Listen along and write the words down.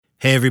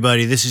Hey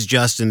everybody, this is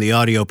Justin, the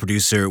audio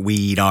producer at We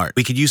Eat Art.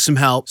 We could use some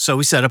help, so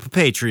we set up a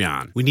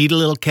Patreon. We need a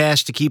little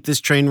cash to keep this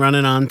train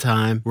running on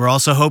time. We're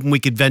also hoping we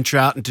could venture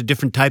out into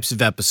different types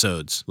of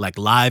episodes, like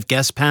live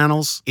guest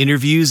panels,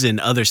 interviews in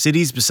other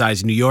cities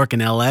besides New York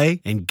and LA,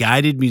 and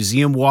guided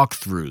museum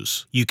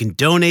walkthroughs. You can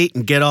donate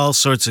and get all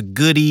sorts of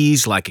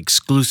goodies like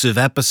exclusive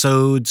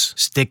episodes,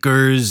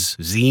 stickers,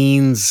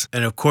 zines,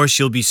 and of course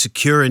you'll be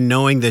secure in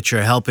knowing that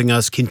you're helping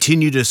us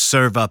continue to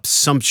serve up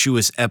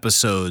sumptuous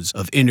episodes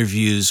of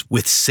interviews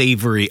with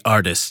savory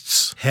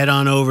artists. Head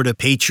on over to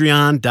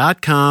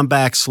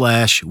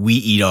patreon.com/We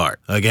Eat Art.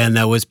 Again,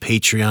 that was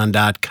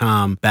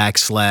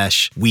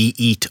patreon.com/We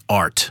Eat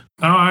Art.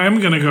 Oh, I am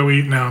going to go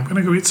eat now. I'm going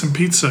to go eat some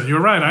pizza. You're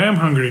right, I am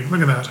hungry.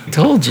 Look at that. I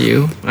told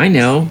you. I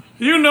know.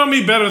 You know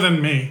me better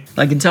than me.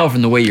 I can tell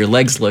from the way your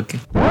legs look.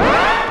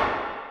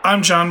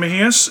 I'm John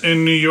Mejias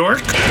in New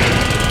York.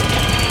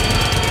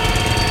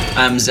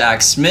 I'm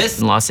Zach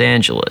Smith In Los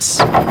Angeles.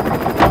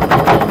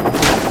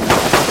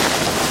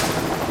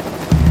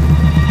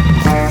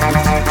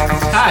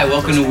 Hi,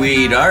 welcome to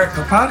We Eat Art.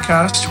 A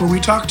podcast where we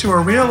talk to a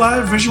real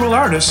live visual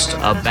artist.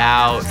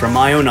 About From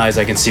my own eyes,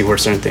 I can see where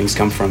certain things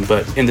come from,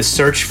 but in the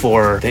search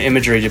for the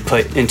imagery to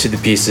put into the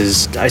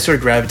pieces, I sort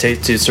of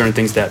gravitate to certain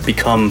things that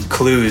become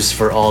clues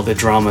for all the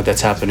drama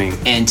that's happening.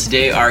 And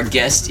today our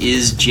guest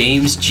is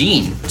James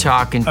Jean.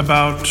 talking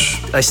About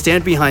I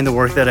stand behind the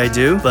work that I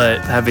do,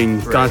 but having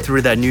gone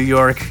through that New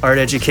York art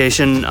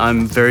education,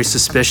 I'm very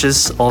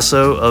suspicious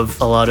also of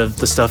a lot of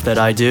the stuff that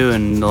I do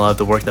and a lot of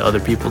the work that other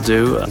people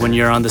do. When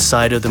you're on the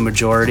side of the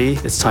majority,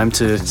 it's time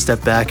to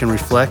step back and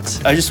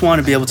reflect. I just want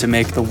to be able to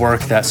make the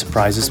work that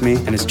surprises me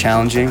and is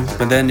challenging,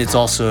 but then it's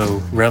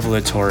also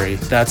revelatory.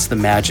 That's the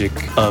magic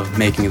of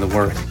making the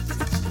work.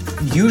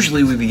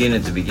 Usually we begin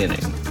at the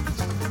beginning.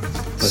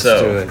 Let's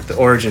do it. The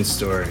origin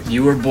story.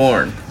 You were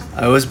born.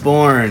 I was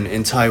born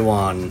in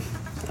Taiwan,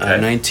 Okay.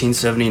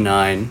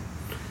 1979.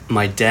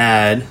 My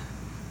dad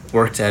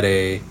worked at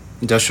a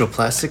industrial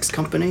plastics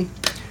company,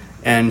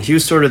 and he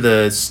was sort of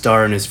the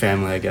star in his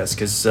family, I guess,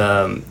 because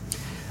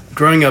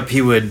growing up,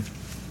 he would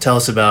tell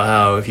us about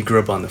how if he grew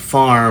up on the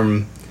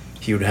farm,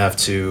 he would have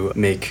to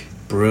make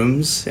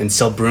brooms and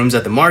sell brooms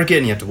at the market,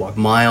 and you have to walk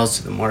miles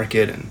to the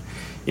market and,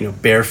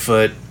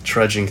 barefoot,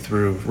 trudging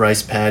through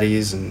rice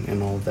paddies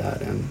and all of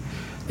that. And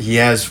he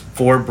has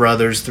 4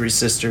 brothers, 3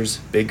 sisters,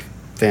 big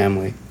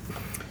family.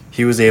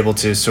 He was able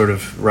to sort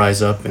of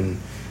rise up and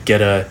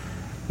get a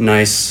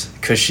nice,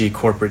 cushy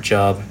corporate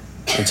job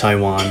in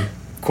Taiwan.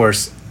 Of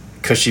course,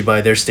 cushy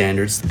by their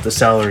standards. The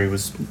salary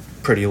was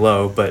pretty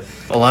low, but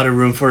a lot of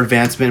room for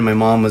advancement. My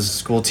mom was a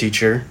school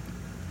teacher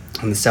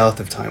in the south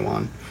of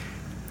Taiwan.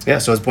 Yeah,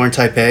 so I was born in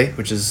Taipei,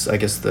 which is, I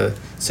guess, the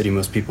city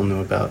most people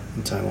know about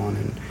in Taiwan.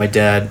 And my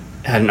dad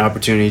had an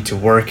opportunity to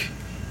work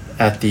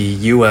at the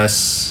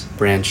U.S.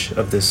 branch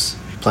of this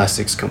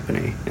plastics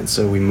company. And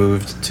so we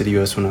moved to the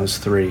U.S. when I was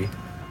 3.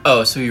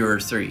 Oh, so you were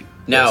 3.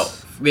 Now,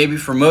 Yes. maybe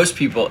for most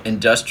people,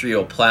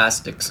 industrial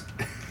plastics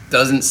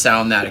doesn't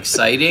sound that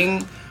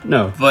exciting,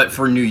 No. but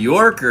for New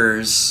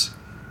Yorkers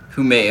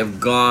who may have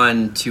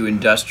gone to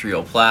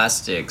industrial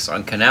plastics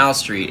on Canal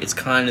Street, it's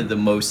kind of the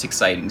most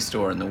exciting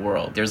store in the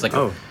world. There's like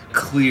Oh. a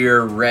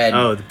clear red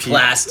The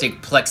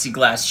plastic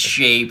plexiglass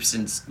shapes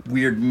and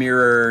weird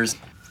mirrors.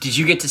 Did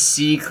you get to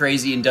see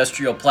crazy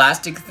industrial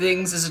plastic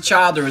things as a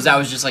child, or was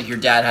that just like your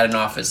dad had an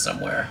office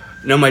somewhere?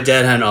 No, my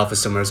dad had an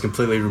office somewhere. I was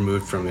completely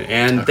removed from it.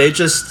 And they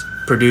just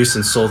produce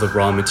and sold the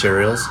raw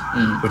materials,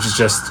 which is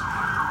just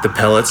the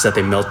pellets that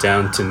they melt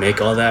down to make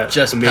all that.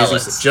 Just amazing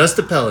pellets. stuff. Just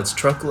the pellets.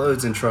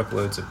 Truckloads and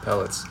truckloads of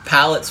pellets.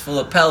 Pallets full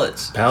of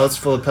pellets. Pallets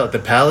full of pellets. The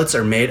pallets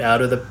are made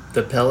out of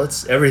the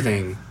pellets.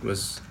 Everything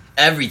was...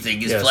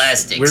 Everything is yes.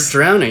 plastics. We're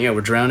drowning. Yeah,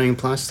 we're drowning in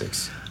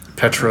plastics.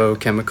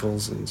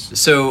 Petrochemicals and...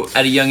 So,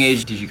 at a young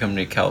age, did you come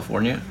to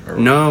California? Or?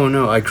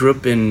 No. I grew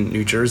up in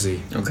New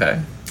Jersey.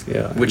 Okay.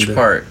 Yeah. Which and,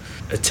 part?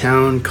 A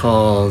town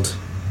called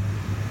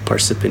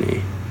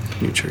Parsippany,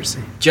 New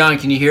Jersey. John,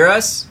 can you hear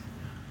us?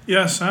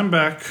 yes, I'm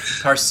back.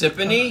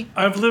 Parsippany?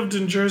 I've lived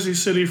in Jersey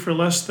City for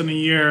less than a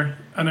year,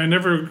 and I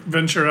never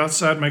venture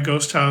outside my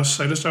ghost house.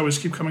 I just always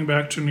keep coming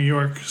back to New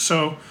York.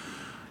 So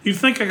you'd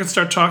think I could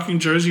start talking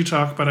Jersey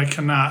talk, but I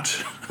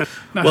cannot.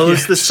 Not Well, yet.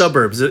 it's the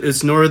suburbs.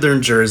 It's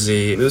northern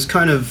Jersey. It was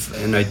kind of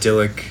an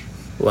idyllic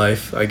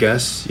life, I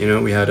guess.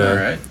 We had a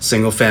Alright.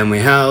 single-family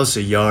house,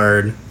 a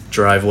yard,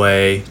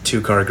 driveway,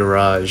 2-car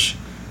garage.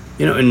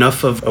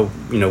 Enough of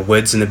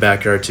woods in the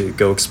backyard to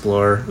go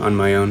explore on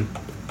my own.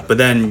 But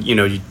then,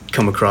 you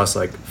come across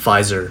like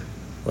Pfizer,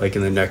 like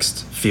in the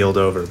next field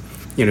over.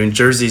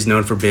 Jersey's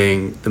known for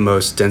being the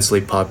most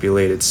densely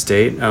populated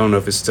state. I don't know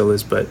if it still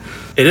is, but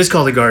it is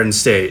called a garden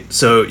state.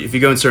 So if you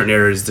go in certain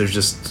areas,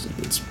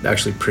 it's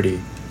actually pretty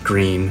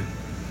green,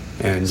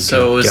 and you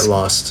So can it's- get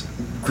lost.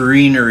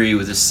 Greenery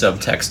with a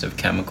subtext of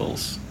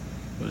chemicals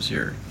was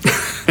your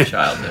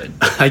childhood.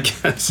 I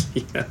guess,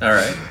 yeah. All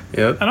right.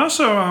 Yep. And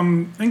also,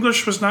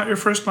 English was not your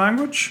first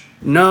language?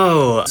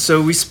 No,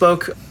 so we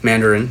spoke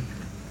Mandarin,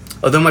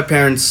 although my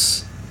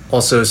parents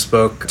also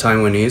spoke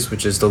Taiwanese,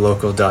 which is the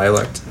local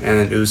dialect,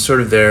 and it was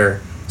sort of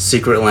their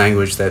secret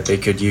language that they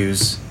could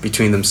use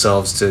between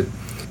themselves to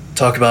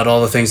talk about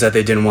all the things that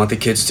they didn't want the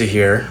kids to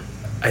hear.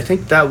 I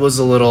think that was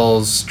a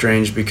little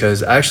strange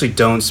because I actually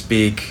don't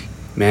speak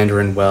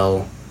Mandarin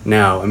well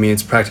now. I mean,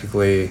 it's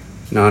practically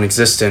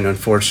non-existent,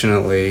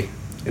 unfortunately,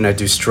 and I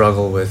do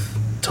struggle with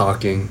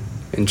talking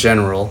in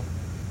general.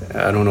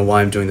 I don't know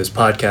why I'm doing this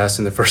podcast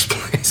in the first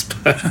place,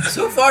 but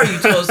So far, you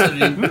told us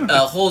a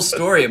whole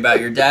story about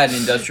your dad in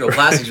industrial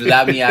plastics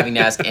without me having to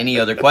ask any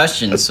other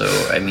questions. So,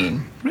 I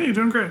mean, Hey, you're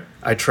doing great.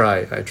 I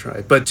try.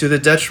 But to the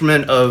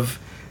detriment of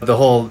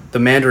the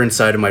Mandarin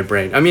side of my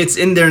brain. I mean, it's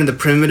in there in the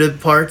primitive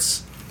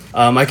parts.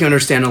 I can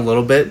understand a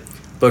little bit,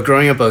 but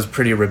growing up, I was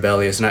pretty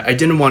rebellious, and I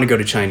didn't want to go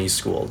to Chinese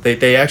school.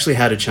 They actually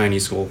had a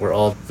Chinese school where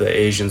all the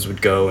Asians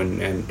would go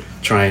and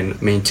try and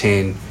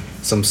maintain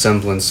some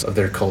semblance of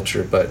their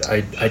culture, but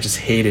I just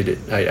hated it.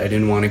 I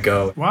didn't want to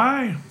go.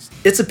 Why?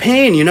 It's a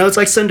pain, it's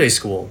like Sunday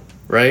school,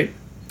 right?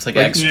 it's like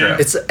extra. yeah.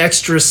 It's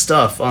extra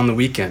stuff on the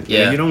weekend.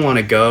 Yeah. You don't want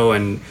to go,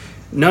 and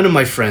none of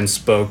my friends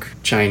spoke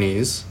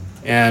Chinese.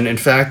 And in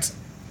fact,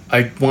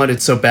 I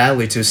wanted so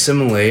badly to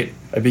assimilate,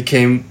 I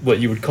became what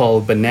you would call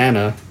a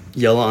banana,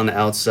 yellow on the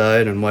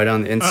outside and white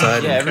on the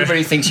inside. Yeah,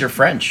 everybody thinks you're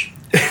French.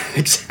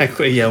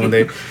 Exactly, yeah. When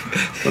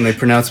they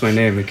pronounce my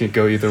name, it could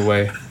go either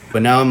way.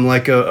 But now I'm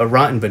like a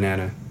rotten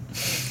banana,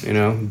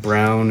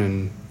 brown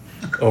and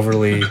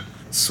overly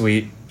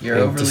sweet. You're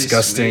and overly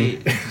disgusting.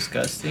 sweet.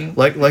 Disgusting.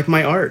 like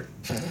my art.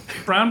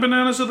 Brown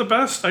bananas are the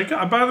best. I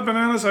buy the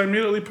bananas, I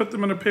immediately put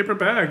them in a paper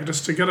bag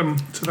just to get them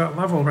to that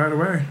level right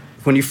away.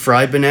 When you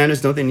fry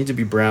bananas, don't they need to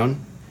be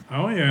brown?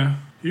 Oh, yeah.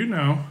 You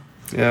know.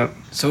 Yeah.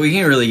 So we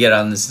can really get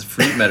on this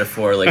fruit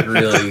metaphor, like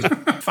really.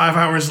 5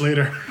 hours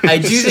later. I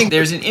do think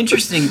there's an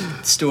interesting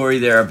story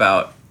there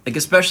about, like,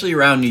 especially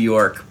around New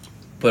York,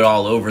 but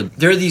all over.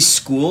 There are these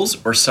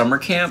schools or summer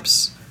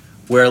camps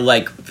where,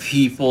 like,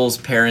 people's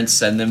parents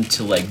send them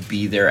to, like,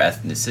 be their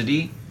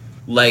ethnicity.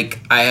 Like,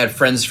 I had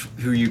friends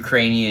who were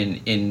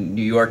Ukrainian in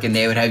New York, and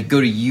they would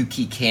go to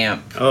Yuki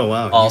camp Oh,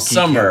 wow. all Yuki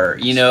summer,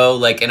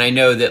 camp. and I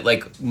know that,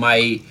 like,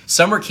 my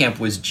summer camp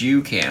was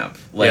Jew camp.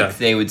 Like, Yeah.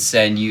 they would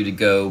send you to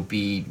go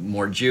be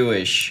more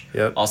Jewish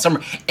Yep. all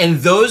summer. And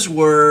those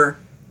were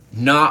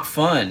not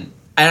fun.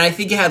 And I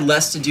think it had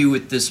less to do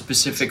with the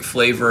specific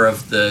flavor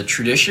of the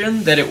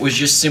tradition, that it was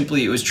just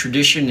simply, it was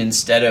tradition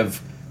instead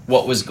of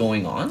what was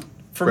going on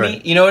for me.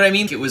 Right. You know what I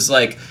mean? It was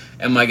like,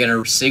 am I going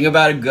to sing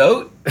about a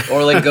goat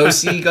or like go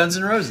see Guns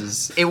N'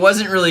 Roses? It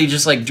wasn't really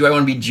just like, do I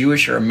want to be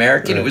Jewish or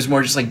American? Right. It was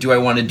more just like, do I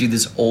want to do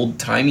this old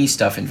timey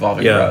stuff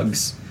involving Yeah.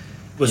 rugs?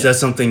 Was that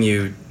something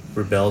you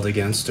rebelled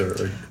against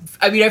or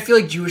I mean, I feel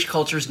like Jewish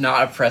culture is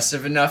not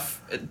oppressive enough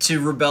to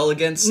rebel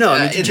against. No, I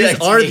mean, It- Jews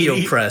like, are to the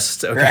me.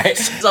 oppressed. Okay. Right.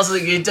 It's also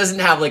like, it doesn't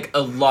have like a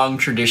long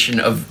tradition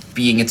of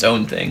being its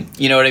own thing.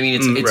 You know what I mean?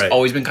 It's right.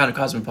 always been kind of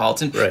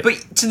cosmopolitan. Right. But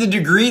to the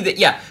degree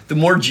that, the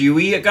more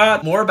Jewy it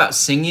got, more about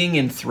singing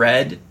and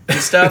thread and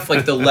stuff,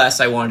 like the less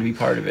I wanted to be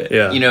part of it.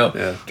 Yeah, You know?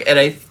 yeah. And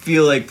I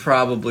feel like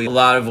probably a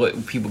lot of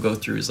what people go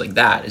through is like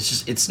that. It's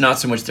just, it's not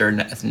so much their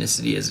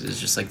ethnicity as it's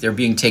just like they're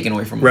being taken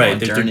away from Right,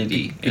 they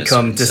modernity. in a become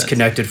certain sense.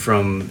 disconnected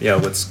from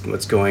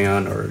what's going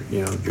on, or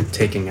you're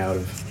taking out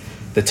of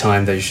the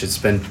time that you should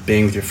spend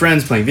being with your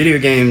friends, playing video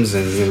games,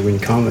 and reading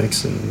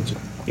comics, and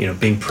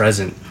being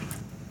present.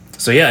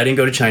 So I didn't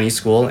go to Chinese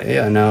school.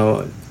 Yeah,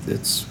 now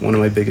it's one of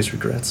my biggest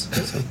regrets.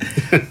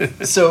 So.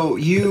 So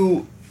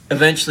you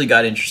eventually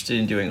got interested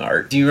in doing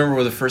art. Do you remember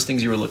what the first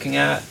things you were looking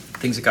at?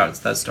 Things that got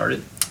that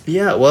started?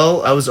 Yeah,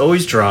 well, I was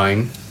always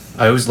drawing.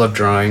 I always loved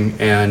drawing,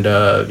 and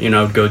I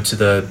would go to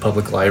the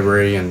public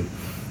library and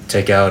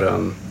take out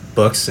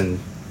books and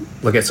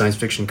look at science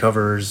fiction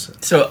covers.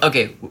 So,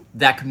 okay,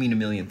 that could mean a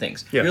million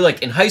things. Yeah. You're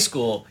like, in high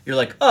school, you're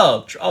like,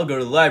 oh, I'll go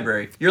to the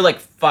library. You're like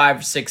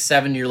 5, 6,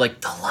 7, you're like,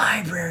 the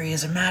library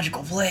is a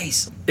magical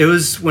place. It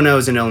was when I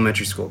was in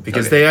elementary school,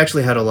 because Okay. they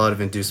actually had a lot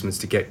of inducements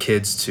to get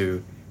kids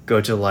to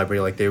go to the library.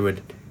 Like, they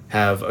would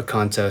have a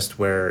contest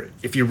where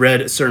if you read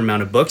a certain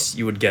amount of books,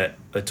 you would get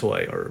a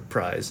toy or a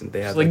prize, and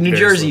they had Like New various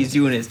Jersey's levels.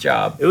 doing its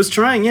job. It was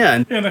trying, yeah.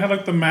 And Yeah, they had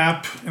like the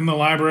map in the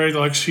library,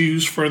 like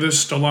who's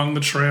furthest along the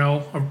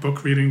trail of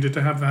book reading. Did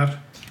they have that?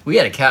 We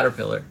had a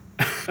caterpillar.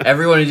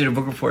 Everyone who did a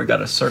book report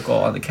got a circle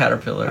on the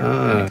caterpillar.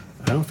 I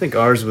don't think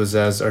ours was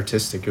as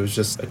artistic. It was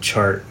just a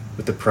chart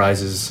with the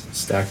prizes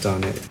stacked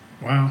on it.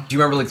 Wow. Do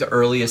you remember like the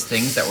earliest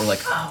things that were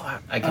like, oh,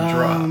 I can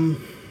draw?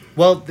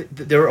 Well,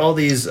 there were all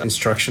these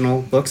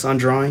instructional books on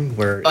drawing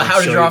where it would How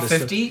to show you Draw the stuff.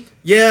 50?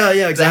 Yeah,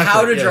 The exactly.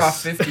 How to Draw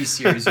yes. 50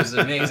 series was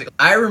amazing.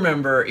 I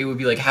remember it would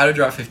be like How to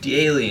Draw 50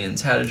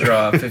 Aliens, How to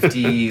Draw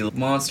 50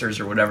 Monsters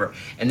or whatever.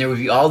 And there would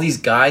be all these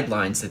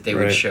guidelines that they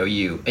would Right. show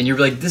you. And you're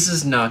like, this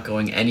is not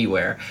going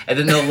anywhere. And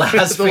then the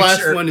last The picture,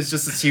 last one is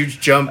just this huge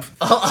jump.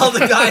 all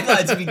the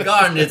guidelines would be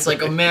gone. And it's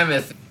like a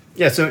mammoth.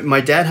 Yeah, so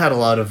my dad had a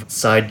lot of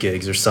side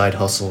gigs or side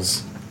husles,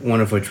 one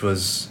of which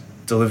was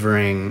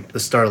delivering the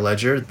Star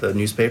Ledger, the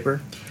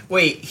newspaper.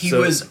 Wait, he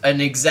So- was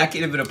an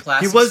executive at a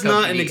plastics He was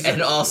not company an exec-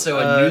 and also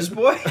a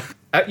newsboy?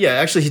 Yeah,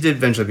 actually, he did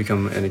eventually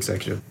become an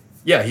executive.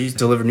 Yeah, he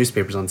delivered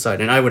newspapers on site,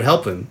 and I would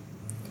help him.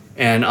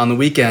 And on the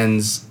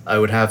weekends, I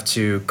would have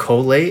to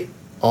collate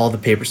all the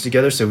papers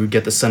together. So we'd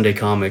get the Sunday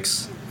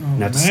comics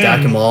and have to man.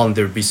 stack them all, and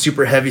they would be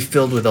super heavy,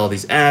 filled with all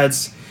these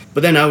ads.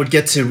 But then I would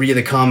get to read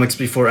the comics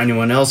before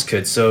anyone else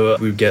could. So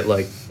we would get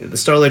like the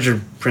Star Ledger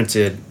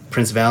printed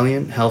Prince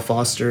Valiant, Hal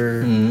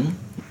Foster,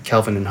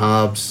 Calvin and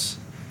Hobbes.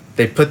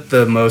 They put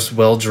the most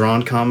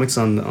well-drawn comics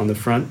on the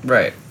front.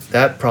 Right.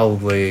 That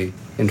probably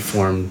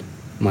informed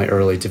my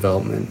early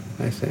development,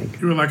 I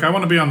think. You were like, I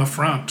want to be on the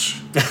front.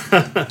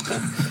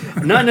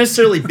 Not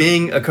necessarily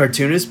being a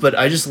cartoonist, but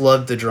I just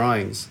loved the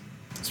drawings.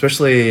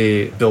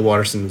 Especially Bill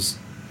Watterson was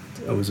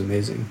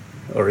amazing,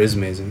 or is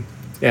amazing.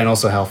 Yeah, and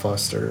also Hal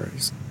Foster.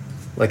 He's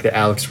like the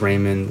Alex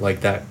Raymond,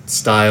 like that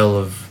style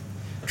of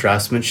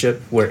draftsmanship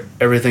where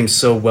everything's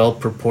so well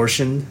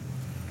proportioned.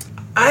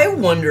 I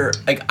wonder,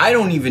 like, I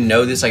don't even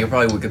know this, I could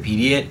probably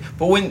Wikipedia it,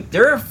 but when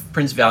there are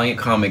Prince Valiant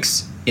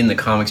comics in the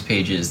comics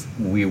pages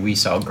we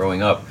saw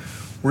growing up,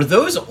 were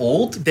those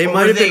old? They Or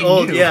might were have been they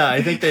old, new? yeah,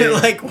 I think they...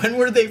 like, when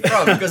were they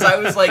from? Because I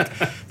was like,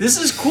 this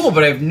is cool,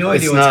 but I have no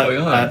idea what's going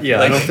on. Yeah,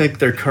 like, I don't think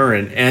they're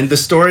current. And the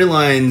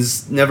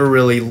storylines never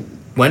really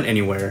went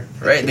anywhere.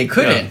 Right, they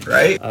couldn't,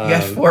 right? You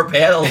had 4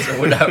 panels or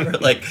whatever,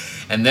 like,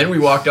 and then we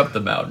walked up the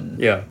mountain.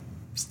 Yeah.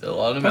 Still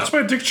on the That's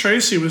mountain. why Dick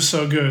Tracy was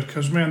so good,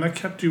 because, man, that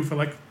kept you for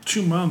like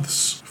 2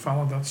 months.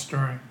 Followed that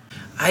story.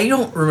 I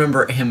don't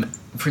remember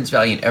Prince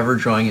Valiant, ever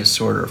drawing his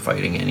sword or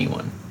fighting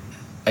anyone.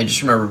 I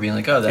just remember being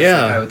like, oh, that's the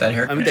guy with that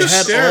haircut. I mean, You they just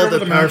had stare all over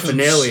the the mountains.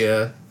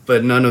 paraphernalia,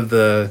 but none of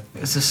the...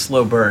 It's a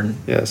slow burn.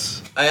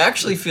 Yes. I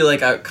actually feel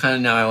like I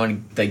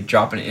want to like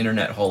drop an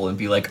internet hole and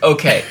be like,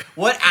 okay,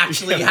 what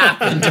actually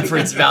happened to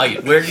Prince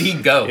Valiant? Where did he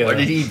go? Yeah. What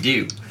did he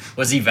do?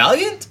 Was he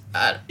valiant?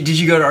 Did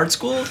you go to art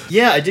school?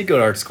 Yeah, I did go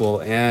to art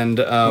school, and...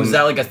 Was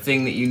that like a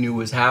thing that you knew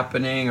was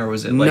happening, or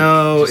was it like...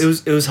 No,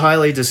 just- it was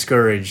highly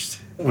discouraged.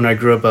 When I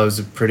grew up, I was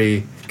a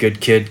pretty good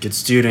kid, good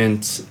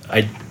student.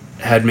 I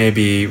had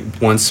maybe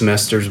 1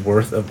 semester's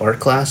worth of art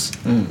class.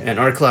 And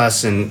art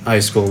class in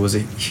high school was a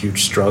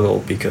huge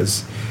struggle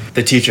because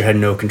the teacher had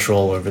no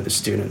control over the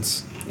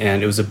students.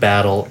 And it was a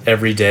battle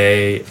every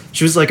day.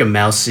 She was like a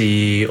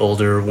mousy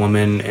older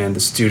woman, and the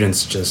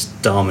students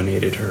just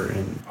dominated her.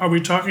 And Are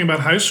we talking about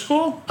high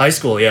school? high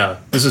school, yeah.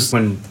 This is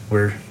when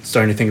we're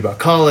starting to think about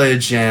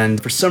college,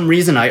 and for some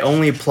reason I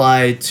only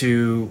applied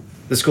to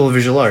the School of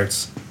Visual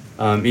Arts,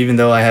 even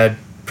though I had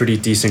pretty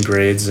decent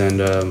grades and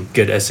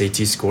good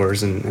SAT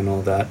scores and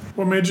all that.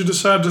 What made you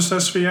decide just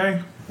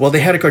SVA? Well,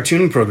 they had a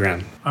cartooning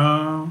program.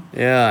 Oh.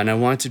 Yeah, and I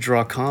wanted to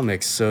draw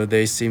comics, so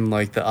they seemed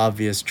like the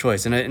obvious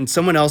choice. And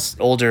someone else,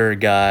 older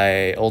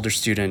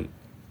student,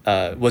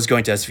 was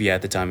going to SVA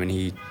at the time, and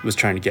he was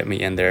trying to get me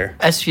in there.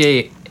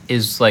 SVA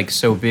is like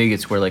so big,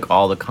 it's where like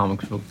all the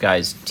comic book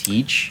guys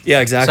teach.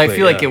 Yeah, exactly. So I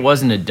feel like yeah. it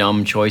wasn't a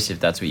dumb choice if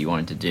that's what you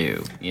wanted to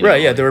do. You Right,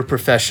 know? yeah, there were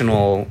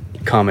professional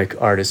comic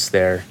artists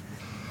there.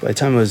 By the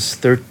time I was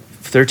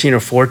 13 or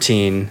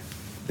 14,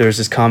 there was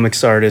this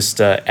comics artist,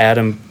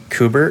 Adam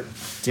Kubert.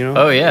 Do you know?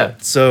 Oh, yeah.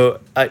 So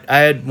I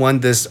had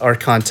won this art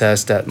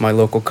contest at my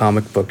local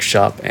comic book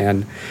shop,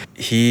 and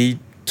he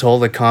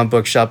told the comic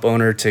book shop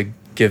owner to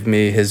give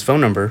me his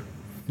phone number.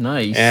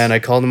 Nice. And I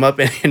called him up,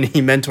 and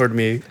he mentored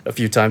me a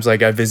few times.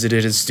 Like, I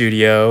visited his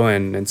studio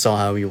and saw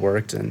how he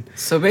worked. And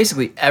So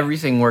basically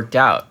everything worked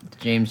out, the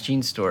James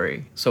Jean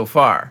story, so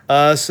far.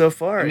 so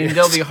far... I mean, yeah,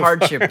 there'll be so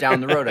hardship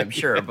down the road, I'm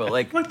sure, but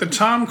like... Like the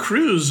Tom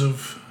Cruise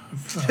of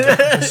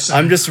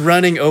I'm just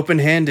running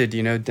open-handed,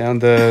 down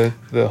the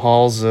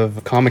halls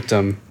of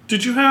comicdom.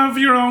 Did you have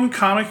your own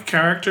comic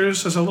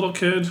characters as a little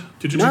kid?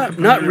 Did you make up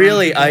Not your own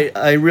really.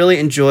 people? I really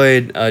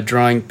enjoyed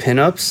drawing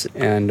pinups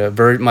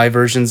and my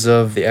versions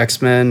of the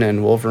X-Men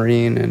and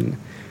Wolverine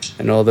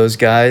and all those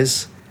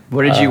guys.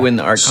 What did you win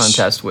the art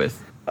contest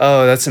with?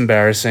 Oh, that's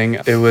embarrassing.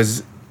 It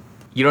was...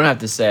 You don't have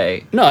to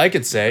say. No, I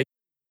could say.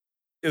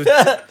 It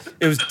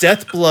was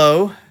Death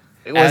Blow.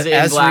 Was it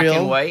in black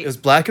Azrael. and white? It was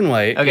black and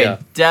white. Okay, Yeah.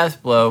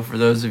 Death Blow, for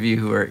those of you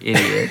who are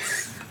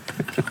idiots,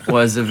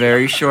 was a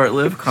very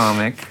short-lived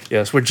comic,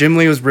 Yes, where Jim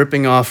Lee was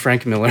ripping off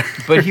Frank Miller.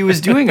 but he was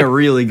doing a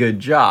really good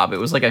job. It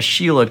was like a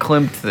Sheila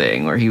Klimt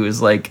thing, where he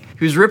was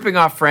ripping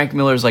off Frank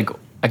Miller's like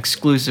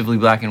exclusively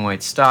black and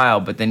white style,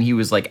 but then he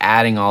was like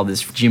adding all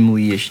this Jim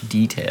Lee-ish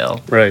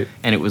detail, Right.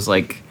 and it was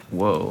like,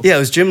 whoa. Yeah, it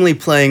was Jim Lee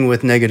playing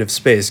with negative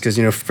space because,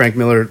 Frank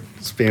Miller's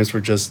films were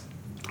just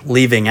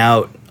leaving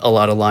out a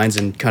lot of lines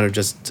and kind of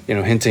just,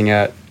 hinting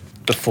at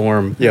the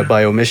form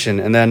by omission.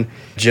 And then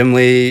Jim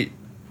Lee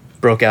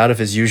broke out of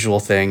his usual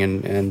thing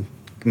and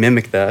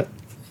mimicked that.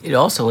 It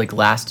also like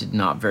lasted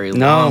not very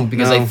No, long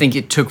because I no. think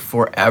it took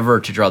forever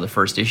to draw the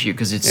first issue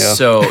because it's Yeah.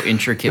 so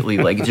intricately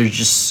like there's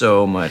just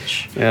so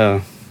much.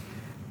 Yeah.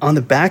 On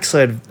the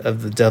backside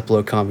of the Death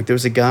Blow comic, there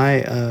was a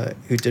guy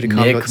who did a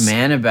comic. Nick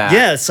Manabat.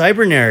 Yeah,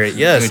 Cybernary.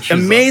 Yes, Which was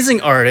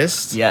amazing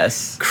artist.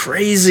 Yes.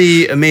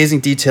 Crazy, amazing,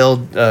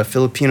 detailed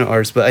Filipino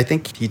artist. But I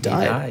think he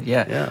died. He died,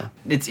 yeah. Yeah.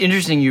 It's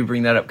interesting you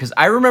bring that up because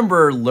I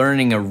remember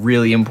learning a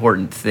really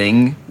important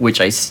thing,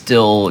 which I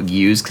still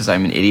use because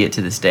I'm an idiot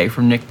to this day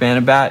from Nick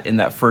Manabat in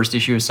that first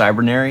issue of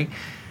Cybernary,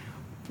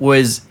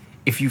 was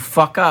if you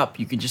fuck up,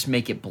 you can just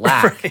make it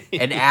black Right.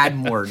 and add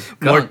more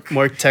gunk.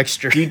 More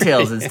texture.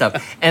 Details and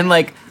stuff. And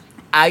like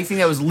I think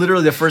that was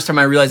literally the first time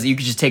I realized that you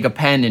could just take a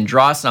pen and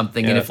draw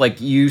something, and Yeah. if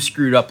like you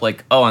screwed up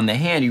like on the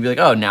hand, you'd be like,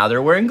 oh, now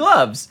they're wearing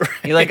gloves.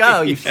 You're like,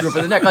 oh, you screwed up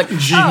in the neck, like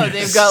oh,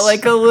 they've got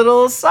like a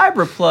little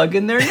cyber plug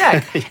in their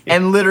neck,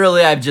 and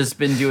literally I've just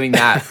been doing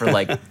that for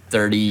like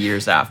 30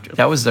 years after.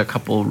 That was a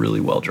couple really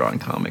well drawn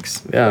comics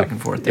back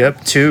and forth. There.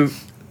 Yep,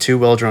 two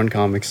well drawn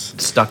comics.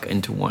 Stuck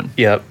into one.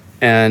 Yep,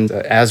 and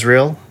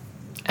Azrael.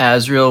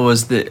 Azrael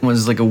was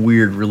like a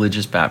weird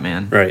religious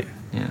Batman. Right.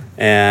 Yeah.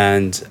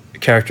 And a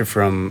character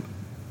from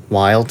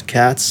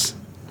Wildcats.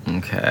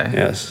 Okay.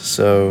 Yes.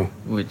 So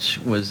Which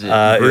was it?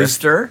 it was-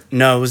 Grifter?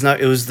 no, it was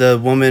not. It was the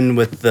woman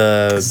with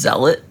the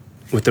Zealot?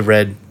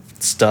 red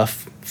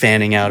stuff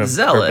fanning out of her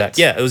Zealot. back.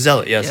 Yeah, it was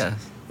Zealot. Yes. Yeah.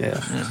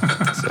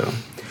 Yeah. So,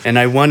 and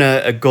I won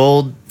a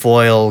gold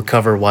foil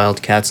cover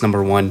Wildcats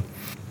 #1,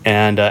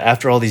 and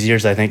after all these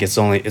years, I think it's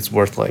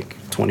worth like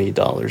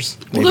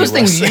 $20. Well, those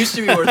things used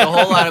to be worth a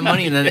whole lot of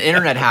money, and then the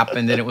internet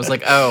happened, and it was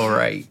like, oh,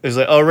 right. It was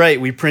like, oh right,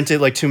 we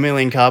printed like 2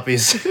 million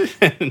copies,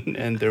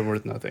 and they're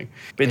worth nothing.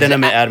 But then I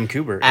met Adam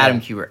Kubert. Adam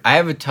yeah. Kubert. I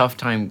have a tough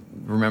time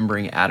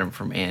remembering Adam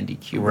from Andy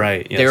Kubert.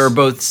 Right, They yes. were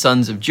both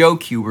sons of Joe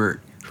Kubert,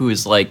 who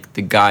is like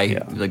the guy,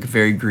 Yeah. like a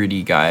very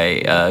gritty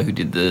guy who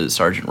did the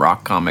Sergeant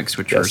Rock comics,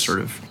 which are Yes. sort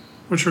of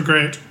which were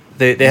great.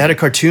 They had a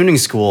cartooning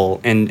school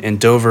in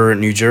Dover,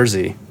 New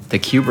Jersey. the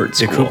Kubert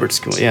The school. Kubert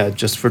School, yeah,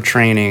 just for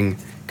training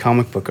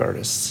comic book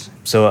artists.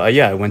 So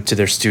yeah, I went to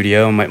their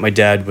studio. My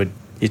dad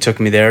he took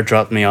me there,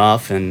 dropped me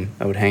off, and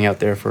I would hang out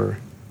there for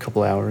a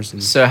couple hours.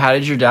 And So how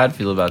did your dad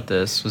feel about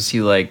this? Was he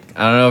like,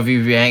 I don't know if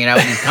you'd be hanging out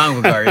with these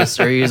comic book artists,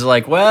 or he was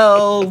like,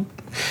 well,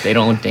 they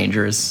don't look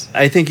dangerous.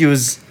 I think he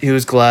was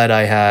glad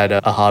I had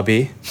a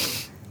hobby.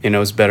 You know,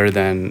 it was better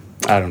than,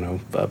 I don't know,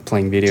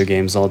 playing video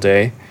games all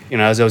day. You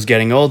know, as I was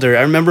getting older,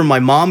 I remember my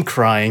mom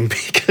crying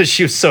because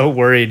she was so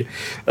worried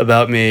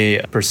about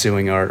me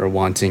pursuing art or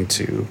wanting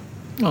to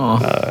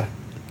Oh,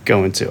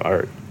 go into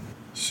art.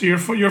 So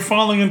you're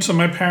falling into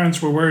my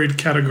parents were worried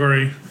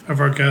category of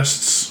our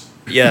guests.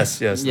 Yes.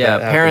 yeah.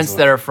 that happens Parents a lot.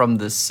 that are from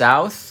the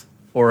South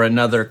or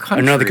another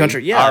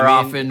country, yeah, are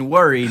I mean- often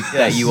worried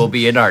that you will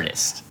be an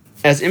artist.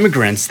 As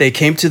immigrants, they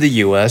came to the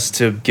U.S.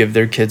 to give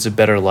their kids a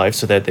better life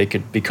so that they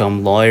could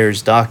become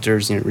lawyers,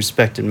 doctors,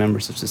 respected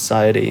members of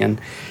society,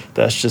 and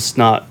that's just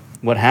not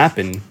what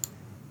happened.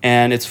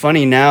 And it's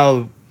funny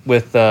now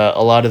with a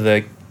lot of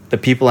the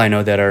people I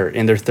know that are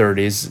in their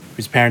 30s,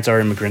 whose parents are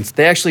immigrants,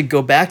 they actually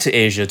go back to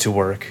Asia to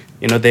work.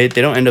 You know, they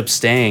don't end up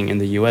staying in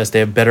the U.S. They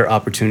have better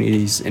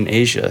opportunities in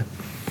Asia.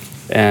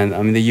 And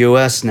I mean, the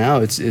U.S. now,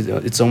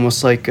 it's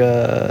almost like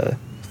a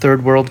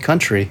third world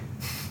country.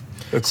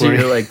 So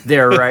you're like,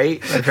 they're right.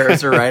 My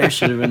parents are right. I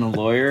should have been a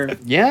lawyer.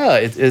 Yeah,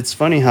 it's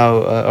funny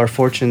how our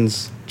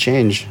fortunes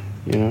change,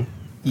 you know?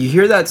 You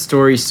hear that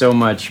story so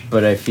much,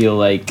 but I feel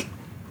like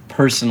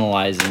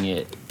personalizing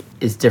it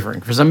is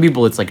different. For some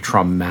people, it's like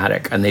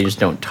traumatic, and they just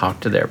don't talk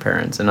to their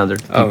parents. And other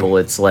people,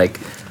 it's like,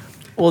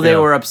 well, they Yeah.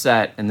 were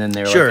upset, and then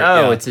they were Sure, like,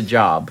 oh, yeah. it's a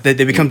job. They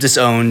become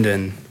disowned,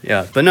 and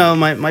yeah. But no,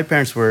 my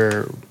parents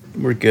were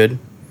good.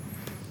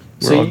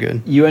 We're all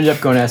good. You ended up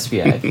going to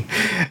SVA.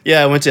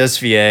 Yeah, I went to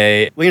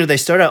SVA. Well, they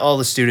start out all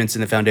the students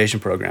in the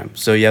foundation program.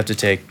 So you have to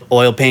take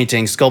oil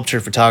painting, sculpture,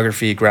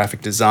 photography,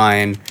 graphic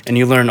design, and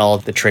you learn all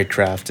of the trade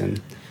craft.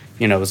 And,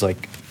 it was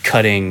like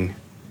cutting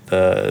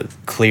the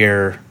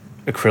clear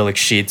acrylic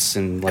sheets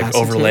and like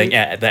Acetate? overlaying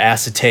the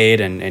acetate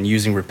and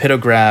using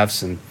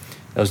rapidographs. And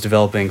I was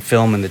developing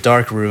film in the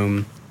dark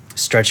room,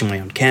 stretching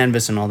my own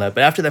canvas and all that.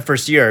 But after that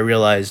first year, I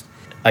realized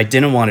I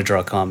didn't want to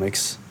draw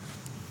comics.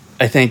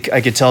 I think I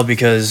could tell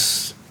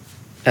because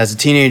as a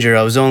teenager,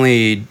 I was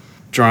only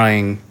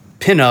drawing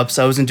pinups.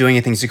 I wasn't doing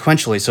anything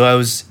sequentially. So I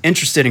was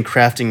interested in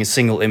crafting a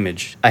single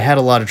image. I had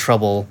a lot of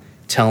trouble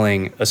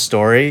telling a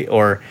story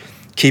or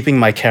keeping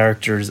my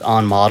characters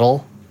on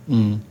model.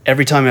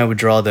 Every time I would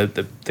draw,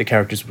 the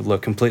characters would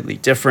look completely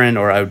different,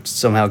 or I would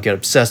somehow get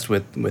obsessed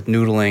with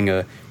noodling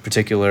a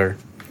particular,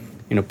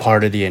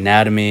 part of the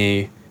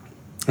anatomy.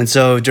 And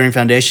so during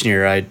foundation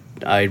year,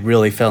 I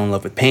really fell in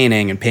love with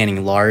painting and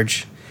painting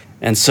large.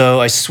 And so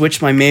I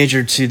switched my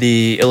major to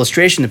the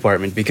illustration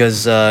department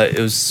because it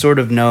was sort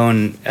of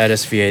known at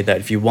SVA that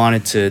if you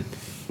wanted to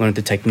learn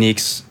the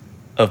techniques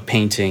of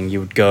painting, you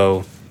would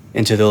go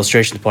into the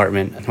illustration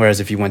department. Whereas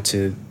if you went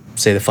to,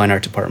 say, the fine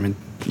art department,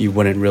 you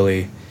wouldn't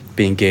really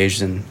be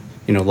engaged in,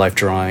 life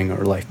drawing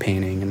or life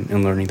painting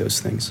and learning those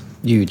things.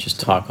 You just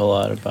talk a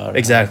lot about it.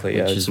 Exactly,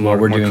 yeah. Which it's is what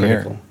we're doing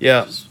critical.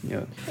 here.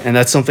 Yeah. And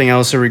that's something I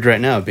also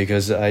regret now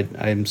because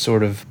I'm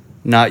sort of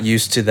not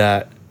used to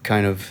that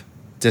kind of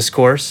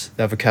discourse,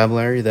 that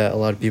vocabulary that a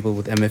lot of people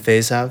with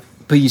MFAs have.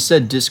 But you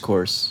said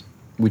discourse,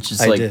 which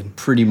is I like did.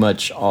 pretty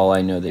much all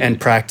I know that And you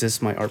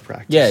practice, my art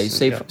practice. Yeah, you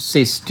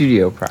say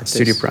studio practice.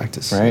 Studio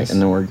practice, Right? yes.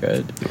 And then we're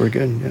good. We're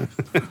good,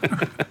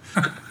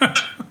 yeah.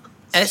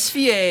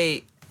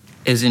 SVA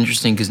is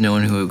interesting because no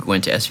one who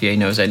went to SVA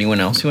knows anyone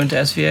else who went to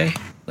SVA.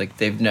 Like,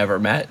 they've never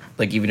met.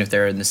 Like, even if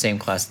they're in the same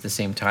class at the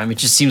same time. It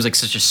just seems like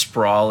such a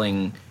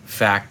sprawling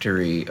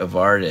factory of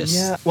artists.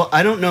 Yeah, well,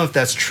 I don't know if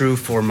that's true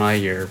for my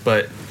year,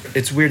 but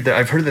it's weird that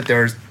I've heard that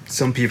there are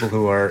some people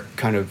who are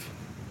kind of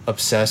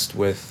obsessed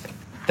with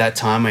that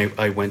time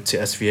I went to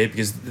SVA,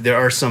 because there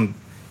are some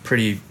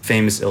pretty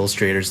famous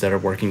illustrators that are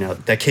working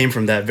out that came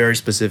from that very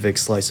specific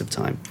slice of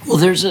time. Well,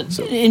 there's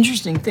an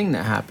interesting thing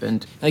that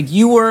happened. Like,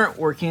 you weren't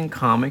working in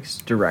comics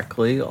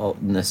directly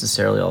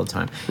necessarily all the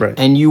time. Right.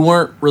 And you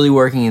weren't really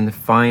working in the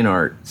fine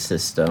art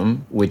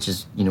system, which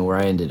is, where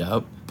I ended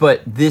up.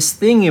 But this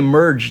thing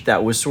emerged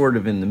that was sort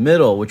of in the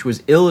middle, which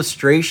was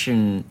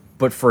illustration,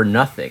 but for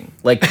nothing.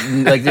 Like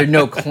there's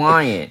no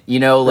client,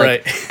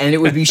 Right. And it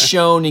would be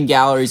shown in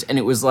galleries, and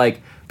it was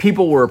like,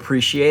 people were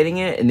appreciating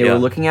it, and they were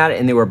looking at it,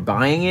 and they were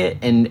buying it,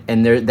 and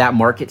that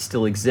market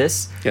still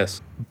exists.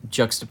 Yes.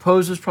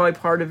 Juxtapose was probably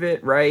part of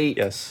it, right?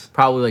 Yes.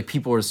 Probably like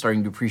people were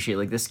starting to appreciate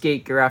like the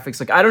skate graphics.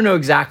 Like, I don't know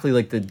exactly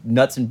like the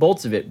nuts and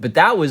bolts of it, but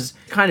that was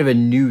kind of a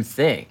new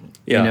thing,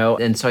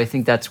 And so I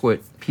think that's what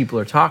people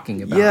are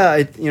talking about. Yeah,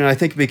 I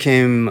think it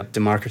became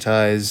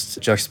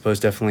democratized. Juxtapose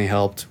definitely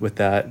helped with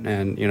that,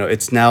 and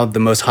it's now the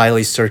most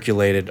highly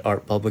circulated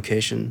art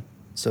publication,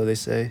 so they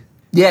say.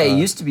 Yeah, it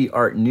used to be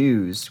Art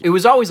News. It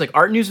was always like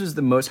Art News was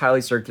the most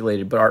highly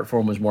circulated, but Art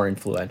Forum was more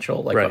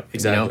influential. Like, right,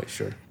 exactly,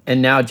 sure.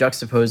 And now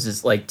Juxtapose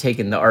is like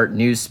taking the Art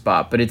News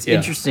spot. But it's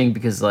interesting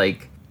because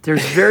like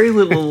there's very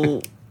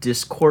little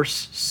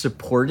discourse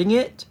supporting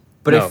it.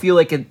 But I feel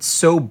like it's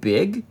so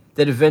big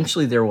that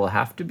eventually there will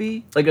have to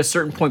be. Like, at a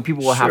certain point,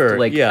 people will have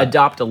to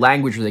adopt a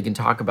language where they can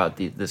talk about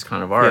this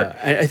kind of art.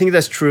 Yeah, I think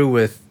that's true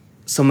with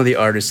some of the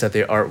artists that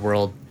the art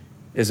world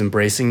is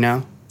embracing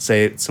now.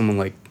 Say someone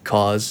like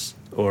Cause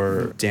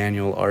or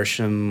Daniel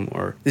Arsham,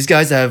 or these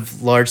guys that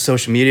have large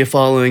social media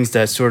followings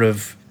that sort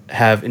of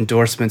have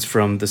endorsements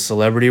from the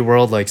celebrity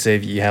world. Like, say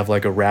if you have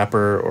like a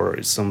rapper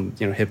or some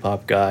hip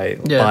hop guy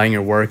buying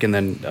your work and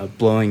then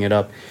blowing it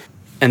up,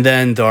 and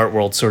then the art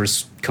world sort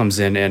of comes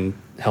in and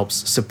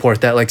helps support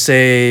that. Like,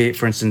 say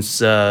for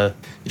instance,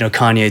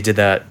 Kanye did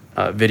that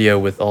video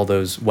with all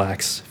those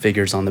wax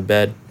figures on the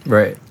bed,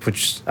 right?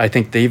 Which I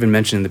think they even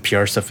mentioned in the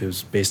PR stuff. It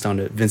was based on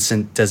a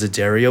Vincent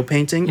Desiderio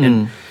painting,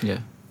 and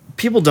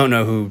people don't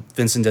know who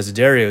Vincent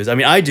Desiderio is. I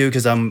mean, I do,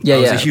 because I was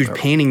a huge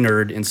painting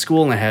nerd in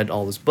school, and I had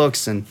all his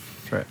books, and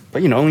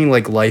but only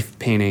like life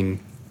painting.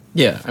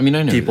 Yeah, I mean,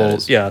 I know people. Who that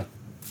is. Yeah,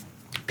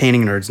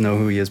 painting nerds know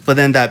who he is. But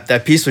then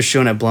that piece was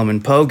shown at Blum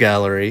and Poe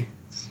Gallery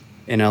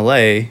in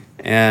LA,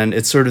 and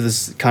it's sort of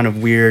this kind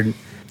of weird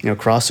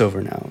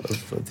crossover now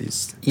of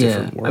these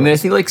different worlds. I mean, I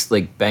think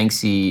like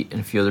Banksy and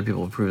a few other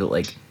people have proved it.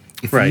 Like,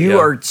 if you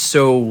are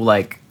so,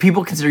 like,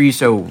 people consider you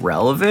so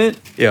relevant,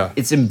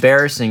 it's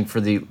embarrassing for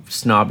the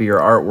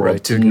snobbier art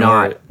world to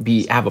not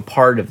have a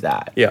part of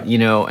that. Yeah.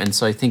 And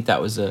so I think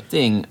that was a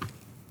thing.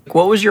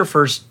 What was your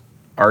first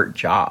art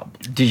job?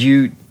 Did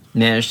you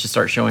manage to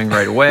start showing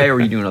right away, or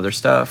were you doing other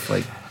stuff?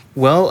 Like,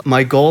 well,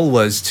 my goal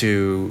was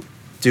to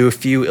do a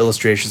few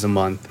illustrations a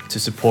month to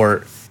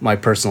support my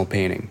personal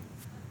painting.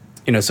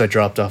 So I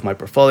dropped off my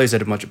portfolios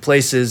at a bunch of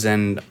places,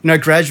 and I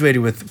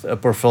graduated with a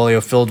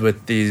portfolio filled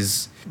with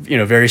these,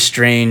 very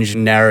strange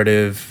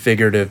narrative,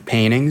 figurative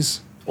paintings,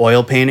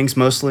 oil paintings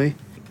mostly.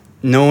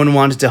 No one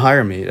wanted to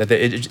hire me.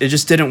 It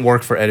just didn't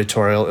work for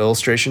editorial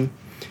illustration.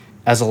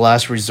 As a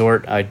last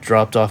resort, I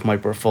dropped off my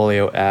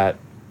portfolio at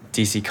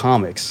DC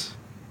Comics.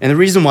 And the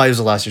reason why it was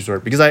a last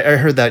resort, because I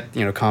heard that,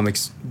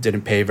 comics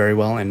didn't pay very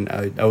well, and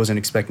I wasn't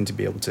expecting to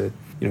be able to,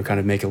 kind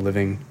of make a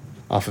living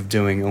off of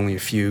doing only a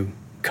few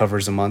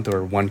covers a month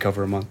or one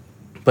cover a month.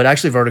 But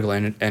actually Vertical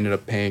ended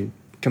up paying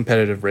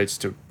competitive rates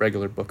to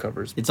regular book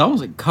covers. It's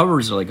almost like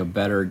covers are like a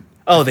better...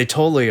 Oh, they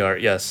totally are,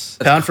 yes.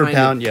 Pound for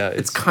pound, yeah.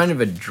 It's kind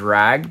of a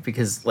drag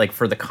because, like,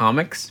 for the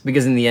comics,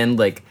 because in the end,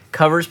 like,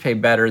 covers pay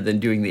better than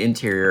doing the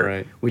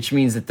interior, which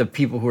means that the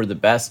people who are the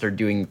best are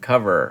doing the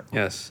cover.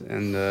 Yes,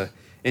 and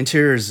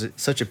interior is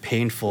such a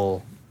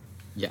painful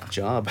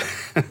job.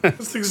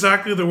 That's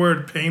exactly the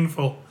word,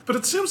 painful. But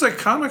it seems like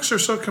comics are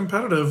so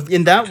competitive.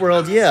 In that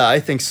world, yeah,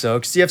 I think so.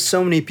 Because you have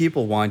so many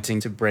people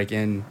wanting to break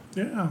in.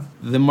 Yeah.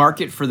 The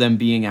market for them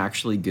being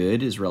actually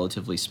good is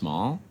relatively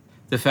small.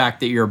 The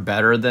fact that you're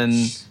better than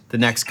the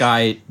next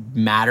guy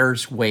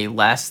matters way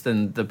less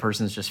than the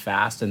person's just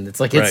fast. And it's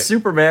like, it's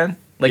Superman.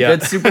 Like,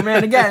 it's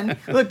Superman again.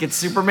 Look, it's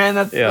Superman.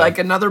 That's like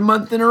another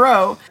month in a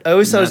row. I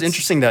always thought it was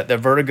interesting that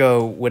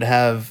Vertigo would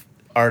have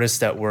artists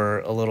that were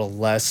a little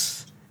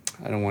less,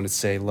 I don't want to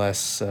say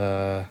less...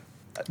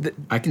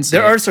 I can say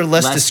their artists are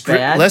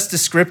less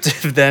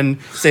descriptive than,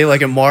 say,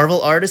 like a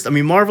Marvel artist. I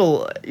mean,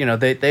 Marvel,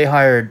 they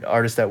hired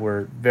artists that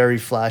were very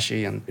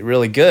flashy and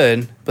really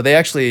good, but they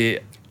actually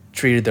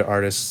treated their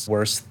artists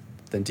worse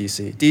than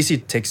DC.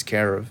 DC takes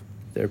care of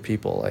their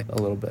people like a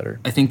little better.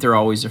 I think they're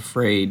always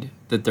afraid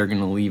that they're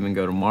going to leave and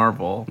go to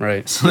Marvel.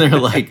 Right. So they're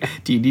like,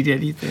 do you need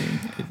anything?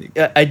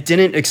 I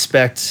didn't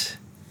expect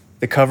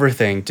the cover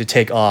thing to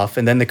take off,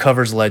 and then the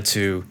covers led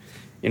to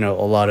a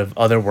lot of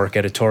other work,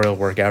 editorial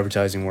work,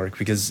 advertising work,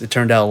 because it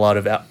turned out a lot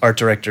of art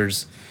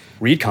directors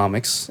read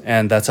comics,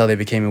 and that's how they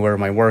became aware of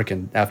my work.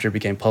 And after it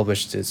became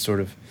published, it sort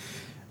of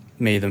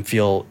made them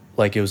feel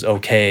like it was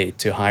okay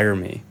to hire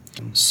me.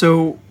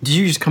 So, did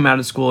you just come out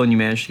of school and you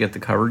managed to get the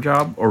cover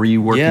job, or were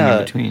you working in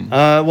between?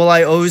 Well,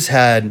 I always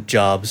had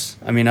jobs.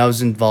 I mean, I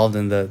was involved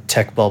in the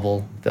tech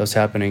bubble that was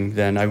happening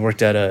then. I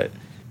worked at a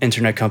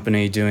internet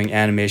company doing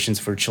animations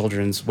for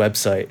children's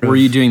website. Were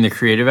you doing the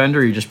creative end, or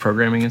were you just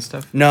programming and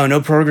stuff? No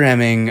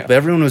programming. But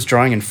everyone was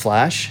drawing in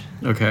Flash,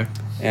 Okay.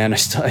 and I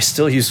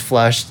still use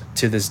Flash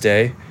to this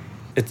day.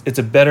 It's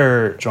a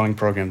better drawing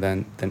program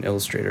than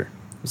Illustrator,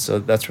 so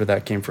that's where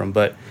that came from.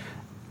 But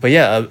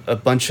yeah, a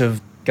bunch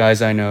of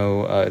guys I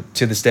know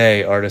to this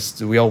day,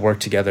 artists, we all work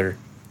together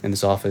in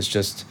this office,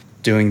 just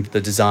doing the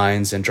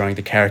designs and drawing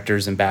the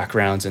characters and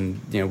backgrounds, and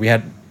we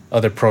had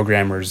other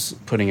programmers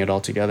putting it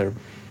all together.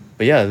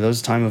 But yeah,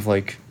 those time of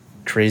like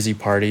crazy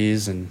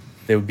parties, and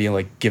they would be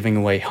like giving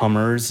away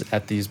Hummers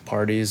at these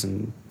parties,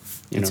 and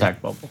The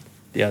tech bubble.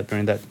 Yeah,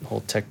 during that whole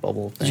tech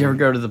bubble thing. Did you ever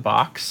go to the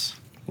Box?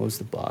 What was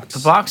the Box?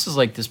 The Box is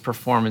like this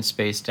performance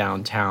space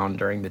downtown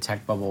during the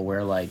tech bubble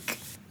where like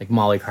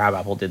Molly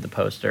Crabapple did the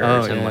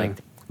posters and yeah.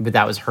 but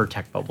that was her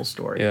tech bubble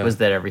story. Yeah. Was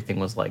that everything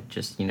was like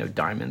just,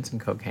 diamonds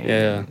and cocaine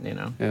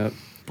and, Yeah.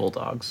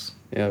 bulldogs.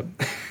 Yeah.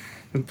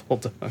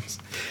 Bulldogs.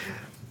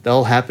 That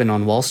all happened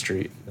on Wall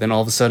Street. Then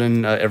all of a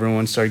sudden,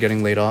 everyone started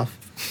getting laid off.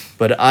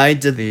 But I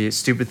did the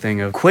stupid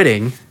thing of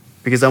quitting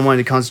because I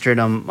wanted to concentrate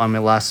on my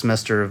last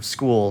semester of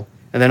school.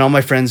 And then all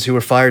my friends who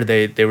were fired,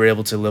 they were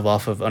able to live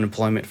off of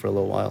unemployment for a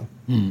little while.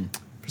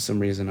 For some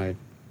reason, I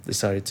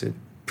decided to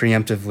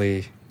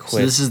preemptively quit. So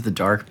this is the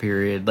dark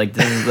period. Like,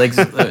 this is, like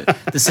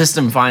the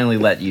system finally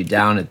let you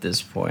down at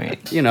this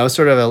point. I was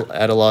sort of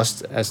at a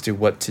loss as to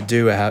what to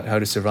do, how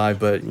to survive.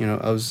 But,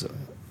 I was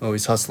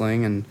always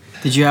hustling. And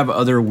Did you have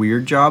other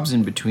weird jobs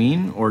in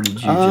between, or did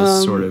you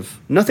just sort of...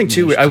 Nothing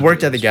too weird. manage I to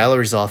worked do at the this?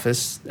 gallery's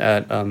office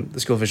at the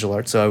School of Visual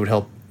Arts, so I would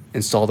help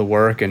install the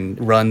work and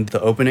run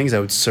the openings. I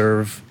would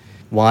serve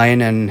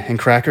wine and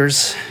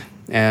crackers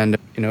and,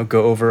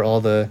 go over all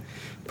the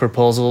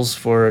proposals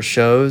for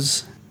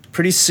shows.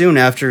 Pretty soon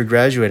after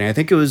graduating, I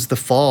think it was the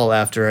fall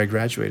after I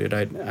graduated,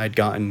 I'd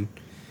gotten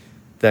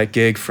that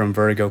gig from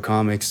Vertigo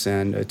Comics,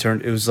 and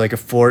it was like a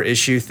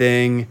 4-issue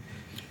thing.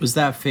 Was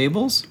that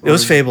Fables? It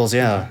was Fables,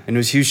 yeah. And it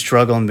was a huge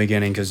struggle in the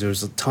beginning because there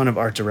was a ton of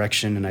art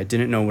direction and I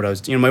didn't know what I was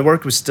doing. My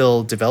work was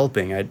still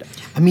developing.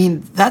 I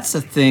mean, that's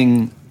the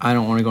thing. I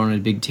don't want to go on a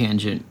big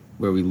tangent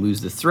where we lose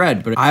the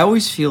thread, but I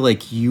always feel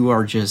like you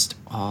are just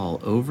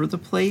all over the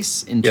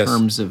place in Yes.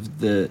 terms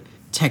of the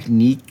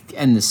technique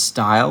and the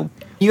style.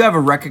 You have a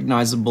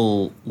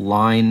recognizable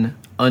line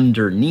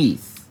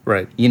underneath,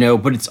 Right.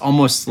 but it's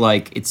almost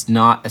like it's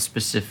not a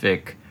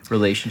specific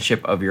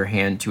relationship of your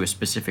hand to a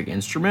specific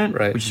instrument,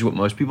 Right. which is what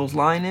most people's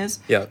line is.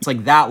 Yeah. It's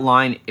like that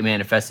line, it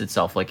manifests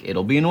itself like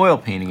it'll be an oil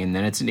painting, and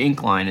then it's an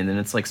ink line, and then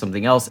it's like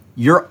something else.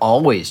 You're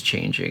always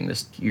changing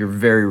this. You're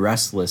very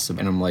restless, and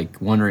I'm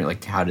like wondering,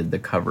 like, how did the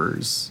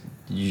covers?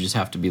 Did you just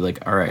have to be like,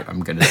 all right,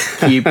 I'm gonna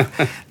keep.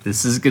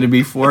 This is gonna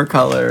be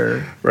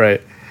 4-color. Right.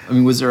 I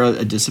mean, was there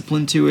a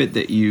discipline to it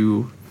that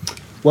you?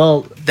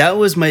 Well, that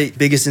was my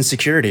biggest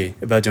insecurity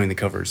about doing the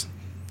covers,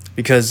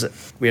 because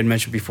we had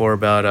mentioned before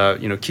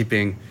about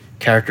keeping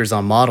characters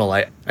on model.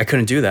 I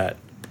couldn't do that,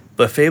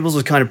 but Fables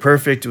was kind of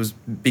perfect. It was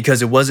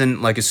because it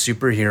wasn't like a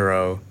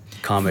superhero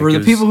comic. For It the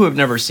was- people who have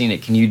never seen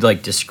it, can you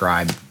like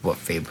describe what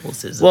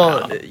Fables is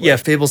well, about? yeah,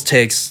 Fables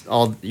takes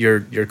all your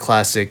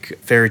classic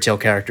fairy tale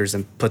characters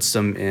and puts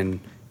them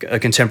in a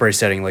contemporary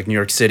setting like New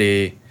York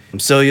City.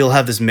 So you'll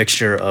have this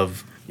mixture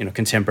of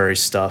contemporary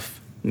stuff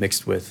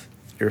mixed with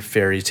your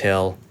fairy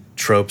tale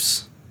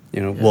tropes,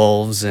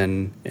 wolves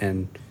and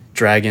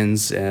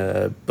dragons,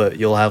 but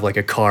you'll have like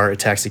a car, a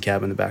taxi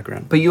cab in the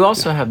background. But you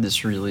also have this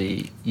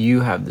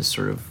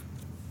sort of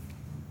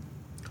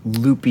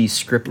loopy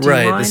scripting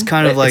Right, line. it's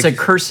kind of It's like- a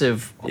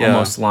cursive Yeah.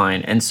 almost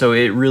line. And so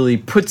it really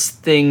puts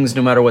things,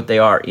 no matter what they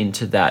are,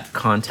 into that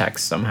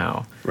context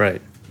somehow.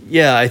 Right.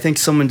 Yeah, I think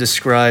someone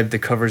described the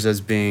covers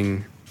as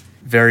being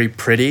very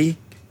pretty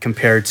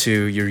compared to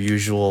your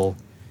usual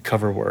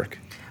cover work.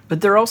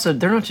 But they're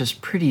not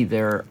just pretty,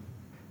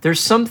 there's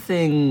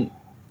something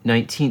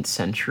 19th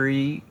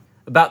century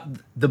about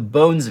the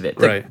bones of it.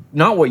 Like, Right.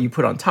 not what you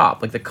put on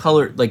top, like the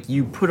color, like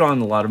you put on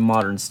a lot of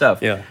modern stuff.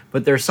 Yeah.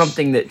 But there's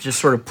something that just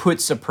sort of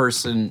puts a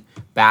person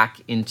back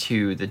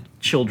into the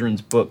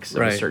children's books of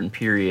a Right. certain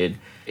period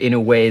in a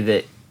way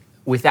that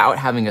without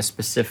having a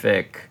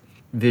specific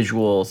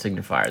visual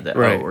signifier that,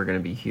 Right. oh, we're going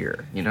to be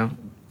here,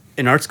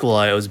 In art school,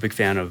 I was a big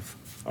fan of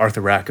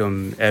Arthur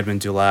Rackham,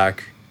 Edmund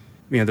Dulac.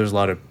 There's a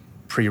lot of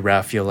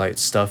pre-Raphaelite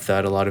stuff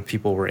that a lot of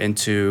people were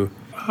into.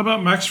 How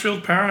about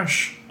Maxfield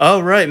Parrish? Oh,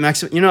 right,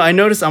 Max. I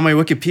noticed on my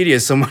Wikipedia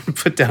someone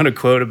put down a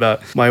quote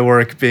about my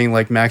work being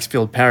like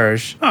Maxfield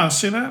Parrish. Oh,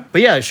 see that?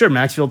 But yeah, sure,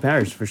 Maxfield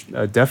Parrish,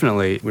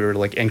 definitely. We were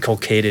like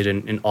inculcated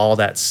in all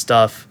that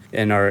stuff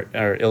in our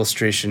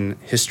illustration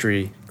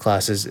history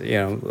classes,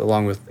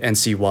 along with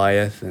N.C.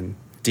 Wyeth and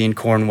Dean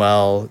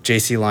Cornwell,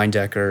 J.C.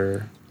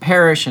 Leyendecker.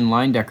 Parrish and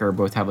Leyendecker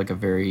both have like a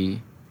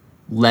very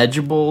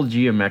legible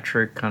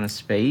geometric kind of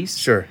space.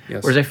 Sure,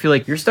 yes. Whereas I feel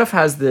like your stuff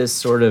has this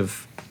sort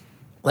of,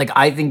 like,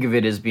 I think of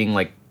it as being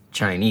like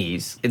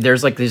Chinese.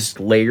 There's like these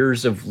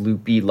layers of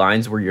loopy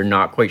lines where you're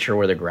not quite sure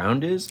where the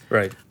ground is.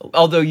 Right.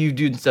 Although you've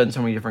done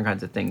so many different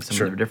kinds of things, some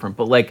Sure. of them are different.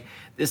 But like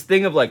this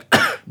thing of like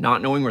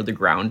not knowing where the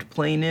ground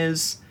plane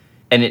is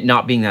and it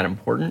not being that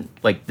important,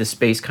 like the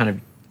space kind of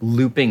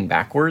looping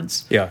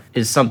backwards, Yeah.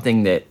 is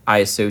something that I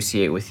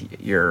associate with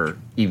your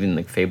even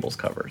like Fables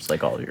covers,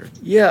 like all your.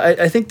 Yeah,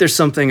 I think there's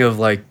something of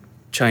like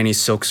Chinese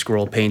silk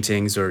scroll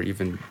paintings or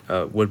even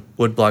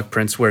woodblock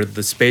prints where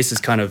the space is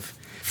kind of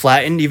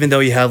flattened, even though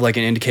you have like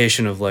an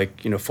indication of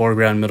like,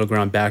 foreground, middle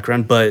ground,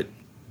 background, but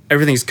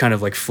everything's kind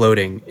of like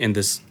floating in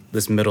this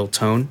middle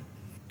tone.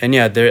 And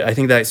yeah, I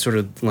think that sort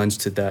of lends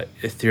to that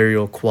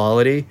ethereal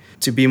quality.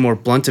 To be more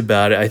blunt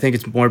about it, I think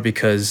it's more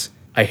because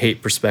I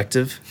hate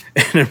perspective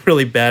and I'm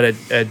really bad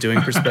at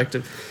doing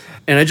perspective.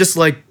 And I just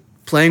like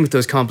playing with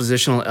those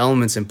compositional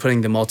elements and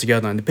putting them all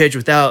together on the page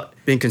without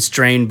being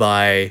constrained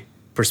by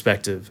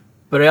perspective.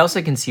 But I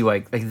also can see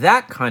like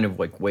that kind of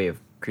like way of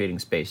creating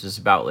space is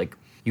about like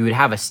you would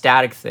have a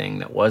static thing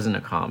that wasn't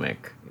a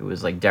comic. It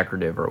was like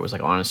decorative, or it was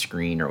like on a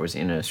screen, or it was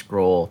in a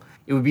scroll.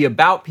 It would be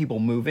about people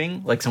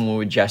moving, like someone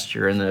would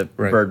gesture and the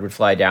Right. bird would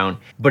fly down.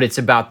 But it's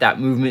about that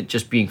movement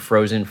just being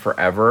frozen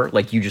forever.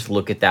 Like you just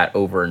look at that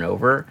over and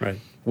over. Right.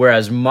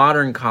 Whereas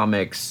modern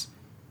comics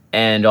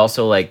and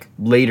also like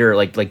later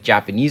like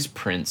Japanese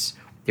prints,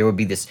 there would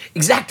be this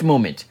exact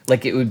moment.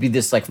 Like it would be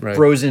this like Right.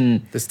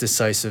 frozen. This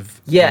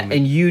decisive Yeah, moment.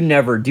 and you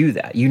never do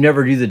that. You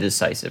never do the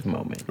decisive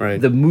moment. Right.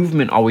 The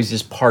movement always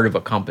is part of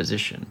a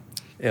composition.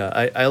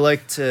 Yeah, I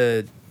like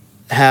to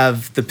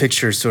have the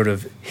picture sort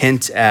of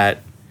hint at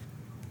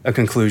a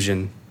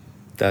conclusion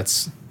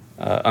that's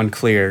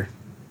unclear.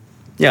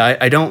 Yeah,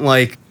 I don't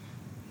like,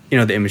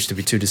 the image to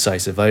be too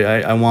decisive.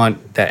 I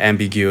want that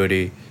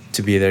ambiguity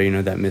to be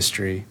there, that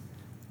mystery.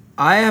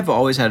 I have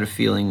always had a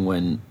feeling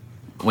when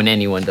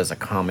anyone does a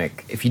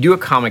comic, if you do a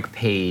comic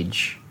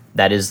page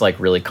that is like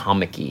really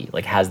comic-y,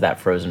 like has that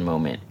frozen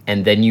moment,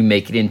 and then you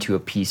make it into a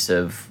piece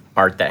of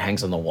art that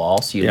hangs on the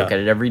wall so you look Yeah.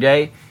 at it every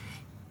day,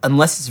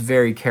 unless it's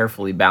very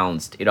carefully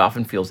balanced, it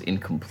often feels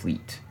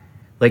incomplete.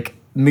 Like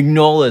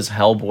Mignola's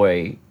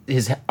Hellboy,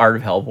 his art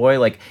of Hellboy,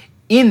 like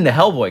in the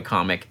Hellboy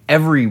comic,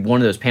 every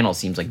one of those panels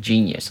seems like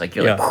genius. Like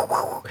you're Yeah.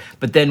 like,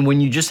 but then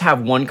when you just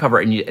have one cover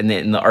and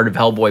in the Art of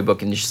Hellboy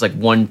book, and it's just like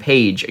one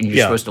page, and you're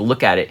Yeah. supposed to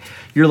look at it,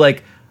 you're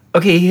like,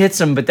 okay, he hits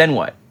him, but then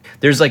what?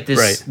 There's like this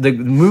Right. the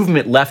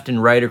movement left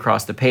and right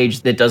across the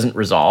page that doesn't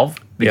resolve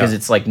because Yeah.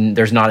 it's like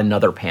there's not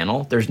another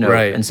panel. There's no,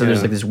 Right, and so there's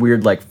yeah. like this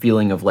weird like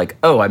feeling of like,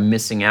 oh, I'm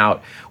missing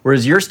out.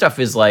 Whereas your stuff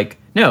is like,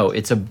 no,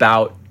 it's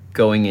about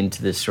going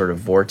into this sort of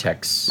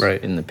vortex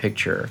Right. in the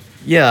picture.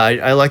 Yeah,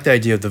 I like the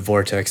idea of the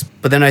vortex.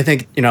 But then I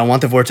think, I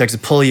want the vortex to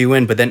pull you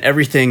in, but then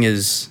everything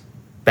is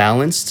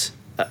balanced.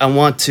 I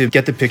want to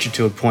get the picture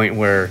to a point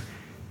where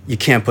you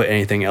can't put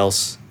anything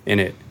else in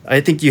it.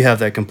 I think you have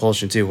that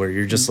compulsion too, where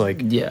you're just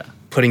like Yeah.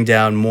 putting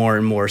down more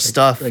and more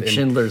stuff. Like and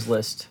Schindler's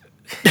List.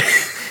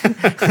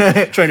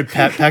 trying to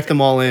pack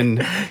them all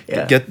in.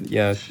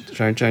 Yeah.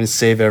 Trying to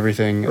save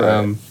everything.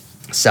 Right.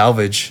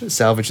 Salvage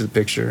the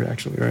picture,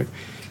 actually, right?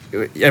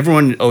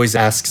 Everyone always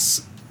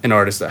asks an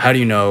artist, how do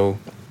you know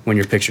when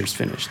your picture's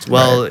finished?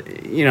 Well,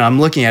 I'm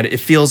looking at it, it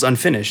feels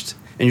unfinished.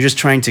 And you're just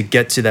trying to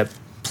get to that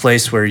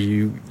place where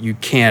you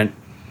can't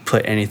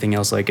put anything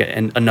else like it,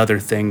 and another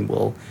thing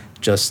will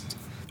just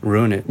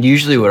ruin it.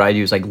 Usually what I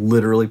do is like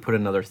literally put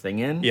another thing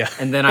in. Yeah.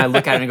 And then I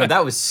look at it and go,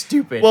 that was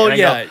stupid. Well, and I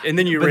yeah, go, and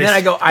then you But erase- then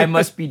I go, I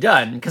must be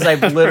done. Because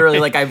I've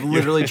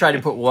literally tried to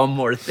put one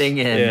more thing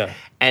in. Yeah.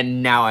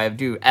 And now I have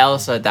to.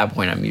 Also at that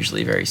point I'm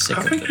usually very sick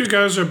I of think it. you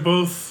guys are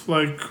both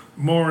like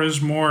more is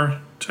more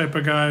type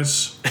of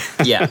guys.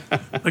 Yeah.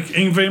 Like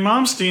Yngwie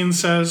Malmsteen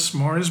says,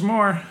 more is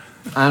more.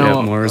 I don't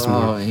Yeah, more is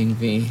more. Oh,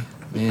 Yngwie.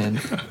 Man.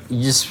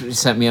 You just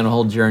sent me on a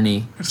whole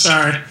journey.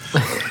 Sorry.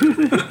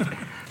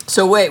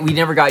 So wait, we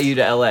never got you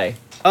to LA.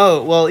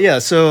 Oh, well, yeah,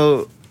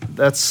 so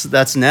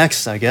that's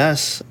next, I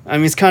guess. I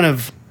mean, it's kind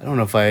of, I don't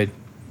know if I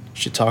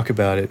should talk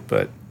about it,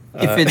 but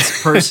If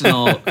it's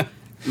personal,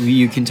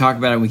 you can talk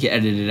about it and we can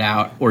edit it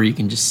out, or you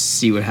can just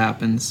see what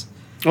happens.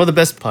 well, the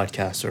best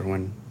podcasts are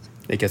when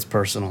it gets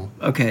personal.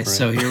 Okay,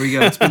 so here we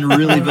go. It's been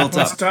really built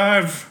Let's up.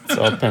 dive. It's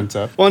all pent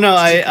up. Well, no,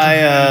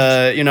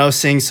 I was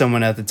seeing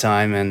someone at the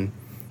time, and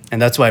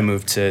that's why I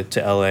moved to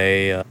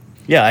LA.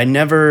 Yeah, I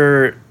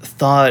never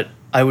thought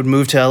I would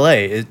move to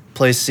LA. The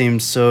place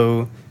seemed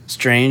so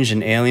strange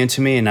and alien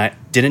to me, and I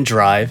didn't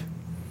drive.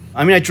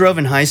 I mean, I drove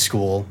in high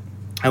school.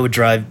 I would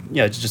drive,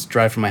 just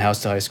drive from my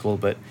house to high school,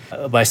 but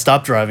I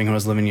stopped driving when I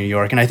was living in New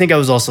York. And I think I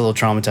was also a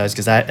little traumatized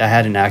because I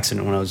had an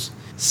accident when I was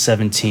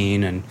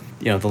 17, and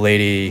the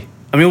lady,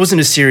 I mean, it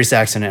wasn't a serious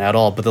accident at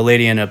all, but the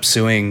lady ended up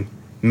suing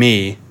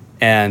me,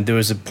 and there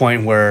was a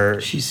point where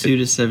She sued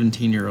a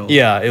 17-year-old.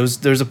 there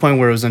was a point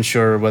where I was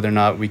unsure whether or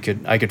not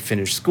I could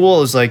finish school.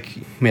 It was like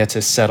we had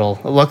to settle.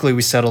 Luckily,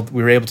 we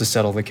were able to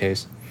settle the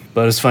case.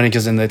 But it was funny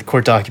because in the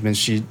court documents,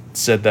 she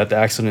said that the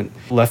accident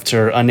left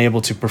her unable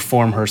to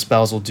perform her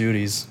spousal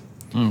duties.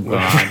 Oh,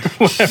 God.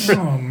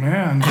 Oh,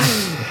 man.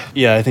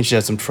 Yeah, I think she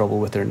had some trouble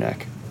with her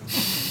neck.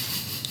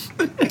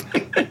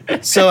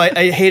 So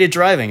I hated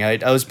driving.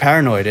 I was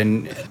paranoid,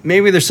 and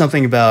maybe there's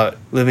something about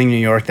living in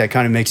New York that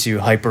kind of makes you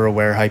hyper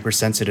aware,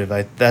 hypersensitive.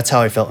 That's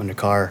how I felt in the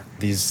car.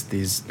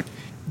 These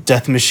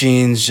death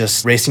machines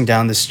just racing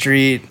down the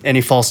street.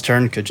 Any false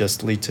turn could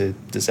just lead to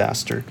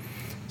disaster.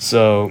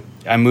 So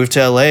I moved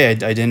to LA. I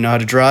didn't know how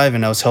to drive,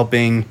 and I was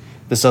helping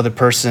this other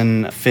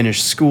person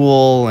finish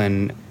school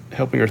and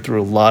helping her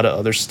through a lot of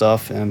other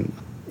stuff. And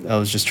I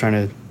was just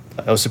I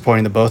was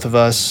supporting the both of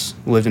us.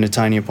 Lived in a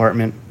tiny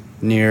apartment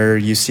near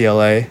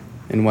UCLA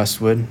in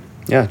Westwood.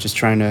 Yeah, just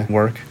trying to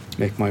work,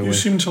 make my way. You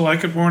seem to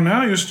like it more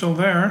now. You're still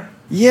there.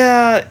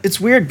 Yeah, it's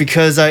weird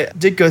because I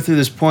did go through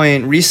this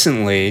point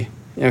recently,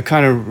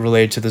 kind of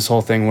related to this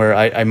whole thing where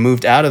I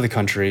moved out of the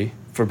country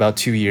for about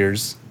 2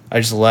 years. I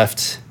just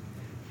left.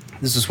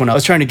 This was when I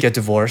was trying to get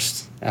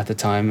divorced at the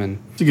time. And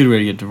it's a good way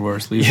to get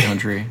divorced, leave the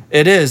country.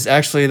 It is.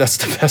 Actually, that's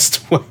the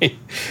best way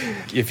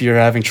if you're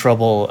having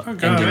trouble. Oh,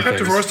 God, I got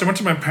divorced. I went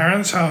to my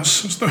parents'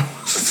 house.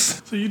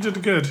 So you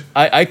did good.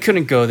 I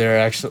couldn't go there,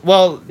 actually.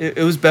 Well, it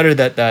was better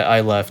that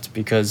I left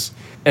because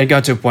it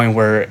got to a point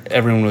where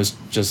everyone was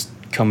just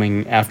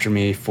coming after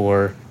me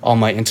for all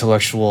my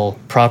intellectual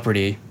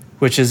property,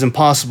 which is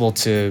impossible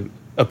to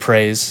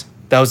appraise.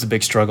 That was a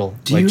big struggle.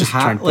 Do you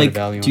have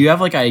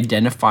like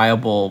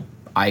identifiable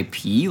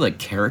IP, like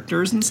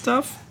characters and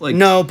stuff? Like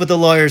no, but the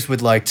lawyers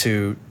would like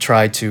to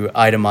try to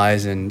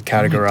itemize and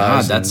categorize. Oh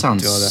my God, that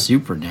sounds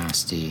super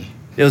nasty.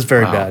 It was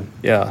very bad,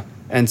 yeah.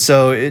 And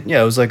so it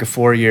was like a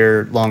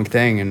 4-year long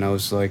thing, and I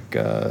was like,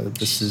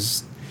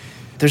 there's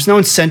no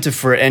incentive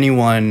for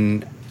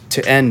anyone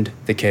to end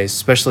the case,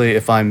 especially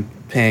if I'm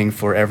paying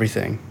for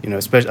everything.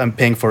 Especially I'm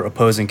paying for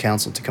opposing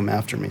counsel to come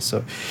after me.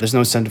 So there's no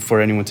incentive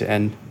for anyone to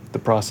end the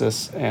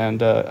process,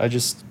 and I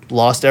just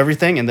lost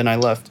everything, and then I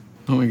left.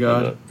 Oh my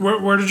God.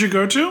 Where did you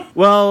go to?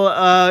 Well,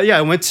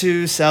 I went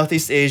to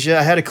Southeast Asia.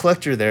 I had a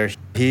collector there.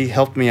 He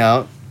helped me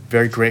out.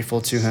 Very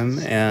grateful to him.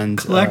 And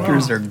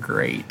collectors are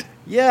great.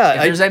 Yeah.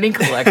 If there's any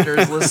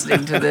collectors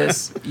listening to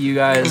this, you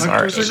guys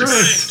are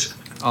great.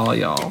 All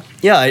y'all.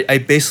 Yeah, I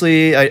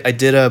basically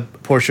did a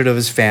portrait of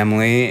his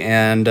family,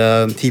 and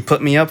he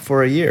put me up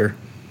for a year.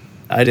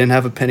 I didn't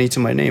have a penny to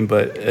my name,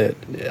 but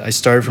I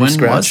started from scratch.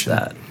 When was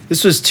that?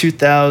 This was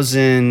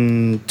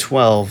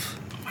 2012.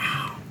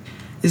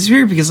 It's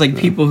weird because like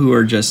people who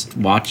are just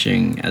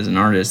watching as an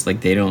artist, like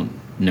they don't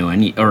know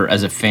any, or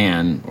as a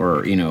fan,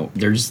 or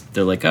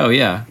they're like, oh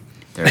yeah,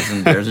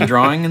 there's a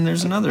drawing and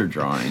there's another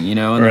drawing, and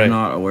right. They're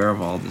not aware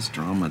of all this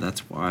drama.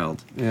 That's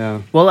wild.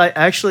 Yeah. Well, I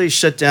actually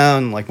shut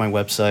down like my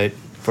website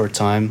for a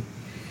time,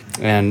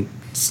 and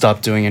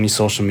stopped doing any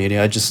social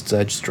media. I just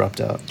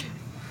dropped out.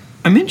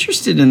 I'm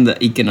interested in the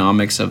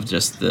economics of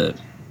just the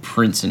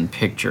prints and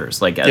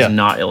pictures, like as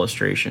not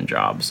illustration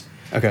jobs.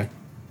 Okay.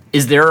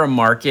 Is there a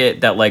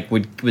market that like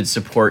would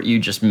support you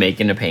just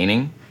making a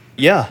painting?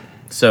 Yeah.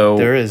 So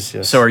there is.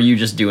 Yes. So are you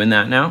just doing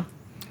that now?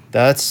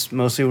 That's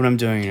mostly what I'm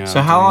doing now.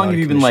 So how long have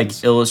you been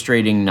like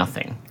illustrating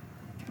nothing?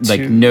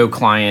 Like no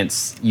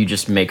clients, you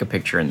just make a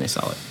picture and they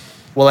sell it.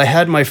 Well, I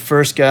had my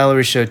first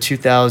gallery show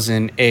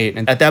 2008,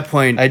 and at that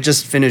point I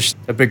just finished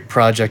a big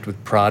project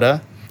with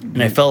Prada,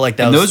 and I felt like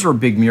those were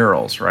big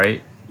murals,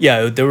 right?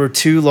 Yeah, there were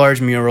 2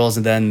 large murals,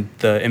 and then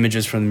the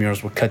images from the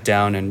murals were cut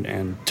down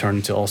and turned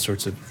into all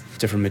sorts of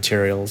different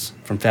materials,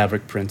 from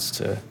fabric prints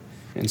to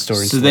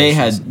in-store installations. So they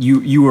had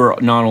you were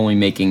not only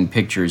making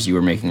pictures, you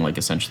were making like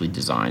essentially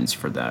designs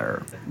for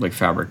their like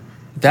fabric.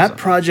 That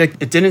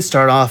project, it didn't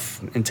start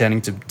off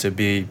intending to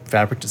be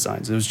fabric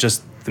designs. It was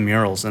just the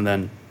murals, and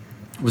then.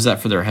 Was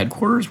that for their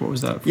headquarters? What was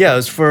that for? Yeah, it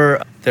was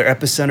for their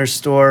Epicenter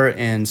store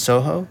in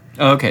Soho.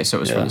 Oh, okay, so it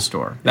was for the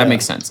store. That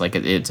makes sense. Like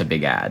it's a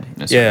big ad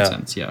in a certain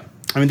sense. Yeah.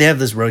 I mean, they have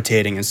this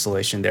rotating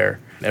installation there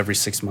every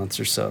 6 months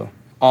or so.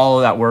 All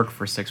of that work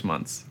for 6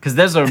 months, because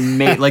those are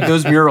like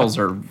those murals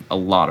are a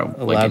lot of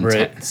like elaborate.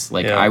 Intense.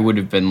 Like I would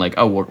have been like,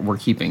 oh, we're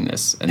keeping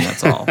this, and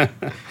that's all.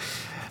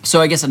 So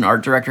I guess an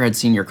art director had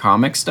seen your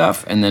comic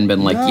stuff and then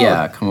been like,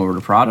 yeah, come over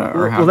to Prada,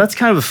 or how? Well, that's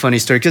kind of a funny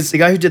story because the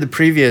guy who did the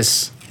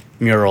previous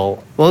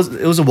mural, well,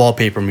 it was a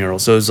wallpaper mural,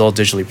 so it was all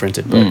digitally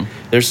printed. But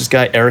there's this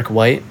guy Eric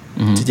White.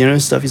 Did you know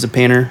his stuff? He's a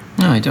painter.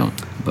 No, I don't.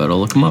 But I'll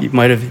look him up. You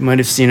might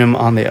have seen him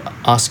on the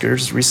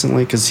Oscars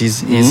recently because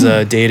he's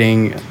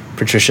dating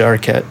Patricia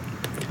Arquette.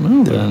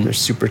 Well, they're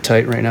super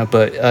tight right now.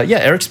 But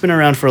Eric's been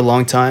around for a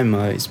long time.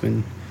 He's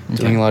been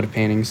doing a lot of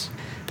paintings.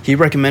 He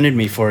recommended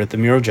me for the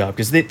mural job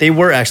because they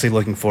were actually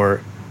looking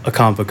for a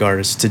comic book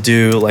artist to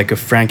do like a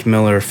Frank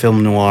Miller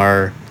film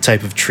noir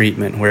type of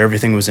treatment where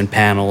everything was in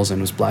panels and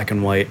was black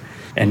and white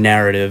and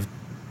narrative.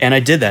 And I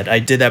did that. I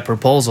did that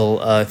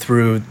proposal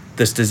through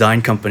this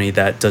design company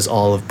that does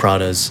all of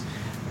Prada's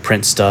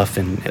print stuff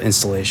and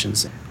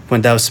installations.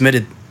 When that was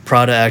submitted,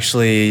 Prada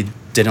actually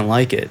didn't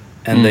like it.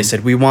 And they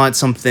said, we want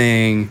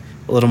something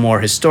a little more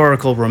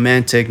historical,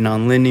 romantic,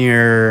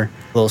 nonlinear, a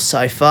little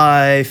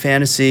sci-fi,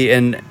 fantasy.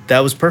 And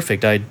that was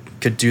perfect. I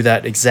could do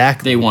that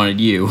exactly. They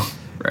wanted you,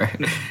 right?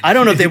 I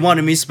don't know if they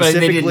wanted me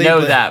specifically. But they didn't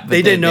know that.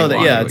 They didn't know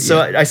that, yeah. So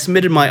I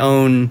submitted my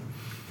own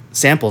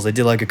samples. I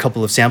did like a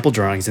couple of sample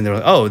drawings, and they were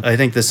like, "Oh, I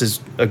think this is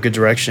a good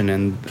direction."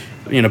 And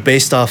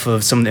based off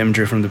of some of the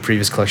imagery from the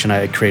previous collection, I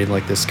had created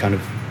like this kind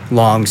of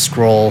long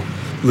scroll,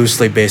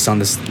 loosely based on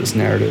this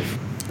narrative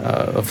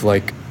of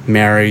like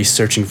Mary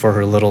searching for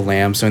her little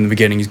lamb. So in the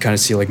beginning, you kind of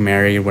see like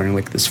Mary wearing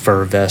like this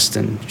fur vest,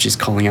 and she's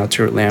calling out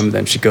to her lamb.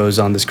 Then she goes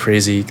on this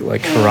crazy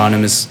like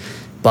Hieronymus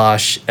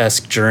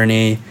Bosch-esque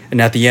journey, and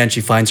at the end,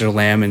 she finds her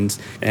lamb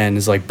and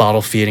is like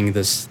bottle feeding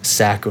this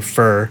sack of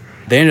fur.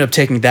 They ended up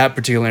taking that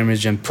particular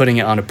image and putting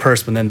it on a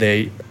purse, but then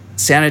they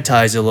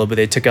sanitized it a little bit.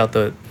 They took out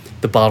the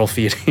bottle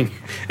feeding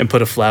and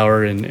put a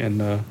flower in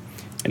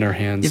her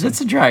hands. Yeah,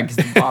 that's a drag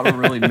because the bottle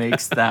really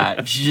makes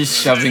that. She's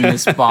just shoving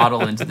this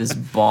bottle into this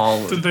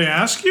ball. Did they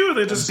ask you, or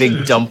they just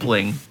Big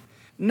dumpling.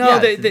 No, Yeah,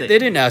 they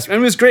didn't ask me.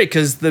 And it was great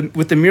because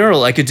with the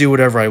mural, I could do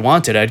whatever I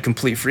wanted. I had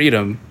complete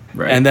freedom.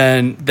 Right. And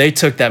then they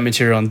took that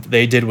material and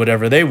they did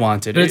whatever they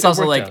wanted. But it's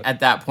also worked like out. at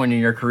that point in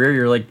your career,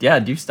 you're like, yeah,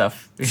 do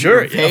stuff.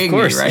 Sure, You're paying of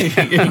course. me,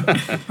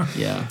 right?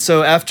 Yeah.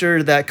 So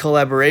after that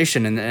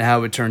collaboration and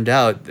how it turned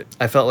out,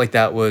 I felt like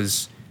that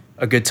was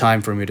a good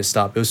time for me to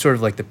stop. It was sort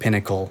of like the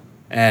pinnacle.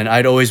 And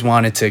I'd always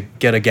wanted to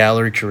get a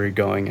gallery career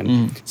going.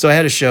 And so I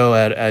had a show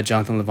at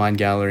Jonathan Levine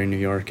Gallery in New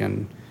York.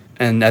 And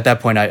at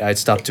that point, I'd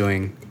stopped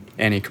doing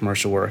any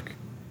commercial work.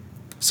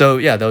 So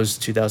yeah, that was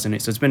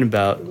 2008. So it's been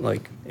about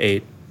like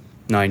 8-9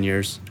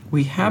 years.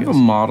 We have a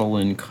model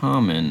in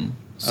common,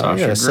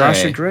 Sasha Grey.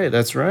 Sasha Grey.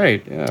 That's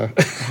right. Yeah.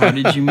 How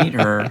did you meet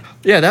her?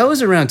 Yeah, that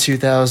was around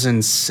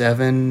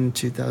 2007,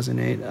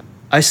 2008.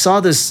 I saw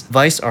this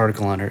Vice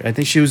article on her. I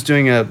think she was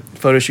doing a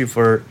photo shoot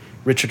for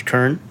Richard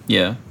Kern.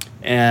 Yeah.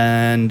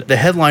 And the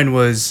headline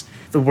was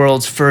 "The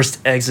World's First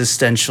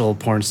Existential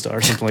Porn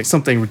Star,"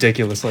 something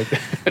ridiculous like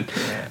that.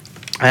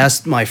 I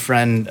asked my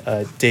friend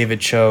David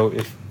Cho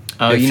if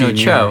Oh, if you he know knew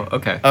Cho. her.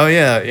 Okay. Oh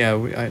yeah.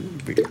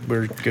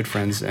 We're good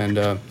friends,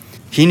 and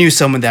he knew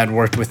someone that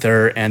worked with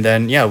her, and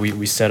then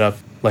we set up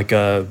like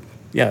a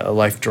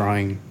life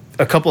drawing,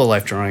 a couple of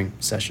life drawing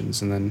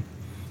sessions, and then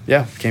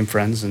became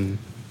friends, and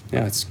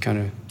it's kind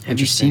of. Have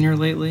you seen her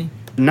lately?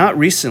 Not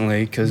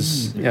recently,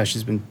 because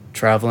she's been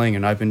traveling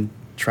and I've been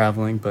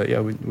traveling, but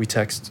we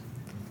text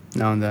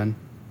now and then.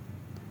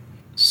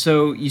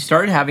 So you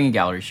started having a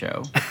gallery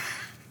show.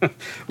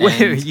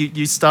 Wait,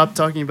 you stopped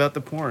talking about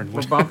the porn.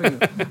 We're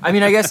bumping. I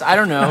mean, I guess I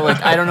don't know.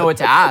 Like, I don't know what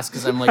to ask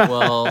because I'm like,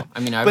 well, I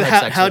mean, I've But had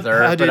sex with her,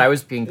 but did- I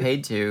was being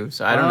paid to,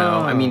 so I don't know.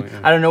 I mean,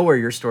 yeah. I don't know where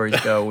your stories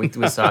go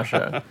with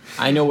Sasha.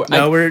 I know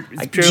where. We're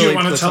Do purely you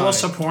want to tell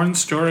us a platonic. porn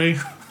story?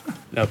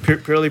 No,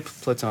 purely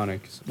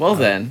platonic. Well,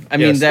 then, I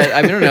yes. mean,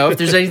 I don't know if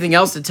there's anything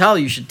else to tell.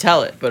 You should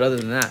tell it. But other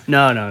than that,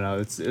 No.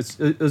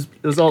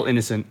 It was all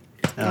innocent.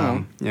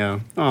 Yeah.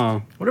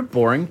 Oh. what a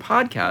boring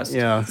podcast.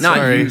 Yeah, Not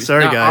sorry. you,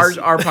 Sorry, not guys.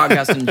 Our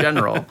podcast in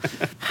general.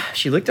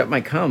 She licked up my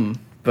cum,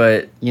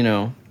 but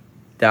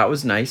that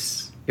was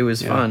nice. It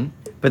was fun,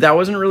 but that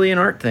wasn't really an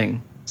art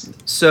thing.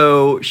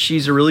 So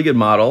she's a really good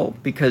model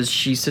because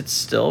she sits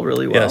still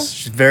really well. Yes,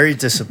 she's very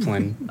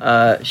disciplined.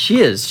 She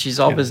is. She's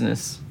all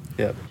business.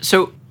 Yeah.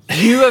 So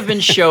you have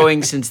been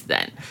showing since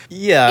then.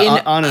 Yeah.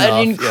 In On and an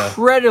off.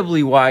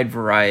 incredibly wide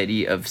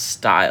variety of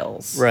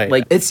styles. Right.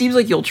 Like it seems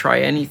like you'll try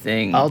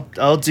anything.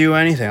 I'll do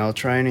anything. I'll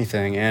try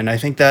anything, and I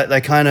think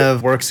that kind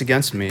of works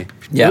against me.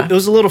 Yeah. It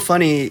was a little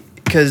funny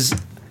because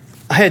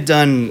I had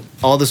done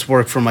all this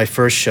work for my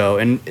first show,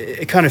 and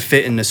it kind of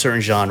fit in a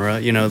certain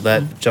genre.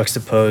 That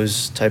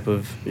juxtaposed type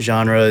of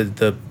genre.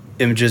 The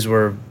images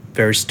were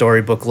very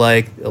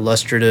storybook-like,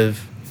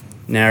 illustrative,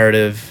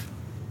 narrative.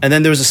 And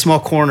then there was a small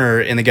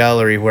corner in the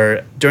gallery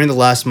where during the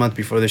last month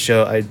before the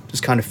show, I was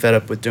kind of fed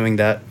up with doing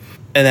that.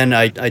 And then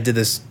I did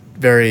this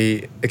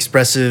very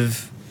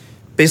expressive,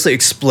 basically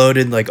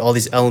exploded like all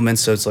these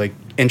elements. So it's like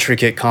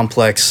intricate,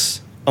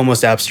 complex,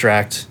 almost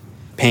abstract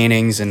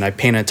paintings. And I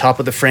painted on top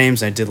of the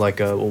frames. And I did like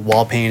a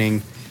wall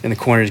painting in the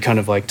corner to kind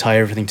of like tie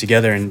everything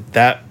together. And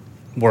that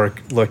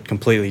work looked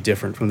completely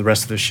different from the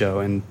rest of the show.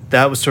 And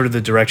that was sort of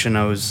the direction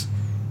I was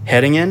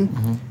heading in.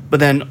 Mm-hmm. But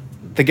then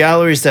the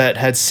galleries that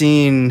had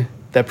seen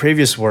that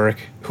previous work,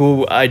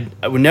 who I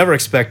would never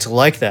expect to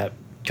like that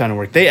kind of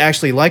work, they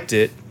actually liked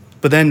it.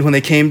 But then when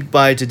they came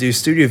by to do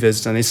studio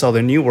visits and they saw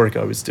the new work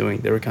I was doing,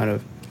 they were kind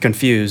of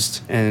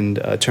confused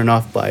and turned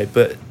off by it.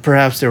 But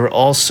perhaps they were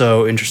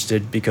also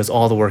interested because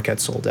all the work had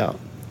sold out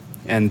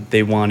and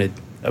they wanted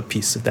a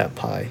piece of that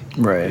pie.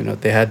 Right.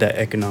 They had that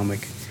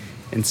economic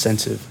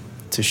incentive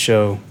to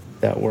show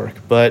that work.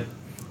 But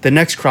the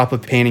next crop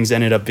of paintings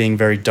ended up being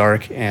very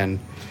dark and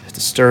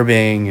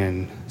disturbing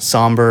and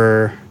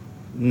somber.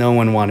 No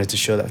one wanted to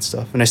show that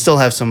stuff. And I still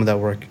have some of that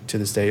work to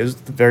this day. It was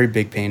very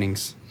big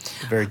paintings,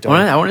 very dark.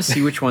 I want to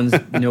see which ones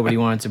nobody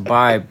wanted to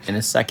buy in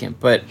a second.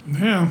 But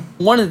Yeah.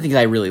 one of the things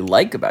I really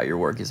like about your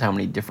work is how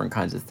many different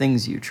kinds of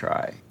things you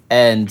try.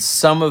 And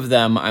some of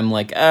them I'm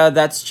like,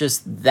 that's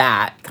just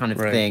that kind of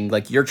Right. thing.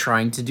 Like you're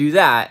trying to do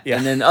that. Yeah.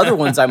 And then other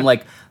ones I'm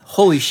like,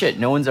 holy shit,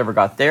 no one's ever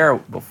got there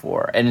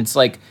before. And it's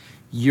like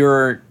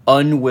your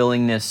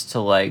unwillingness to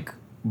like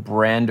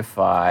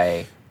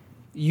brandify.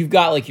 You've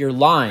got like your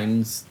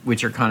lines,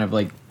 which are kind of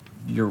like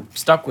you're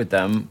stuck with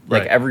them,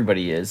 like Right.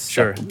 everybody is.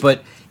 Sure.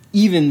 But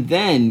even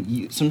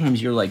then,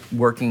 sometimes you're like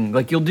working,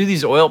 like you'll do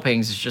these oil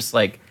paintings. It's just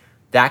like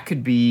that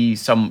could be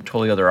some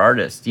totally other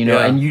artist, you know,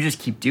 Yeah. and you just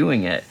keep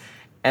doing it.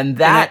 And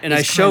that and is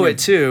I show kind it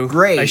of too.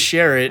 Great, I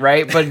share it.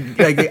 right? But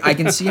like, I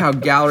can see how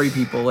gallery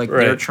people like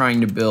they're Right.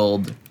 trying to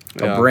build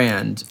a Yeah.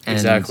 brand. And,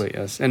 Exactly.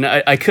 Yes. And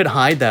I could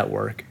hide that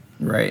work,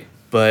 Right.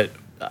 but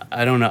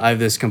I don't know. I have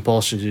this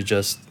compulsion to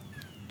just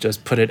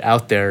put it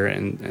out there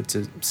and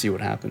to see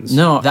what happens.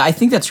 No, I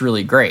think that's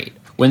really great.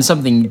 When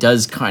something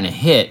does kind of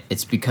hit,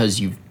 it's because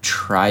you've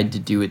tried to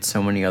do it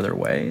so many other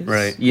ways,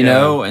 Right, You yeah.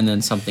 know, and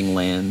then something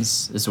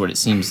lands. Is what it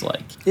seems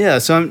like. Yeah.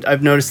 So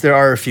I've noticed there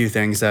are a few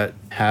things that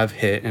have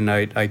hit, and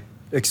I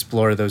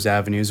explore those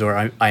avenues,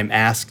 or I'm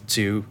asked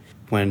to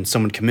when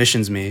someone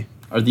commissions me.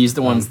 Are these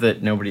the ones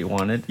that nobody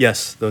wanted?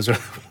 Yes, those are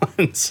the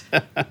ones.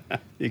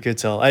 You could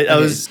tell. I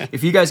was.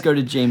 If you guys go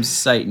to James'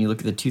 site and you look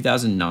at the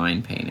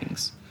 2009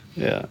 paintings,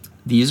 Yeah.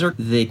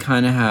 they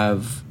kind of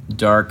have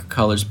dark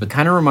colors, but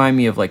kind of remind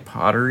me of like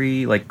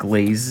pottery, like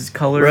glazes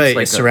colors. Right,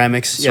 like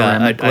ceramics.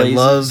 ceramic Yeah, I glazes.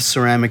 love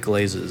ceramic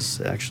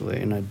glazes, actually,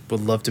 and I would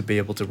love to be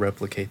able to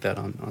replicate that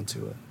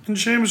onto it. And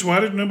James, why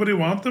did nobody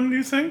want them, do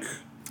you think?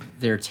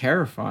 They're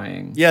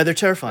terrifying. Yeah, they're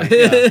terrifying.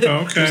 Yeah.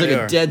 Okay. There's like They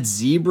a are. dead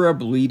zebra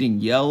bleeding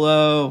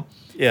yellow.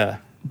 Yeah.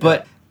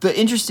 But the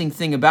interesting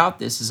thing about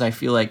this is I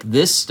feel like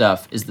this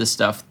stuff is the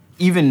stuff,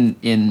 even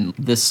in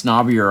this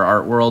snobbier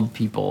art world,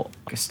 people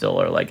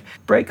still are like,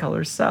 bright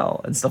colors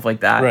sell and stuff like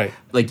that. Right.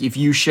 Like if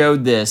you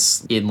showed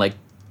this in like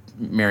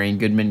Marion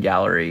Goodman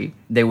Gallery,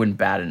 they wouldn't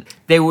bat it.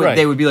 They would Right.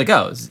 they would be like,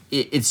 oh,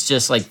 it's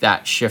just like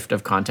that shift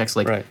of context.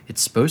 Like Right.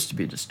 it's supposed to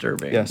be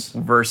disturbing. Yes.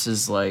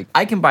 Versus like,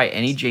 I can buy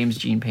any James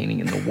Jean painting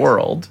in the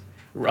world.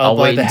 I'll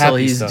buy wait the until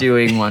happy he's stuff.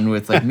 doing one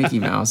with like Mickey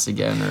Mouse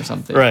again or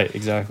something. Right,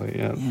 exactly.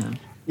 Yeah. Yeah.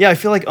 Yeah, I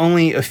feel like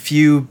only a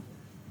few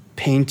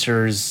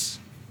painters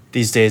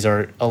these days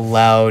are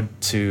allowed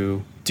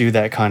to do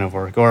that kind of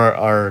work, or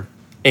are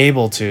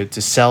able to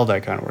sell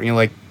that kind of work. You know,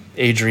 like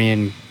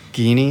Adrian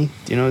Guini.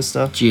 Do you know his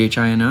stuff?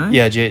 GHINI?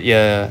 Yeah,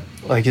 yeah.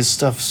 Like his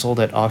stuff sold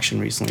at auction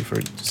recently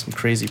for some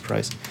crazy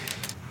price.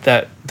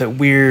 That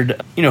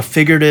weird,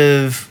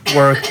 figurative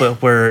work,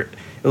 but where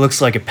it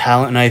looks like a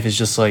palette knife is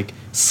just like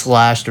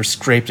slashed or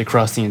scraped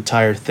across the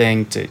entire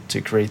thing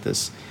to create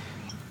this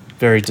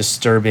very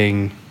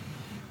disturbing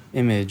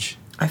image.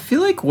 I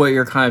feel like what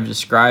you're kind of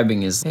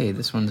describing is, hey,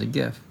 this one's a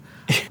GIF.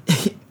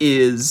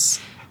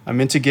 I'm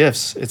into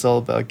GIFs. It's all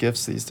about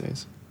GIFs these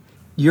days.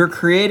 You're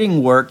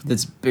creating work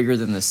that's bigger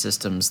than the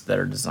systems that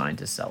are designed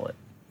to sell it.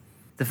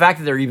 The fact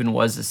that there even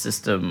was a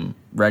system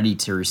ready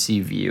to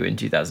receive you in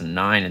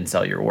 2009 and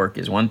sell your work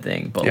is one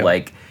thing, but Yeah.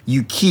 like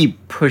you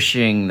keep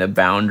pushing the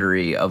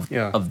boundary of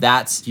Yeah.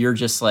 that. You're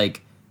just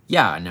like,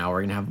 yeah, now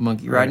we're gonna have a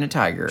monkey riding a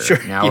tiger. Sure,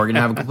 Now we're gonna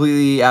have a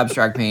completely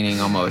abstract painting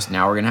almost.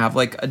 Now we're gonna have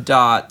like a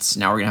dots.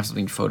 Now we're gonna have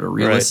something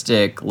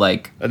photorealistic,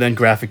 like And then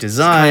graphic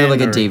design. kind of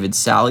like a or David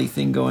Sally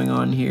thing going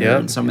on here Yep,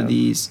 in some of yep.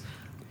 these.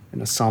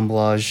 an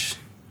assemblage.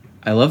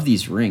 I love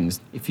these rings.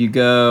 If you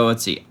go,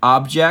 let's see,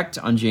 object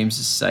on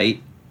James's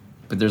site,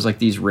 but there's like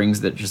these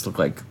rings that just look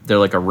like they're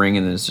like a ring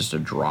and then it's just a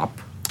drop,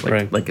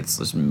 Right. like it's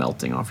just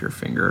melting off your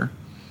finger.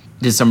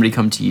 Did somebody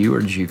come to you or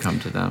did you come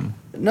to them?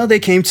 No, they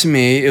came to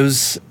me. It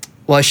was,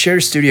 well, I shared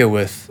a studio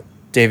with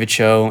David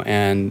Cho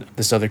and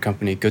this other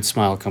company, Good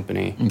Smile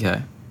Company,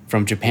 Okay.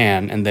 from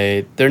Japan, and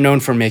they're known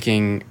for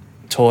making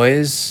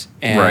toys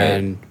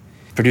and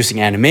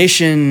producing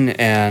animation,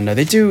 and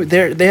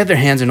they have their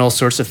hands in all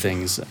sorts of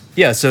things.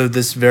 Yeah, so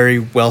this very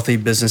wealthy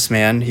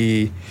businessman,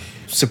 he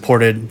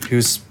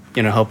was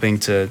helping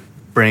to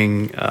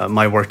bring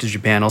my work to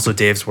Japan, also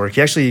Dave's work.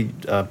 He actually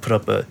put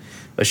up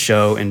a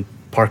show in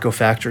Parco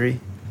Factory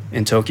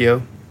in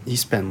Tokyo. He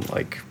spent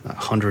like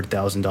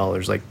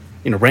 $100,000, like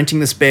renting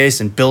the space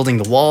and building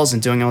the walls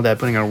and doing all that,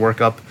 putting our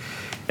work up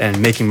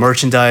and making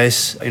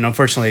merchandise.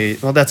 Unfortunately,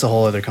 well, that's a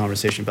whole other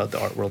conversation about the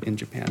art world in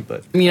Japan.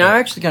 But I mean, I'm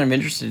actually kind of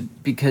interested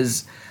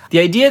because the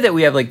idea that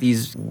we have like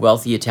these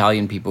wealthy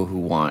Italian people who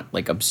want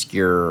like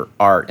obscure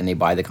art and they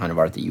buy the kind of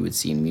art that you would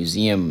see in a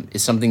museum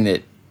is something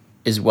that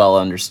is well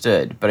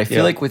understood. But I feel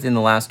Yeah. like within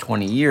the last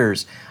 20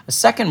 years, a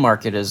second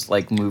market has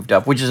like moved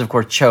up, which is of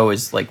course Cho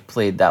has like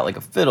played that like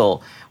a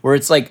fiddle, where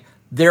it's like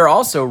they're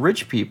also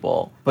rich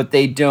people, but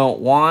they don't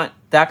want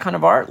that kind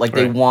of art. Like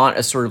they Right. want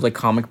a sort of like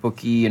comic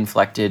booky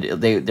inflected.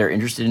 They're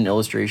interested in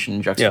illustration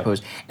and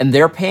juxtaposed, and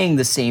they're paying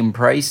the same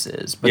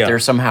prices, but Yeah. they're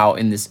somehow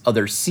in this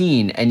other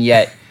scene, and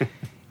yet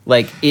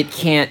like it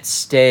can't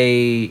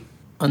stay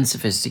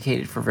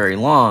unsophisticated for very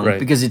long Right.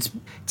 because it's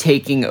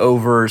taking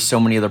over so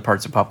many other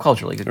parts of pop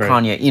culture, like Right.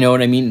 Kanye. You know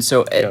what I mean?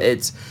 So Yeah.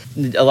 it's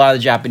a lot of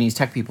the Japanese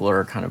tech people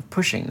are kind of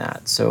pushing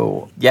that.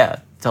 So yeah,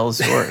 tell the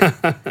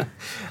story.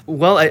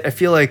 well, I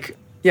feel like,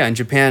 yeah, in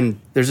Japan,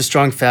 there's a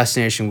strong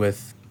fascination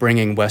with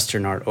bringing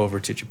Western art over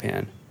to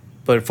Japan.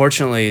 But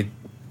unfortunately,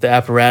 the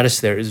apparatus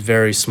there is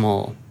very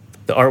small.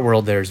 The art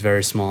world there is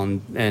very small,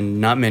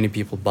 and not many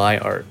people buy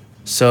art.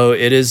 So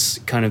it is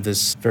kind of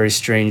this very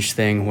strange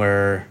thing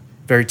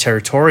very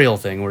territorial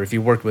thing, where if you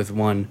work with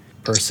one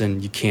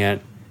person, you can't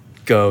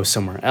go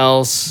somewhere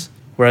else.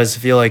 Whereas I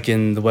feel like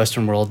in the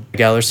Western world,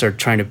 galleries are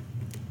trying to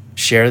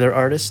share their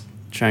artists,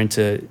 trying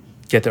to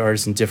get their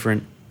artists in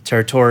different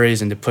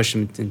territories and to push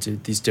them into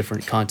these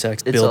different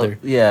contexts.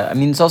 Yeah, I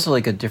mean, it's also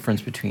like a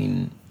difference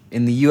between,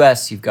 in the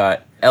U.S., you've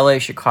got L.A.,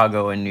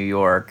 Chicago, and New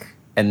York,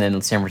 and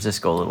then San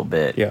Francisco a little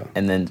bit. Yeah.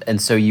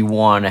 And so you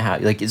want to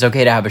have, like, it's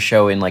okay to have a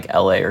show in, like,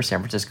 L.A. or San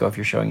Francisco if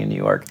you're showing in New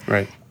York.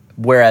 Right.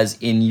 Whereas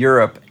in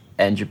Europe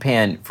and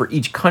Japan, for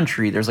each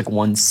country, there's, like,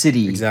 one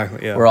city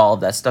Exactly, yeah. where all of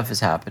that stuff is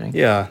happening.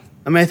 Yeah.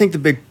 I mean, I think the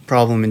big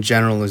problem in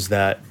general is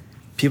that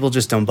people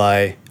just don't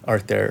buy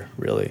art there,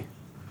 really.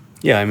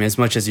 Yeah, I mean, as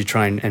much as you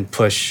try and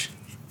push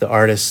the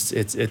artists,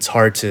 it's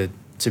hard to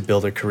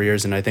build their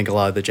careers. And I think a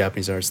lot of the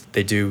Japanese artists,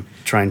 they do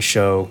try and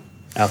show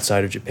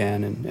outside of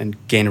Japan and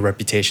gain a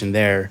reputation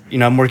there. You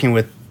know, I'm working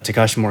with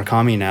Takashi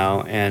Murakami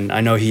now, and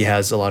I know he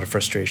has a lot of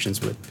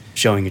frustrations with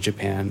showing in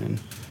Japan. And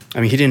I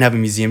mean, he didn't have a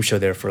museum show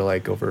there for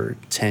like over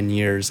 10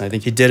 years. I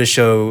think he did a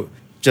show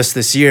just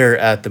this year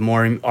at the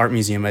Mori Art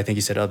Museum. I think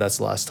he said, oh, that's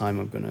the last time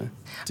I'm going to...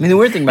 I mean, the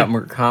weird thing about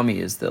Murakami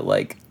is that,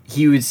 like,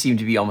 he would seem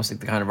to be almost like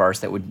the kind of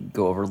artist that would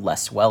go over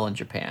less well in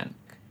Japan.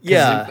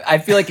 Yeah. I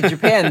feel like in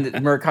Japan,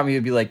 Murakami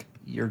would be like,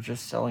 you're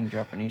just selling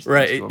Japanese things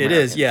Right, to it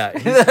Americans. is, yeah.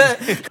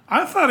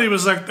 I thought he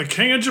was like the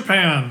king of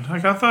Japan.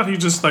 Like, I thought he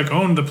just like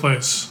owned the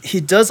place. He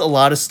does a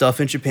lot of stuff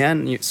in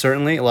Japan,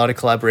 certainly, a lot of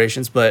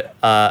collaborations, but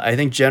I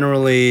think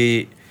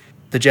generally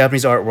the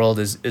Japanese art world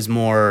is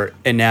more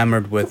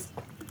enamored with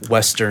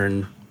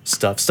Western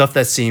stuff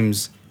that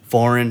seems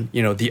foreign,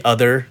 you know, the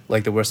other,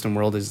 like the Western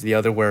world is the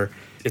other, where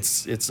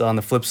it's on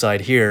the flip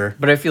side here.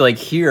 But I feel like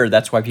here,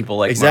 that's why people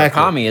like Exactly.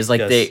 Murakami is like,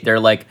 Yes. they're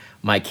like,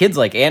 my kids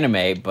like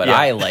anime, but Yeah.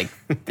 I like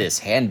this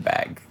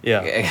handbag.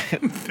 Yeah.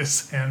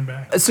 This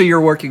handbag. So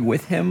you're working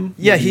with him?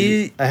 Yeah,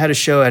 I had a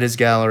show at his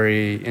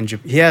gallery in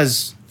Japan. He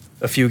has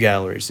a few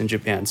galleries in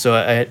Japan. So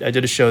I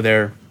did a show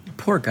there.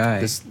 Poor guy.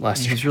 This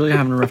last He's really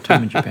having a rough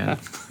time in Japan.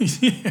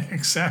 Yeah,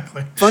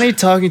 exactly. Funny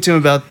talking to him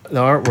about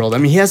the art world. I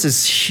mean, he has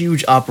this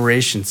huge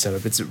operation set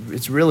up.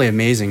 It's really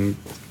amazing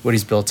what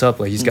he's built up.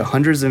 Like, he's got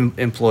hundreds of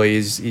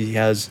employees. He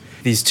has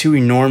these two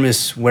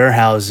enormous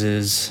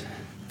warehouses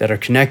that are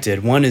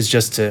connected. One is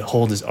just to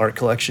hold his art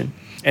collection,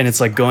 and it's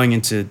like going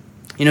into,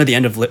 you know, the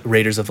end of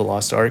Raiders of the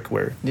Lost Ark,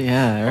 where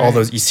Yeah, right. all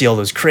those, you see all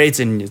those crates,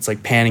 and it's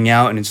like panning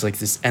out, and it's like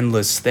this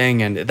endless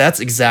thing, and that's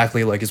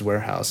exactly like his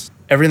warehouse.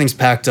 Everything's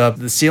packed up.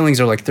 The ceilings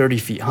are like 30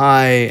 feet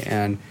high,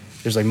 and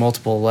there's like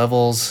multiple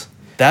levels.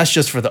 That's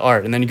just for the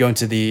art. And then you go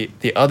into the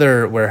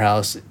other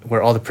warehouse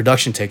where all the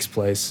production takes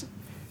place.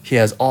 He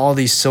has all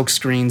these silk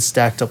screens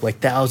stacked up, like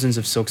thousands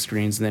of silk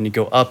screens, and then you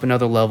go up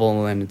another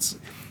level, and it's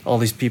all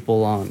these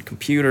people on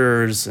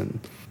computers, and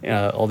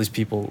all these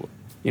people,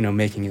 you know,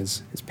 making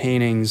his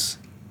paintings.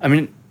 I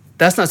mean,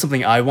 that's not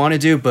something I want to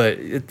do, but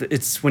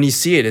it's when you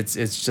see it,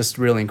 it's just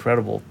really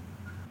incredible.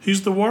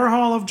 He's the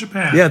Warhol of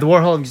Japan. Yeah, the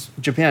Warhol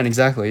of Japan,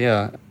 exactly,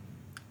 yeah.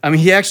 I mean,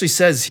 he actually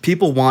says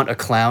people want a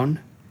clown,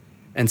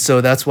 and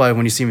so that's why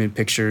when you see him in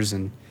pictures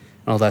and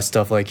all that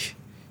stuff, like,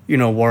 you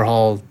know,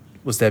 Warhol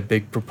was that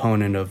big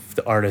proponent of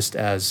the artist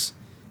as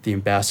the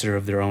ambassador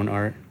of their own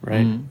art,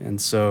 right? Mm-hmm.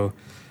 And so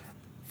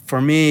for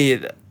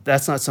me,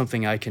 that's not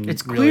something I can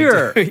It's really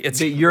clear do.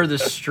 that you're the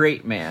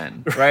straight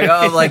man, right?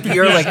 Oh, like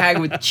you're like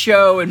hanging with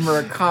Cho and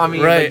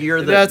Murakami. Right. Like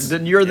you're That's- the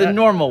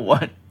normal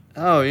one.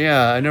 Oh,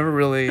 yeah, I never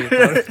really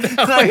thought of that.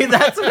 Like,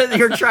 that's what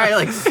you're trying,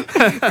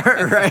 like,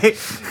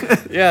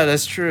 right? Yeah,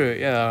 that's true,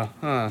 yeah.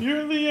 Huh.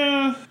 You're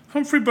the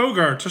Humphrey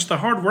Bogart, just the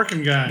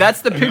hard-working guy.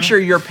 That's the you know? picture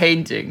you're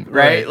painting,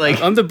 right? Like,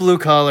 I'm the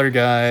blue-collar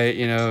guy,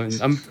 you know,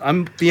 and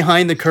I'm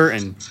behind the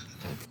curtain.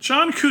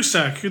 John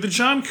Cusack. You're the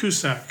John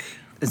Cusack.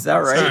 is that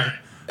right?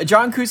 Sorry.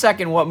 John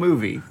Cusack in what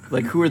movie?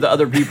 Like, who are the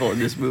other people in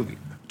this movie?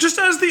 Just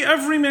as the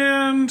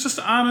everyman, just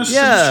honest,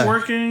 Yeah. and just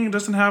working,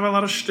 doesn't have a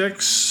lot of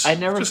shticks. I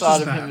never just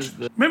thought as of him that. as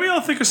the... Maybe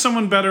I'll think of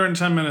someone better in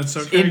 10 minutes.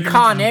 Okay? In Give me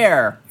Con time.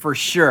 Air, for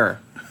sure.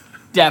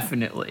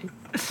 Definitely.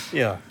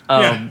 Yeah.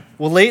 Yeah.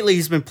 Well, lately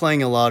he's been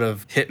playing a lot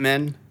of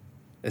hitmen,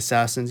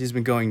 assassins. He's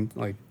been going,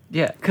 like,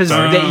 Yeah, because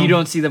Um, you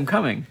don't see them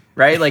coming,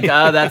 right? Like,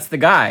 that's the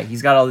guy.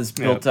 He's got all this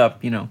built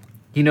up, you know.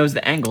 He knows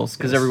the angles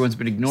because Yes. everyone's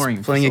been ignoring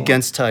him. for playing so long.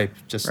 against type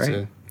just Right.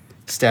 to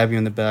stab you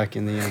in the back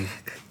in the end.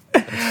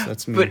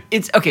 That's me. But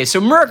it's okay.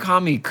 So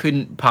Murakami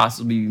couldn't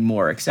possibly be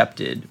more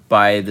accepted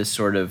by the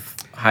sort of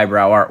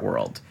highbrow art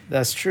world.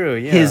 That's true,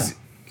 yeah.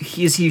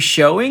 Is he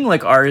showing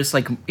like artists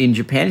like in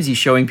Japan? Is he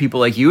showing people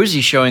like you? Is he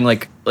showing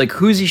like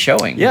who's he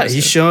showing? Yeah, What is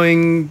he's it?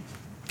 showing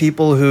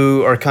people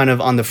who are kind of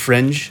on the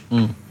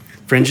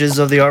fringes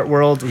of the art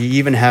world. He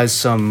even has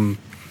some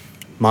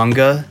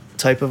manga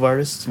type of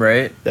artists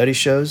right. that he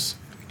shows.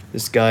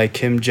 This guy,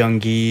 Kim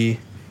Jung-gi,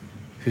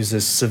 who's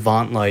this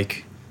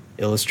savant-like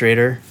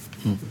illustrator.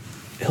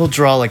 He'll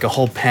draw like a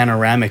whole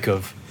panoramic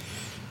of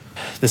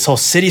this whole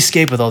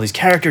cityscape with all these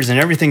characters, and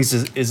everything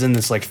is in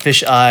this like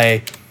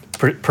fisheye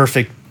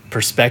perfect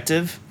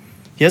perspective.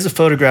 He has a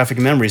photographic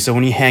memory, so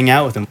when you hang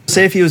out with him,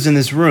 say if he was in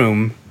this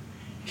room,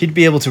 he'd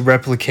be able to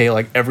replicate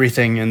like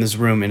everything in this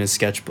room in his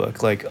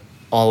sketchbook, like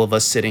all of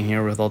us sitting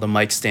here with all the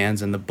mic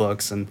stands and the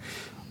books and,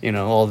 you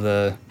know, all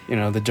the, you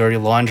know, the dirty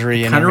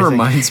laundry and Kind of everything.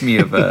 reminds me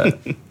of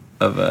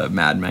a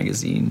Mad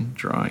Magazine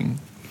drawing.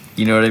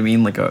 You know what I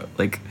mean?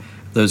 Like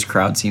those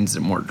crowd scenes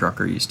that Mort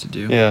Drucker used to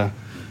do. Yeah.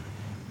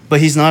 But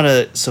he's not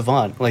a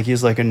savant. Like,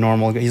 he's like a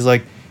normal guy. He's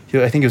like,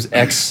 I think it was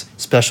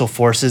ex-special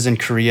forces in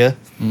Korea.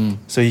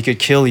 So he could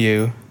kill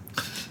you.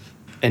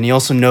 And he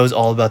also knows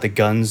all about the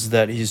guns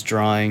that he's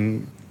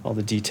drawing. All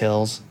the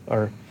details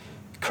are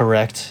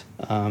correct.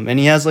 And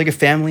he has like a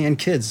family and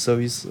kids. So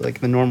he's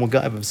like the normal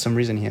guy. But for some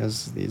reason he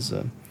has these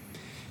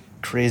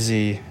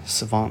crazy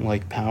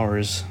savant-like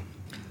powers.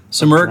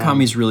 So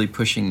Murakami's really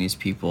pushing these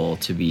people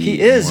to be.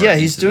 He is, more yeah.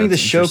 He's doing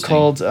that's this show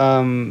called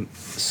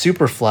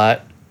Super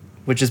Flat,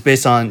 which is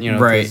based on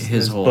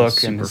his whole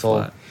book and his Super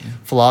whole Flat, yeah.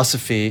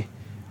 philosophy.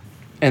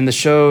 And the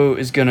show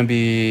is going to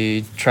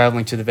be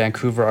traveling to the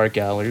Vancouver Art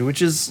Gallery,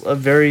 which is a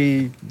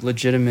very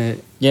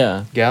legitimate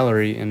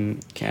gallery in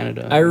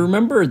Canada. I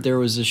remember there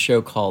was a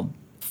show called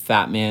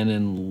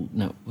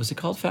was it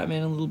called Fat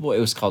Man and Little Boy? It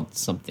was called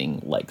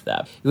something like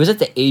that. It was at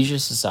the Asia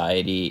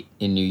Society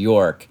in New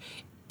York.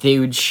 They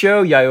would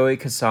show Yayoi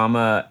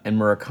Kusama and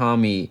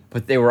Murakami,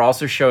 but they were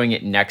also showing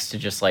it next to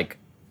just like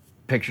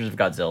pictures of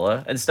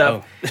Godzilla and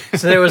stuff. Oh.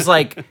 So there was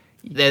like,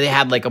 they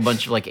had like a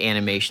bunch of like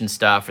animation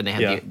stuff, and they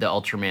had the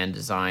Ultraman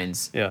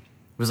designs. Yeah. It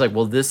was like,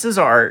 well, this is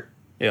art.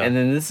 Yeah. And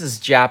then this is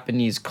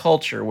Japanese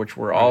culture, which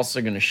we're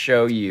also going to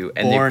show you.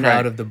 And Born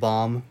out of the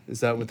bomb. Is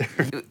that what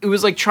they're... It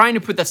was like trying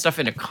to put that stuff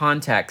into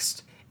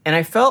context. And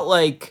I felt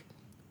like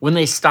when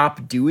they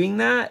stop doing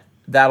that,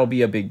 that'll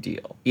be a big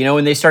deal. You know,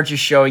 when they start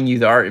just showing you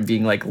the art and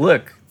being like,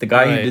 look, the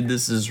guy who did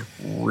this is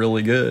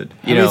really good.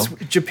 You know?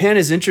 Japan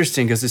is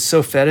interesting because it's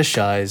so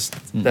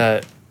fetishized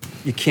that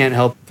you can't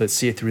help but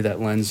see it through that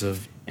lens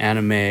of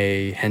anime,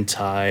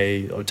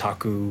 hentai,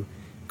 otaku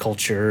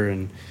culture,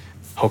 and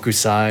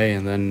hokusai,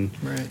 and then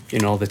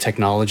the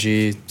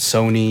technology,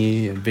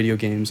 Sony, and video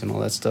games, and all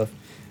that stuff.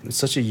 It's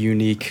such a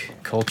unique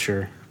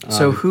culture.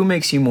 So who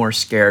makes you more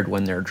scared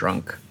when they're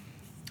drunk?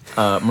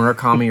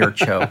 Murakami or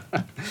Cho?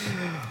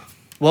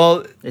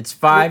 Well, it's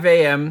 5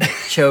 a.m.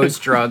 Cho's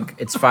drunk.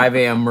 It's 5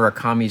 a.m.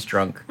 Murakami's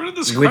drunk. Where did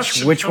this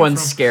Which one's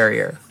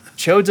scarier?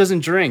 Cho doesn't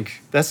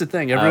drink. That's the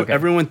thing.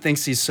 Everyone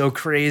thinks he's so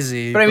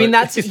crazy. But I mean,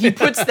 he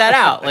puts that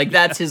out. Like,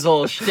 that's his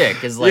whole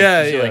shtick. Is like,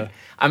 like,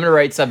 I'm gonna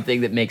write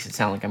something that makes it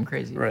sound like I'm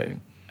crazy. Right.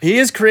 He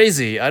is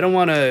crazy. I don't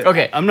want to.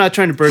 Okay. I'm not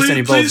trying to burst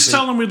any bubbles. Please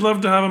tell him we'd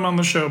love to have him on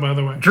the show. By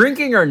the way,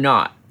 drinking or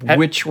not,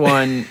 which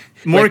one?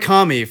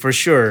 Murakami for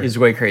sure is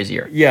way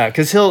crazier. Yeah,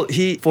 because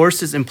he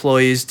forces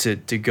employees to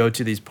go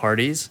to these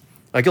parties.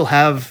 Like, he'll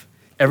have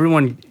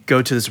everyone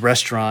go to this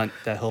restaurant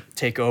that he'll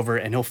take over,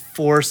 and he'll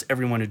force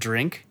everyone to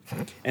drink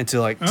and to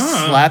like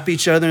slap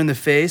each other in the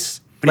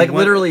face. Like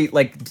literally,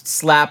 like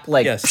slap,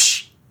 like. Yes.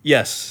 Psh.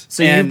 Yes.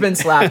 So you've been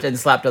slapped and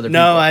slapped other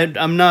people. No,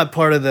 I'm not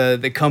part of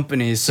the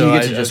company, so you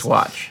get to just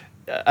watch.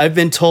 I've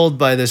been told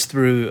by this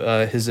through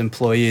his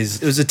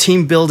employees. It was a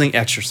team building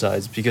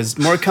exercise because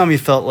Murakami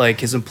felt like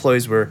his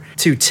employees were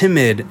too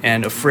timid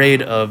and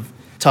afraid of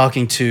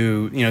talking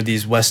to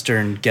these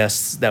Western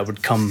guests that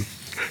would come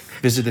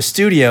visit the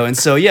studio. And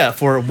so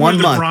for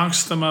 1 month,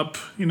 Bronx them up.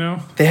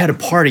 They had a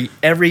party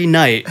every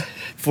night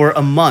for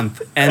a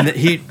month, and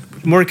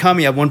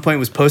Murakami at one point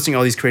was posting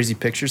all these crazy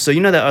pictures. So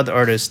that other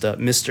artist,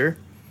 Mister,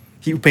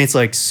 he paints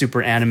like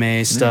super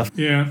anime stuff.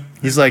 Yeah.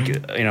 He's like,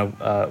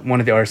 one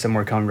of the artists that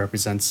Murakami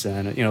represents,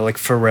 and like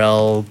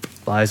Pharrell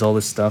buys all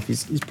this stuff.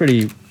 He's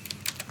pretty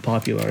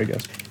popular, I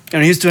guess.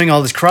 And he's doing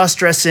all this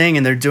cross-dressing,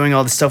 and they're doing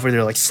all this stuff where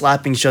they're like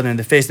slapping each other in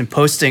the face and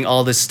posting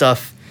all this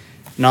stuff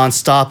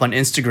nonstop on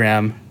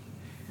Instagram.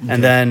 Okay.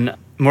 And then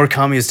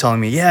Murakami is telling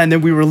me, and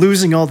then we were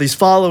losing all these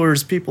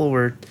followers. People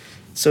were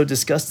so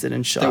disgusted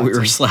and shocked. That we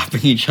were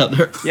slapping each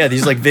other. Yeah,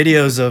 these like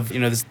videos of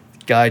this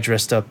guy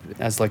dressed up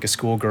as like a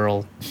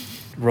schoolgirl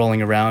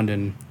rolling around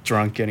and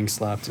drunk getting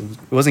slapped. It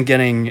wasn't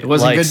getting It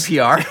wasn't likes.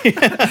 Good PR.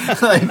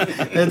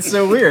 That's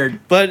so weird.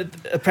 But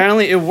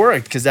apparently it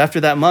worked, because after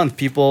that month,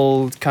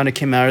 people kind of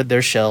came out of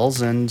their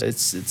shells, and it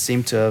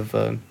seemed to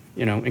have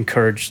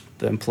encouraged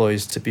the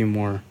employees to be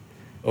more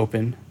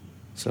open.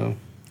 So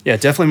yeah,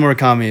 definitely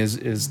Murakami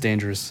is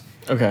dangerous.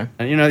 Okay.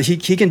 And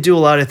he can do a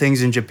lot of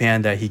things in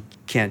Japan that he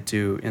can't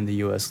do in the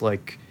U.S.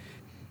 Like,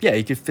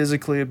 he could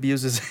physically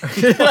abuse his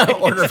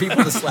order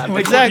people to slap.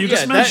 Exactly. You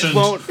just That mentioned.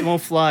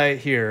 won't fly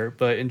here,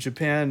 but in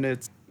Japan,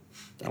 it's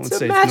a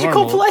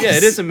magical normal. place. Yeah,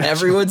 it is a magical.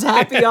 Everyone's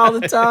happy all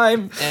the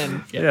time,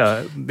 and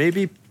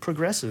maybe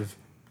progressive.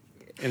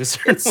 In a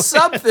certain it's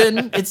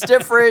something. It's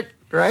different,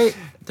 right?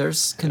 There's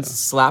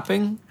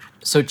slapping.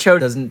 So Cho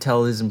doesn't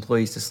tell his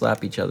employees to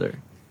slap each other.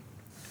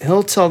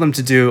 He'll tell them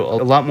to do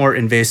a lot more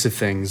invasive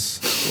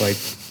things, like,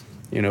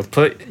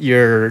 put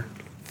your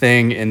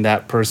thing in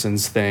that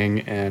person's thing,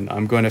 and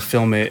I'm going to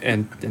film it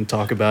and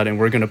talk about it, and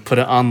we're going to put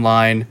it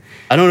online.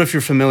 I don't know if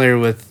you're familiar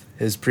with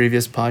his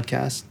previous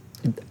podcast,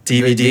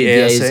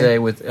 DVD ASA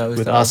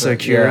with Asa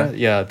Akira.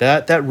 Yeah,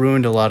 that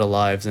ruined a lot of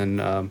lives, and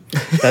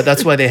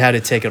that's why they had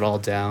to take it all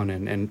down.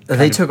 And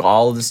they took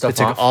all of the stuff off?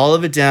 They took all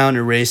of it down,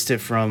 erased it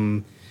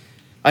from...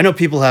 I know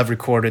people have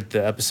recorded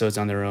the episodes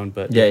on their own,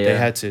 but they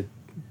had to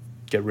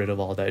get rid of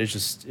all that. It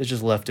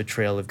just left a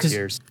trail of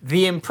tears.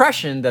 The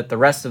impression that the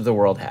rest of the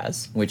world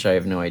has, which I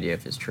have no idea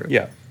if is true,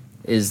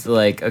 is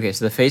like, okay,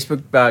 so the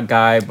Facebook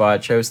guy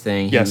bought Cho's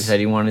thing. He Yes. said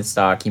he wanted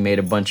stock. He made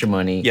a bunch of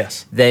money.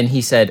 Yes. Then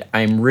he said,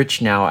 I'm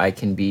rich now. I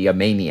can be a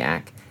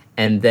maniac.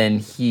 And then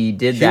he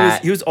did He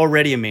that. was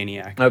already a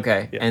maniac.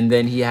 Okay. Yeah. And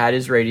then he had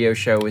his radio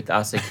show with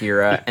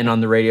Asakura. And on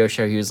the radio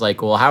show, he was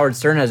like, well, Howard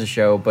Stern has a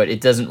show, but it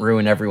doesn't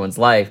ruin everyone's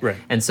life. Right.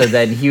 And so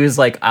then he was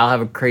like, I'll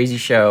have a crazy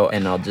show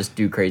and I'll just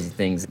do crazy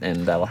things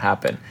and that'll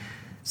happen.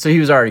 So he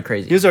was already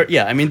crazy.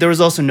 I mean, there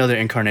was also another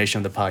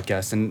incarnation of the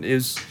podcast, and it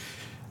was,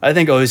 I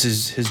think, always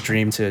his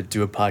dream to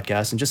do a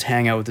podcast and just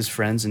hang out with his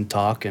friends and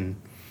talk and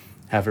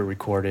have it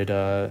recorded.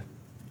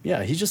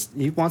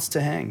 He wants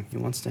to hang. He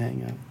wants to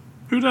hang out.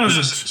 Who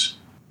doesn't?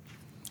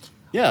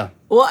 Yeah.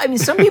 Well, I mean,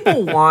 some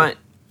people want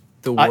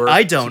the work.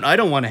 I don't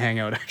want to hang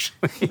out,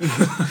 actually.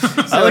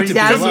 So like he's to be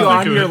has you alone.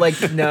 on, you're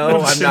like, no,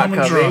 I'm sit not home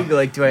and draw. coming.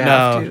 Like, do I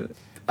have No. to?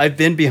 I've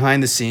been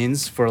behind the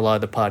scenes for a lot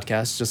of the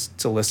podcasts just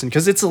to listen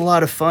because it's a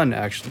lot of fun.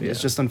 Actually,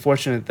 it's just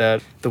unfortunate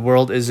that the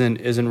world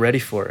isn't ready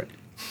for it.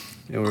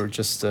 We're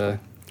just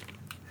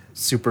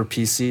super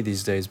PC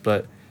these days.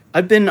 But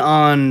I've been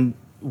on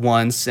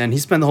once, and he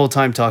spent the whole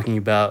time talking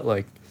about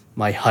like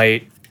my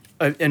height.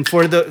 And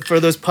for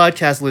those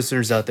podcast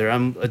listeners out there,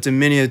 I'm a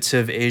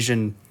diminutive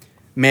Asian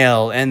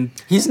male, and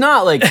He's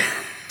not like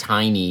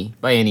tiny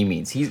by any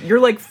means. You're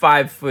like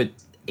 5'8",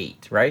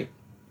 right?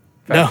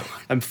 no,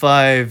 I'm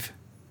 5'3".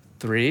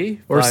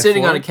 Or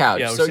sitting 5'4". on a couch.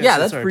 we're So sitting- yeah,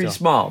 that's sorry, pretty tall.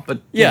 small.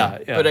 But Yeah,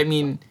 yeah. But I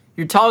mean,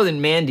 you're taller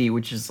than Mandy,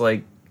 which is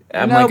like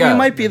I'm No, like we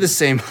might be the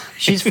same.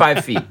 She's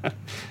 5 feet.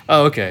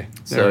 Oh, okay.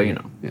 So, There we you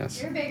go. know.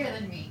 Yes. You're bigger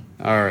than me.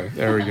 All right.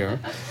 There we go.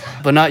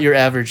 But not your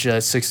average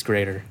sixth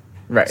grader.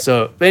 Right.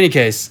 So, in any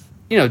case,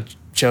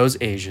 Cho's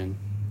Asian.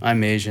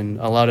 I'm Asian.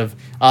 A lot of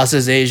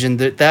Asa's Asian.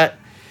 That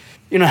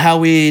how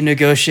we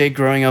negotiate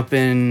growing up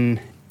in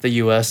the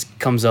U.S.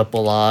 comes up a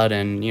lot,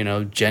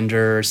 and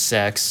gender,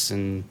 sex,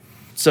 and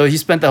so he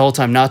spent the whole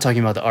time not talking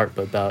about the art,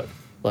 but about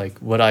like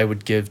what I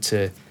would give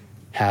to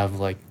have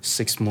like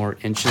 6 more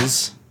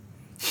inches.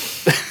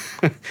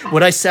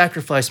 Would I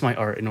sacrifice my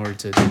art in order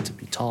to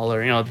be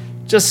taller?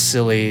 Just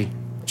silly,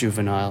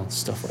 juvenile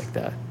stuff like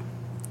that.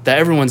 That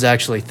everyone's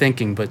actually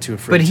thinking, but too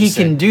afraid But he to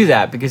say. can do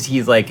that because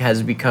he's like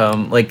has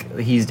become like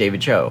he's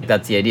David Cho.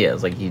 That's the idea.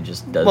 It's like he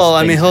just does. Well,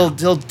 I mean, things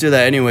he'll do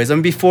that anyways. I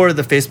mean, before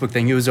the Facebook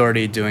thing, he was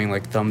already doing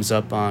like thumbs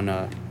up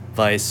on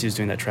Vice. He was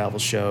doing that travel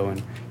show,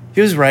 and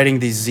he was writing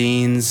these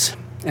zines.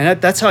 And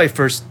that's how I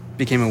first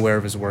became aware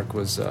of his work.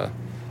 Was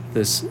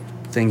this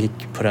thing he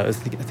put out? I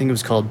think it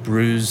was called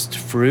Bruised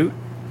Fruit.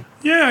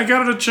 Yeah, I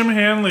got it at Jim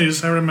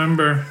Hanley's, I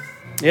remember.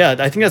 Yeah,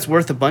 I think that's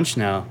worth a bunch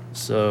now.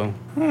 So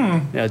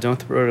yeah,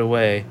 don't throw it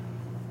away.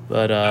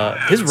 But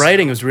his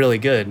writing was really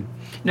good.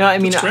 No, I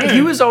mean, That's great.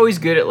 he was always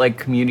good at like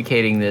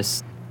communicating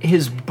this.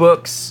 His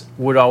books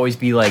would always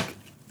be like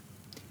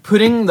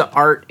putting the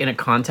art in a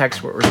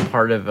context where it was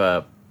part of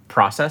a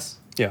process.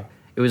 Yeah.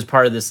 It was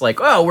part of this like,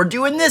 oh, we're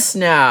doing this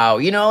now.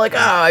 Like, oh,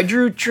 I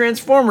drew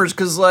Transformers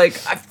because like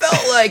I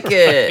felt like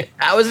it.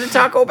 I was at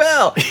Taco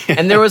Bell.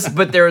 And there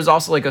was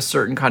also like a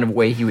certain kind of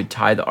way he would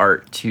tie the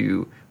art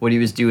to what he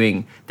was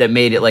doing that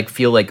made it like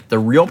feel like the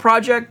real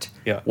project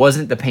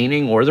wasn't the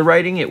painting or the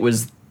writing. It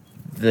was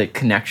the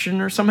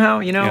connection or somehow,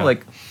 Yeah.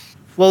 like.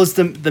 Well, it's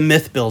the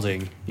myth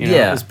building.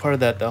 Yeah. It was part of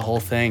the whole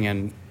thing,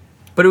 and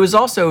But it was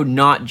also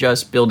not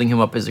just building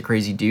him up as a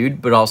crazy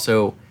dude, but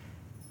also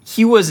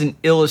he was an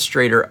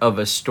illustrator of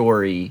a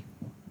story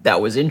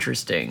that was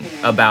interesting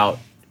about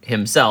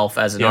himself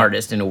as an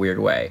artist in a weird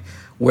way.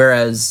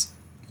 Whereas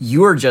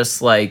you're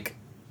just like,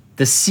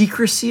 the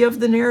secrecy of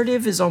the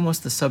narrative is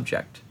almost the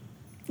subject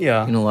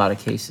yeah. in a lot of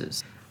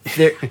cases.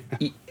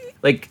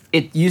 Like,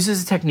 it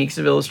uses techniques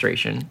of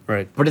illustration,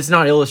 Right. but it's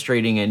not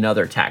illustrating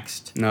another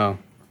text. No.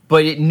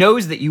 But it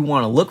knows that you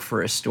want to look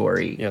for a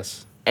story.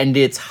 Yes. And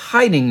it's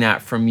hiding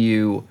that from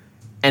you,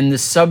 and the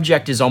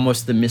subject is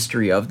almost the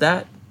mystery of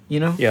that,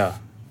 Yeah.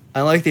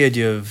 I like the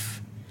idea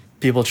of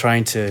people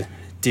trying to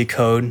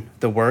decode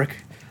the work.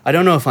 I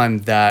don't know if I'm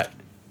that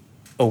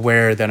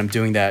aware that I'm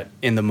doing that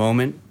in the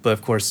moment, but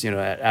of course,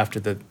 after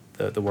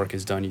the work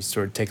is done, you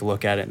sort of take a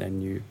look at it,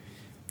 and you,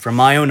 from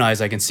my own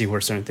eyes, I can see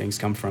where certain things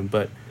come from.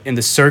 But in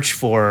the search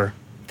for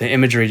the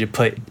imagery to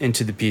put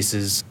into the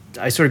pieces,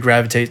 I sort of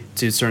gravitate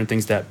to certain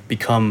things that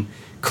become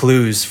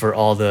clues for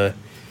all the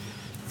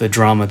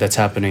drama that's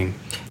happening.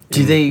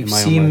 Do they in my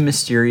own seem life.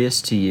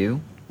 mysterious to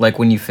you? Like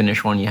when you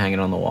finish one, you hang it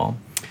on the wall?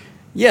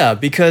 Yeah,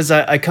 because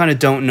I kind of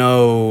don't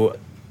know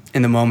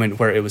in the moment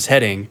where it was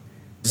heading,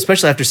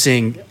 especially after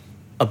seeing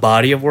a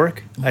body of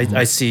work.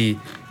 I see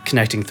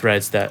connecting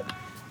threads that,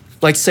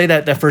 like, say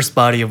that first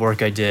body of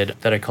work I did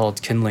that I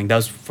called Kindling, that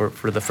was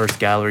for the first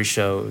gallery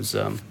show.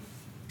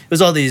 It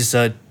was all these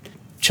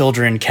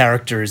children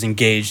characters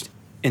engaged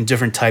in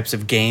different types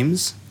of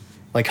games,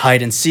 like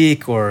hide and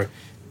seek, or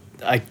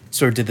I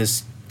sort of did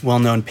this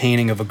well-known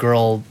painting of a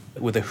girl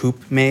with a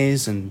hoop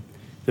maze, and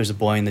there's a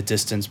boy in the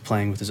distance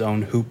playing with his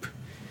own hoop.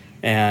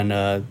 And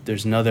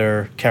there's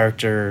another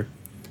character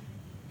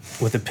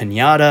with a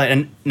piñata.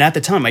 And at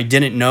the time, I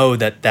didn't know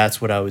that that's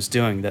what I was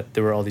doing, that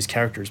there were all these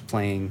characters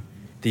playing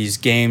these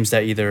games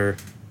that either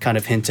kind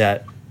of hint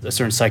at a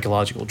certain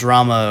psychological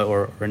drama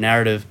or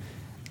narrative.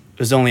 It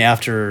was only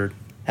after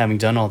having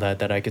done all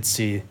that I could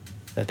see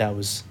that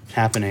was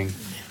happening.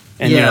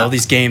 And, Yeah.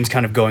 these games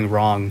kind of going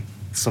wrong,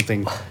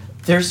 something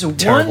There's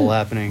terrible one,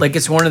 happening. Like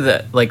it's one of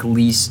the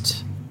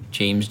least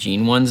James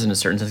Jean ones in a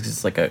certain sense. 'Cause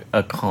it's like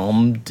a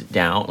calmed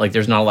down. Like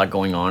there's not a lot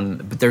going on.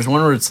 But there's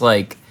one where it's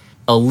like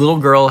a little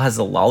girl has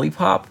a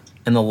lollipop,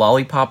 and the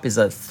lollipop is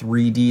a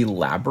 3D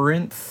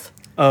labyrinth.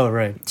 Oh,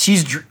 right.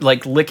 She's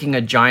like licking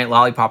a giant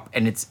lollipop,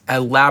 and it's a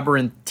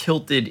labyrinth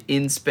tilted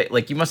in space.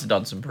 Like you must have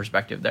done some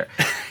perspective there,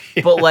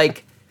 but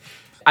like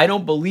I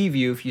don't believe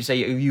you if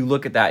you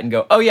look at that and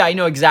go, oh yeah, I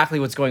know exactly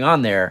what's going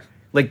on there.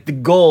 Like the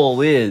goal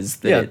is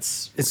that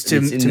it's to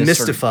in this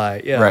mystify.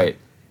 sort of, Yeah. right.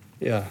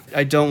 Yeah.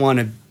 I don't want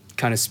to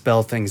kind of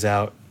spell things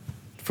out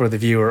for the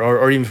viewer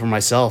or even for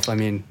myself. I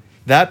mean,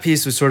 that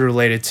piece was sort of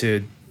related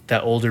to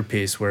that older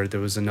piece where there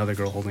was another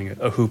girl holding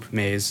a hoop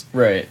maze.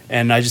 Right.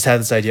 And I just had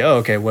this idea,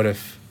 okay, what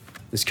if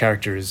this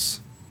character is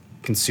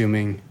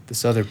consuming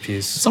this other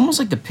piece? It's almost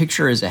like the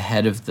picture is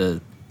ahead of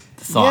the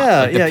thought. Yeah,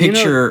 like the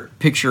yeah,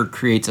 picture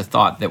creates a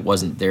thought that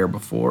wasn't there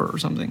before or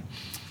something.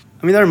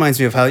 I mean, that reminds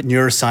me of how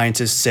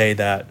neuroscientists say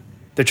that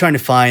they're trying to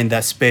find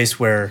that space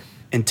where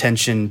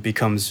intention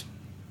becomes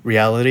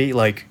reality.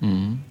 Like,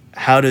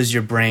 how does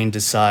your brain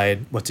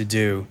decide what to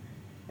do?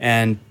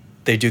 And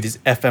they do these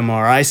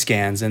fMRI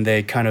scans, and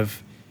they kind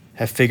of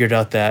have figured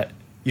out that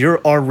you're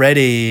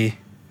already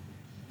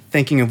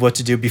thinking of what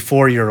to do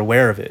before you're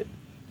aware of it,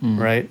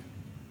 right?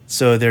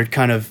 So they're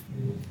kind of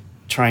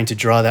trying to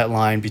draw that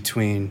line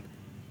between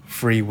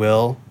free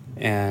will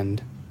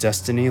and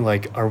destiny.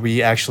 Like, are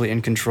we actually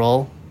in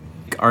control?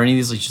 Are any of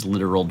these like just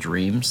literal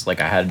dreams? Like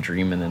I had a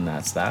dream and then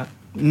that's that?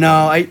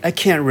 No, I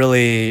can't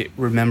really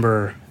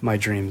remember my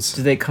dreams.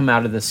 Do they come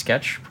out of the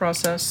sketch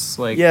process?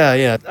 Like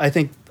Yeah. I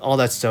think all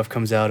that stuff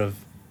comes out of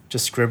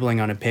just scribbling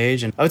on a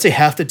page. And I would say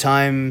half the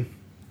time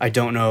I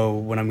don't know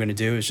what I'm going to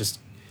do. It's just,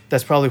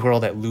 that's probably where all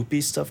that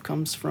loopy stuff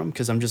comes from,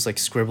 because I'm just like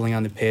scribbling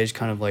on the page,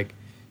 kind of like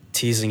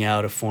teasing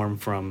out a form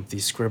from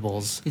these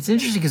scribbles. It's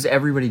interesting because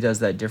everybody does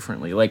that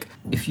differently. Like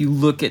if you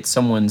look at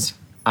someone's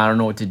I don't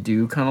know what to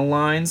do kind of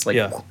lines, like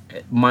Yeah.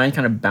 mine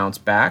kind of bounce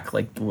back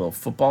like the little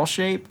football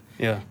shape.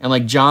 Yeah. And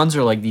like John's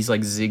are like these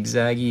like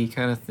zigzaggy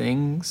kind of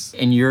things,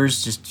 and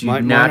yours just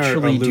Mine are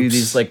naturally do loops.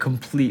 these like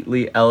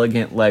completely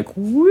elegant like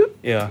whoop.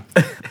 Yeah.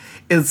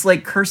 It's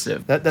like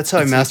cursive. That's how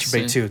I It's masturbate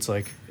interesting. too. It's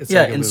like, it's Yeah,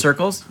 like a in loop.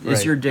 circles. Is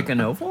Right. your dick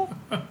an oval?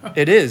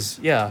 It is,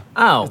 yeah.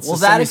 Oh, It's well a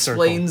that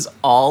semicircle. explains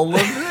all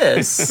of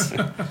this.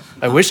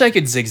 I wish I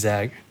could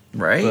zigzag,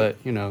 Right?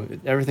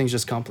 but everything's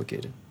just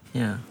complicated.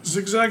 Yeah.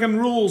 Zigzagging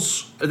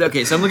rules.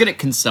 Okay, so I'm looking at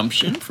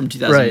Consumption from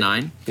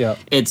 2009. Yeah.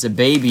 It's a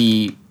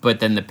baby, but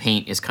then the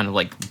paint is kind of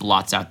like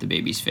blots out the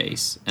baby's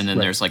face. And then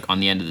Right. there's like on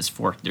the end of this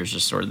fork, there's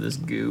just sort of this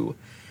goo.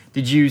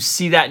 Did you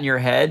see that in your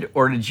head,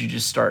 or did you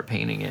just start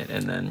painting it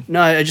and then?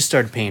 No, I just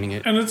started painting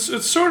it. And it's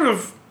sort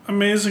of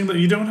amazing that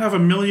you don't have a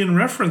million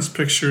reference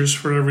pictures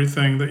for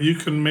everything, that you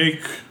can make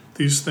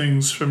these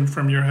things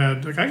from your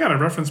head. Like, I got a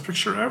reference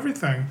picture of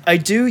everything. I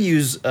do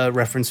use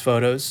reference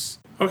photos.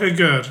 Okay,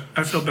 good.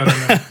 I feel better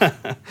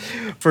now.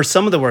 For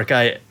some of the work,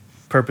 I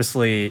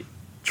purposely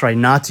try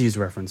not to use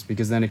reference,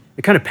 because then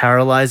it kind of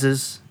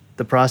paralyzes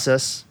the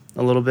process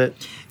a little bit.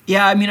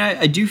 Yeah, I mean,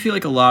 I do feel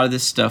like a lot of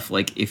this stuff,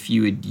 like if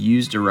you had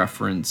used a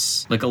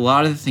reference, like a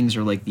lot of the things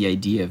are like the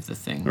idea of the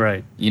thing.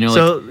 Right. You know,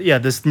 so, yeah,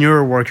 this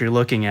newer work you're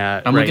looking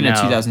at I'm right looking at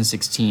now,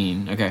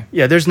 2016. Okay.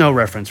 Yeah, there's no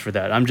reference for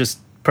that. I'm just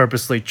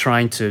purposely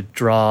trying to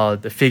draw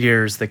the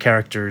figures, the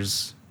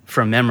characters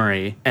from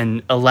memory,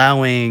 and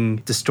allowing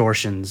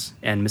distortions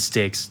and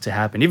mistakes to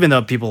happen, even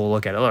though people will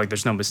look at it like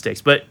there's no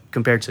mistakes. But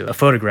compared to a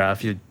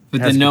photograph,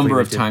 But the number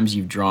of times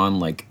you've drawn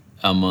like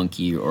a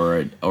monkey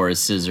or a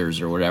scissors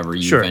or whatever,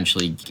 you Sure.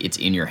 eventually it's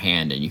in your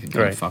hand and you can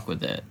kind Right. of fuck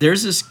with it.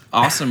 There's this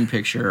awesome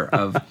picture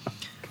of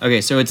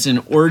okay, so it's an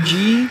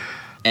orgy,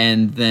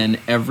 and then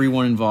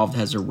everyone involved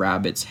has a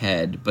rabbit's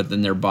head, but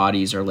then their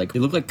bodies are like, they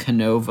look like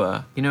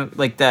Canova, you know,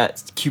 like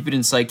that Cupid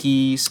and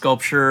Psyche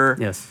sculpture.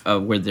 Yes.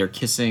 Where they're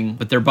kissing,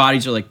 but their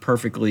bodies are like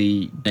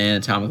perfectly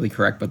anatomically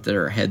correct, but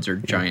their heads are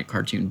giant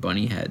cartoon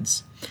bunny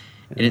heads,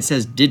 and it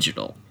says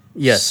digital.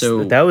 Yes,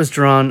 So that was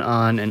drawn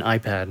on an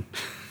iPad.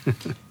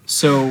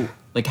 So,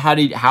 like, how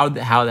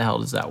the hell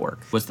does that work?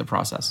 What's the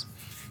process?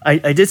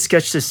 I did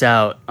sketch this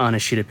out on a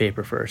sheet of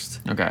paper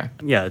first. Okay.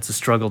 Yeah, it's a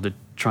struggle to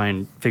try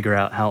and figure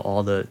out how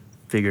all the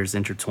figures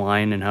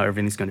intertwine and how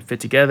everything's going to fit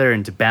together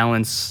and to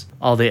balance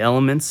all the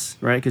elements,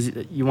 right? Because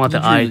you want the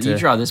eye to... You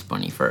draw this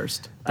bunny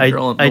first. The I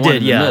one did,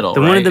 in the yeah. middle,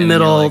 the one right? in the And then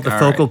you're middle, like, the all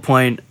focal right.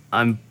 point,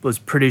 I was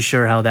pretty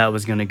sure how that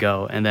was going to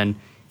go. And then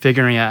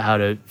figuring out how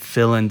to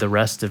fill in the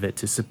rest of it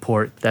to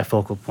support that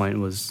focal point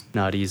was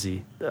not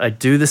easy. I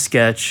do the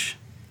sketch,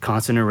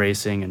 constant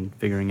erasing and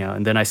figuring out.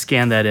 And then I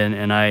scanned that in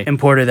and I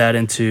imported that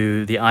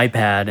into the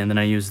iPad, and then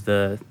I used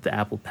the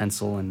Apple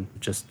Pencil and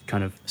just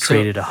kind of So-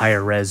 created a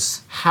higher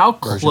res. How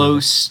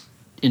close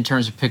in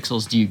terms of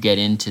pixels do you get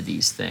into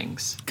these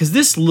things? Because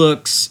this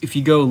looks, if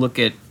you go look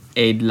at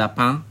Aides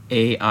Lapin,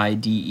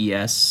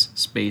 AIDS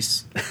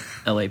space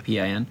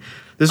LAPIN,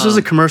 This was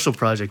a commercial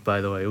project, by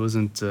the way. It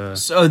wasn't.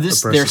 So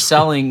they're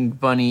selling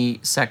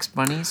sex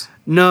bunnies.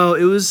 No,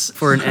 it was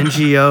for an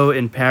NGO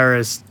in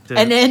Paris.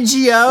 An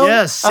NGO?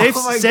 Yes, safe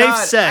God.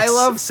 sex. I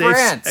love Safe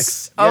France.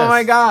 sex, Oh yes.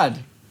 my God.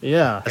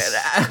 Yeah.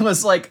 I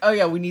was like, oh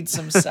yeah, we need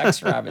some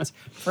sex rabbits.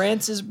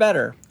 France is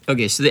better.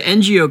 Okay, so the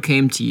NGO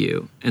came to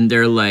you and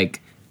they're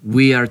like,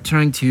 we are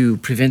trying to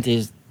prevent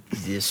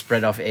the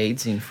spread of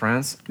AIDS in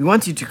France. We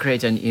want you to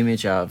create an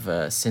image of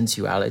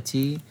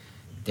sensuality.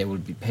 They will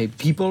be paid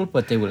people,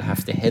 but they will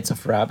have the heads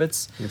of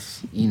rabbits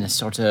in a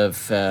sort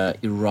of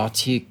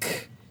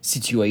erotic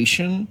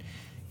situation.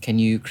 Can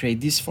you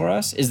create this for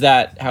us? Is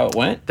that how it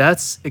went?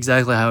 That's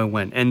exactly how it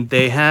went. And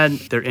they had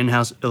their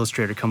in-house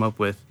illustrator come up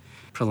with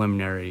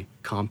preliminary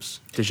comps,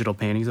 digital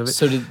paintings of it.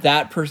 So did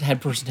that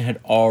person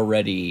had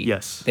already?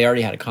 Yes. They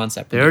already had a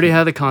concept. They already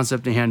had the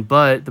concept in hand,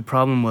 but the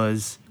problem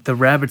was the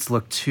rabbits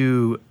looked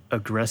too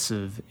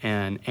aggressive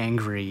and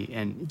angry.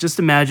 And just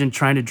imagine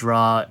trying to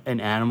draw an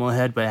animal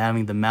head, but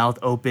having the mouth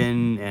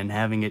open and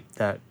having it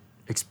that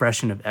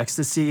expression of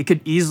ecstasy. It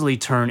could easily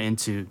turn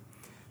into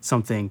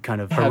something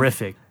kind of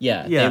horrific.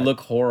 Yeah, they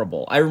look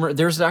horrible. I remember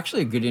there's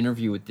actually a good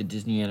interview with the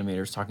Disney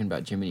animators talking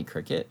about Jiminy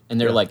Cricket,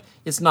 and they're like,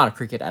 it's not a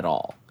cricket at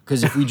all.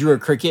 Because if we drew a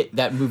cricket,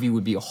 that movie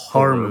would be a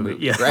horror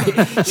movie, yeah.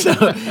 right?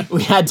 So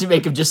we had to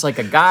make him just like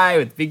a guy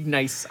with big,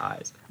 nice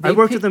eyes. I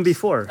worked with them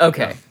before.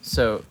 Okay,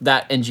 so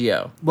that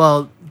NGO.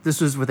 Well,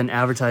 this was with an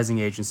advertising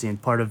agency,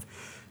 and part of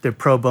their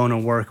pro bono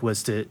work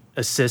was to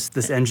assist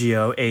this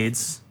NGO,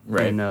 AIDS,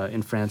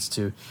 in France,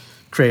 to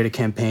create a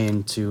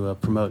campaign to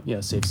promote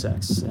safe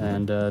sex.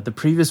 And the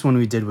previous one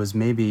we did was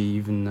maybe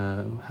even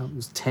it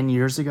was 10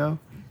 years ago,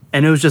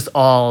 and it was just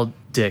all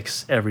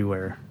dicks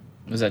everywhere.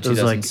 Was that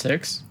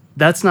 2006?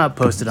 That's not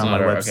posted on my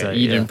website. Okay.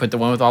 You didn't put the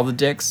one with all the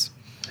dicks?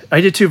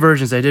 I did two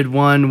versions. I did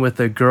one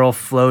with a girl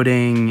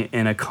floating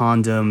in a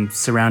condom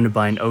surrounded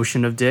by an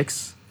ocean of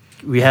dicks.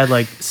 We had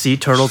like sea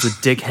turtles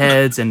with dick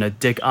heads and a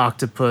dick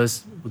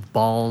octopus with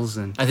balls.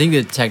 And I think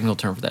the technical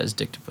term for that is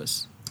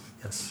dictopus.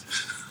 Yes.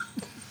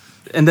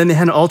 And then they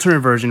had an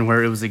alternate version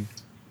where it was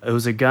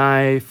a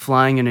guy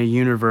flying in a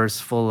universe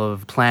full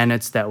of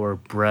planets that were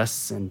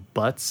breasts and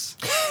butts.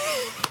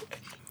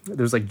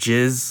 There was like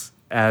jizz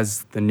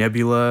as the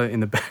nebula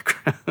in the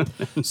background.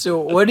 So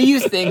what do you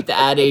think the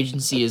ad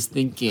agency is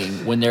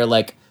thinking when they're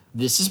like,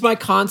 this is my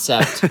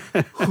concept,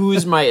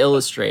 who's my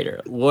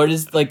illustrator? What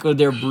is like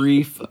their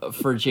brief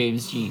for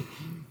James Jean?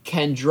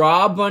 Can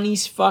draw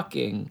bunnies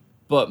fucking,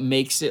 but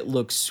makes it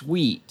look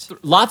sweet.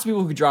 Lots of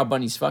people who draw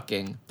bunnies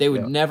fucking, they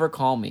would never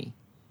call me.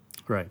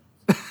 Right.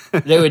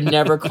 They would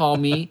never call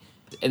me.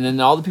 And then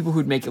all the people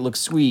who'd make it look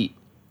sweet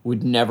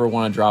would never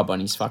want to draw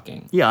bunnies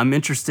fucking. Yeah, I'm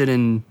interested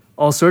in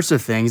all sorts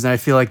of things, and I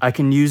feel like I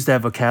can use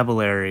that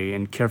vocabulary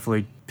and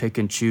carefully pick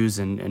and choose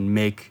and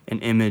make an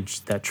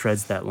image that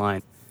treads that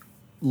line.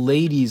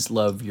 Ladies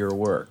love your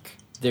work.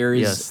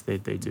 Yes, they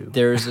do.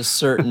 There's a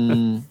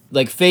certain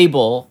like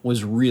Fable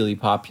was really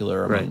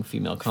popular among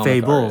female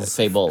comic artists.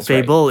 Fable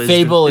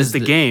is the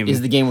game.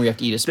 Is the game where you have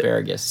to eat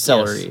asparagus,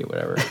 celery,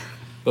 whatever.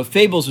 But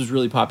Fables was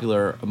really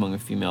popular among a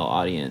female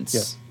audience.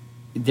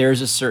 Yeah. There's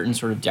a certain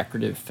sort of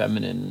decorative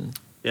feminine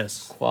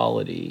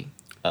quality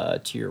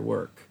to your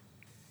work.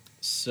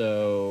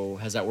 So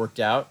has that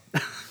worked out?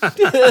 That's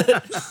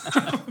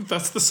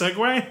the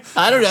segue?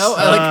 I don't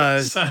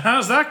know. So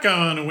how's that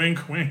going?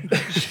 Wink, wink.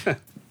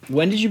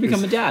 When did you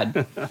become a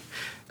dad?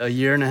 A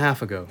year and a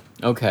half ago.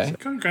 Okay.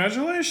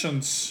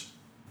 Congratulations.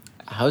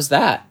 How's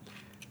that?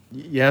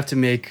 You have to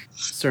make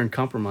certain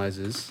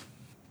compromises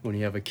when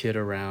you have a kid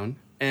around.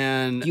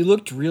 And you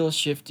looked real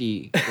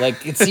shifty.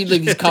 Like, it seemed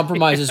like these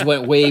compromises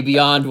went way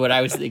beyond what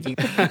I was thinking.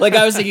 Like,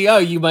 I was thinking, oh,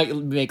 you might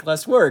make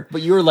less work.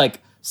 But you were like,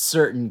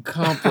 certain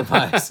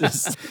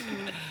compromises.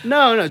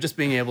 No, just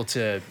being able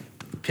to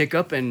pick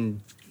up and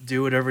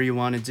do whatever you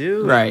want to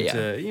do. Right,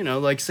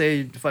 and, like,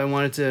 say, if I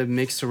wanted to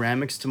make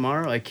ceramics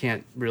tomorrow, I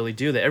can't really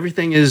do that.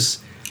 Everything is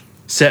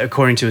set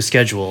according to a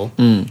schedule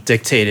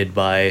dictated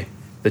by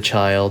the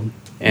child.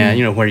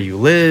 And, where you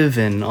live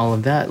and all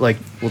of that. Like,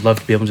 would love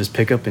to be able to just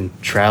pick up and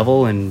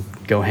travel and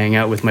go hang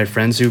out with my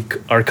friends who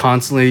are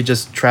constantly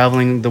just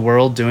traveling the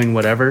world, doing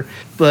whatever.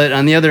 But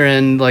on the other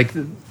end, like,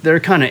 they're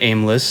kind of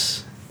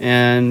aimless.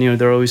 And,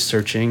 they're always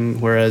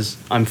searching. Whereas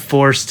I'm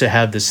forced to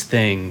have this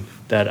thing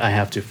that I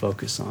have to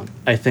focus on.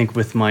 I think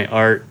with my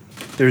art,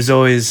 there's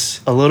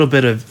always a little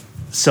bit of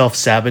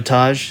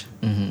self-sabotage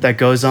that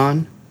goes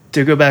on.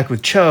 To go back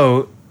with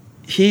Cho,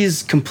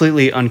 he's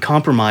completely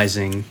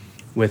uncompromising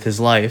with his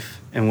life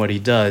and what he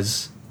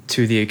does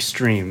to the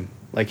extreme.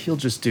 Like, he'll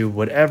just do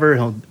whatever,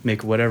 he'll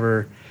make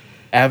whatever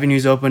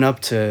avenues open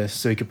up so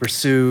he could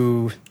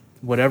pursue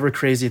whatever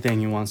crazy thing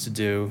he wants to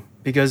do.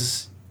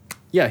 Because,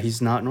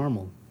 he's not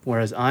normal.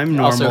 Whereas I'm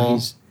normal.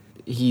 Also,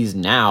 he's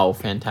now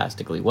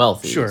fantastically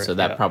wealthy. Sure, so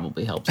that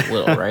probably helps a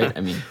little, right?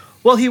 I mean,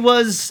 well, he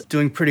was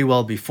doing pretty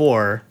well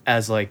before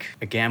as like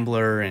a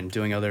gambler and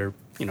doing other,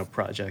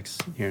 projects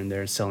here and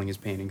there, selling his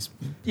paintings.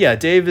 Yeah,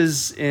 Dave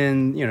is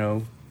in,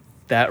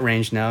 that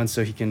range now, and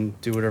so he can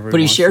do whatever but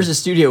he wants shares to. a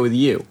studio with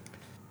you.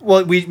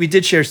 Well, we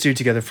did share studio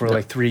together for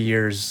like 3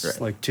 years,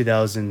 Right. like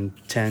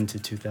 2010 to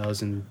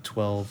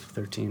 2012,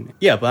 13.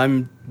 Yeah, but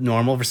I'm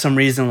normal. For some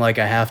reason, like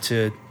I have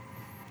to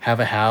have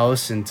a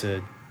house and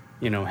to,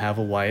 have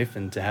a wife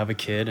and to have a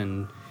kid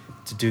and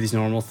to do these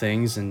normal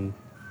things and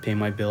pay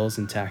my bills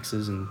and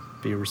taxes and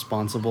be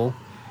responsible.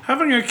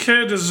 Having a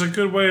kid is a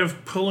good way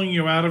of pulling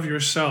you out of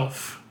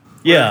yourself.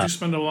 Yeah. Like, you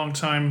spend a long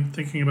time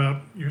thinking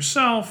about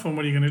yourself and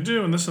what are you going to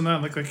do and this and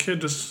that. Like a kid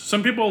just,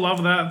 some people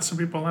love that and some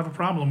people have a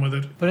problem with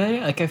it. But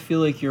I feel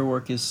like your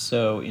work is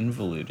so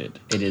involuted.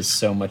 It is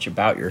so much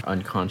about your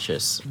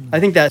unconscious. I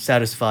think that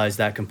satisfies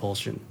that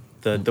compulsion,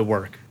 the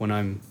work, when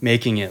I'm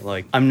making it.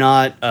 Like, I'm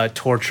not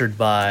tortured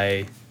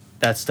by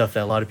that stuff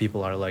that a lot of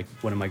people are, like,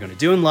 what am I going to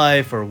do in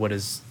life, or what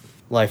is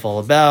life all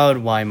about?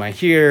 Why am I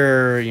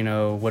here?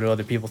 What do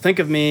other people think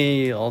of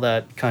me? All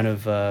that kind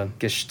of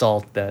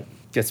gestalt that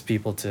gets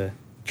people to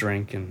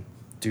drink and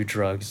do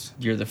drugs.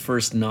 You're the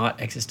first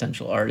not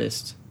existential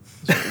artist,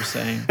 is what you're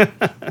saying.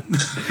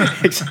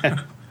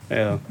 Exactly.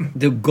 Yeah.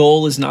 The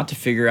goal is not to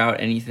figure out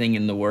anything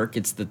in the work,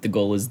 it's that the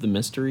goal is the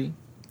mystery.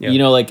 Yeah.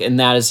 And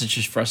that is such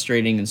a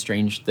frustrating and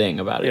strange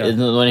thing about it. Yeah.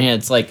 And on the one hand,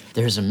 it's like,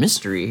 there's a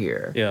mystery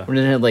here. Yeah. On the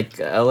other hand, like,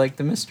 I like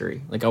the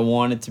mystery. Like, I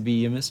want it to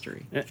be a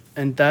mystery.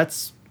 And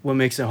that's what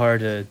makes it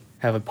hard to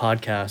have a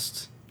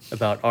podcast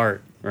about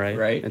art, right?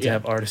 Right, And to yeah.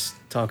 have artists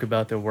talk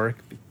about their work.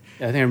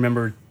 I think I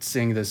remember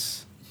seeing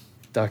this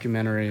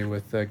documentary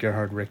with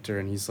Gerhard Richter,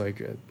 and he's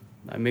like,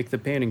 I make the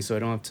paintings so I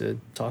don't have to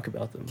talk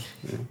about them.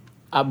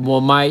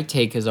 Well, my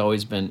take has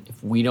always been,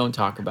 if we don't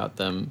talk about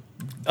them,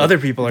 Other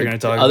people are going to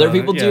talk about other it.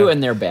 people yeah. do,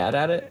 and they're bad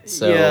at it.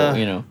 So,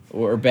 Yeah.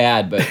 We're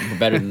bad, but we're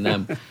better than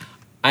them.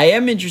 I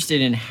am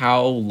interested in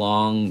how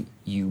long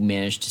you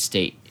managed to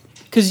stay,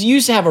 because you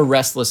used to have a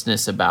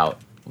restlessness about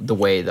the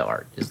way the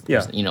art is.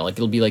 Yeah. Like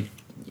it'll be like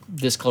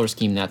this color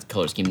scheme, that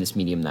color scheme, this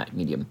medium, that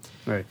medium.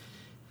 Right.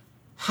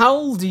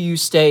 How do you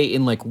stay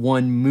in like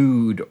one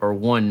mood or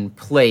one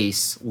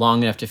place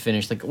long enough to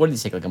finish? Like, what did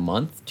it take? Like a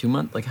month, 2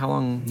 months? Like how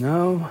long?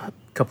 No, a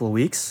couple of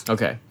weeks.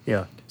 Okay.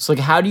 Yeah. So like,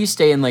 how do you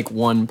stay in like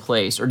one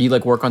place, or do you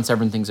like work on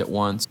several things at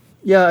once?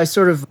 Yeah, I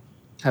sort of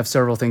have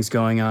several things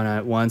going on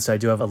at once. I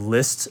do have a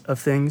list of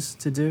things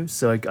to do.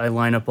 So I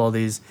line up all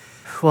these.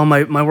 Well,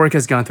 my work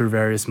has gone through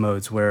various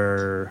modes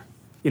where,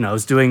 I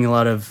was doing a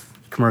lot of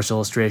commercial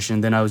illustration.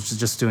 Then I was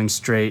just doing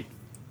straight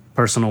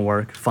personal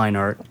work, fine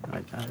art.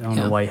 I don't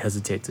know why I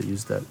hesitate to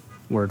use that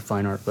word,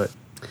 fine art.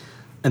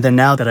 And then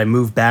now that I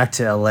moved back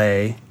to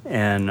LA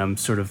and I'm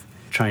sort of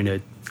trying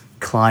to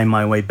climb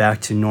my way back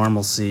to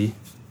normalcy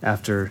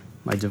after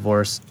my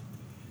divorce,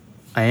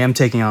 I am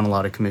taking on a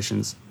lot of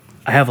commissions.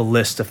 I have a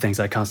list of things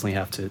I constantly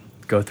have to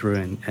go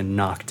through and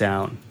knock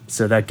down.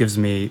 So that gives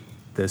me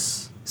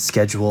this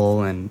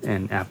schedule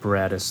and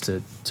apparatus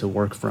to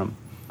work from.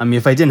 I mean,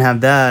 if I didn't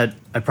have that,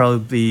 I'd probably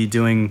be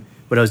doing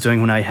what I was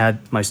doing when I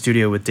had my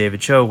studio with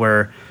David Cho,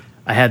 where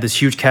I had this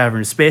huge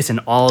cavern space and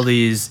all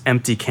these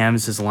empty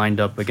canvases lined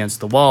up against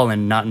the wall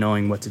and not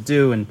knowing what to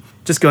do, and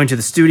just going to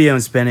the studio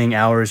and spending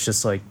hours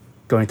just like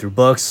going through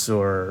books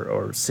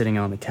or sitting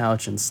on the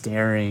couch and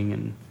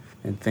staring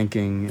and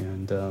thinking.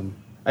 And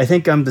I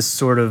think I'm the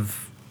sort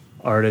of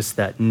artist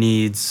that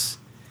needs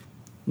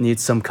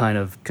some kind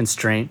of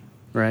constraint,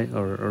 right,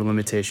 or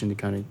limitation to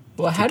kind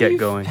of How get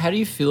going. How do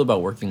you feel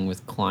about working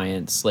with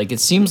clients? Like, it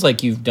seems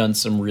like you've done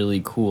some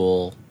really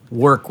cool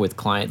work with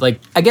clients. Like,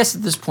 I guess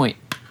at this point,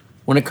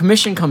 when a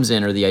commission comes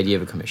in, or the idea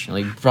of a commission,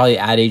 like probably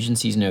ad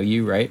agencies know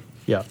you, right?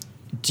 Yeah.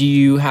 Do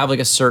you have like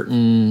a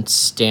certain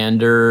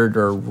standard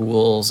or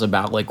rules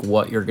about like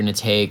what you're going to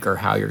take or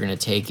how you're going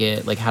to take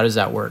it? Like, how does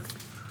that work?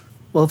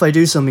 Well, if I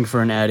do something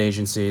for an ad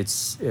agency,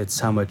 it's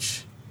how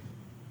much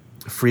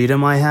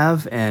freedom I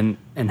have and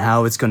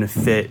how it's going to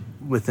fit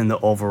within the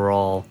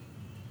overall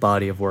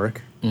body of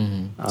work.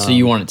 So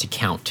you want it to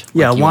count?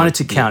 Yeah, Like, I you want it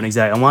to count,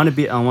 exactly. I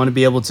want to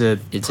be able to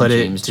It's put a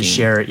it, James to Dean.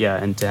 share it,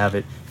 and to have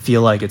it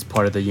feel like it's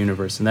part of the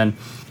universe. And then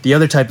the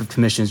other type of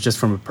commission is just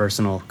from a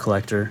personal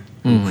collector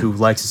who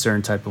likes a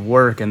certain type of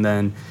work, and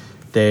then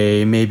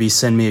they maybe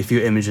send me a few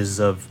images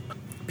of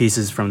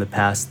pieces from the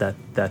past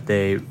that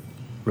they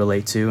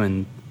relate to,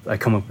 and I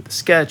come up with a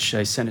sketch,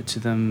 I send it to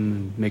them,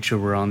 and make sure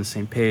we're on the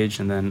same page,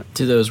 and then...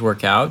 Do those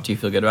work out? Do you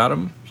feel good about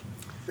them?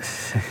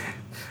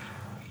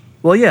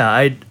 Well, yeah,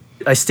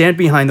 I stand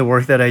behind the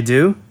work that I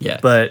do. Yeah.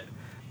 But,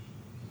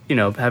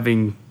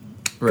 having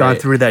gone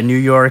Right. through that New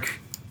York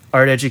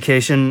art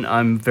education,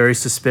 I'm very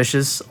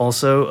suspicious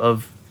also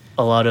of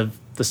a lot of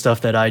the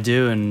stuff that I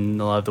do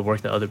and a lot of the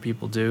work that other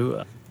people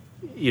do.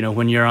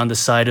 When you're on the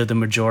side of the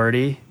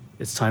majority,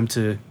 it's time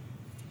to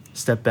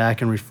step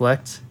back and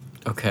reflect.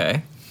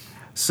 Okay.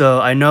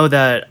 So I know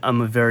that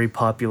I'm a very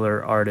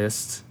popular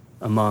artist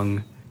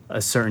among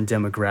a certain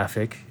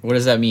demographic. What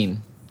does that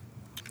mean?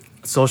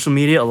 Social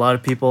media, a lot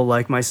of people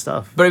like my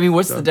stuff. But I mean,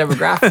 what's the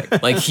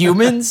demographic? Like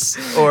humans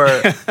or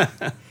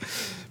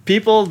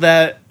People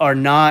that are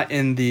not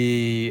in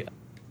the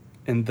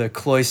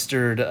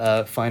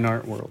cloistered fine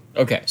art world.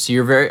 okay? So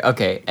you're very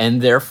okay,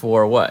 and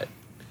therefore what?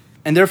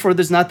 And therefore,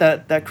 there's not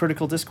that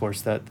critical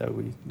discourse that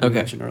we Okay.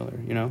 mentioned earlier.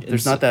 You know,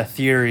 there's It's- not that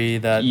theory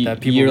that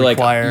people you're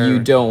require. like you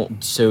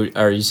don't. So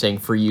are you saying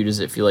for you, does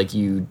it feel like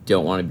you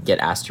don't want to get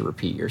asked to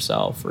repeat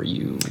yourself, or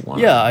you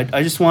want? Yeah,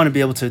 I just want to be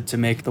able to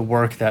make the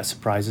work that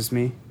surprises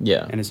me.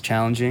 Yeah. And is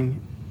challenging.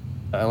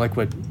 I like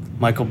what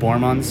Michael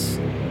Borman's.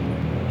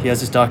 He has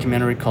this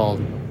documentary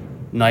called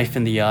Knife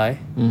in the Eye,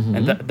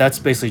 and that's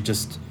basically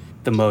just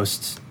the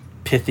most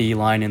pithy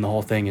line in the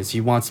whole thing. Is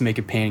he wants to make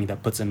a painting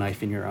that puts a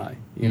knife in your eye.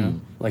 You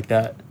know, like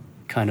that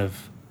kind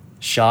of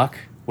shock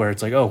where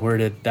it's like, oh, where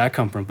did that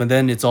come from? But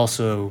then it's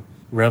also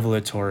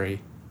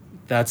revelatory.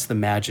 That's the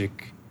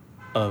magic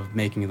of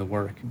making the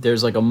work.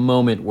 There's like a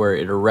moment where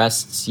it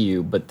arrests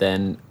you, but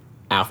then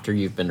after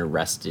you've been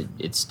arrested,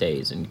 it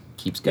stays and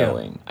keeps Yeah.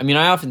 going. I mean,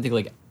 I often think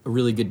like a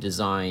really good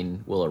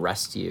design will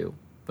arrest you,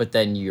 but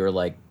then you're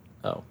like,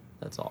 oh,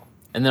 that's all.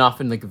 And then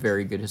often like a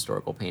very good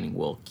historical painting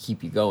will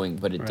keep you going,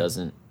 but it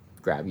doesn't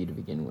grab you to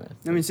begin with.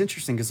 I mean, it's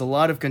interesting because a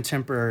lot of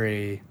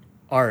contemporary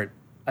art,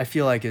 I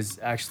feel like, is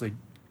actually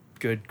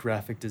good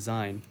graphic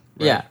design.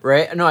 Right? Yeah,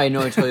 right? No, I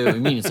know totally what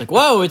you mean. It's like,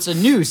 whoa, it's a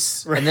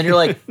noose. And then you're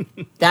like,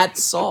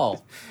 that's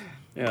Saul.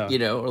 Yeah. You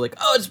know, or like,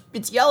 oh,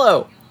 it's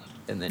yellow.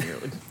 And then you're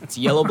like, it's a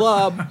yellow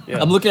blob.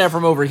 Yeah. I'm looking at it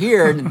from over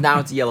here, and now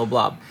it's a yellow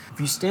blob. If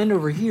you stand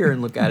over here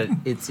and look at it,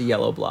 it's a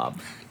yellow blob,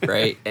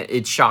 right?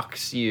 It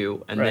shocks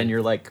you, and Right. then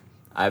you're like,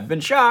 I've been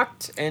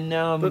shocked, and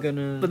now I'm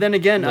gonna. But then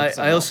again, look I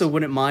somewhere also else.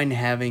 wouldn't mind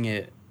having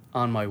it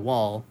on my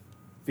wall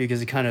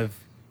because it kind of,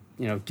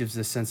 gives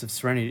this sense of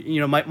serenity. You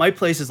know, my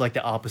place is like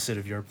the opposite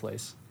of your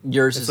place.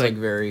 Yours It's is like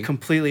very.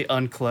 completely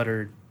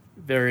uncluttered,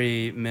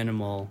 very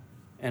minimal,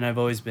 and I've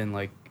always been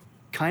like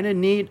kind of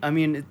neat. I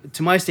mean,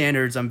 to my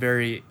standards, I'm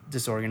very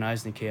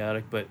disorganized and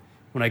chaotic, but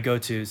when I go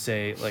to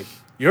say like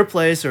your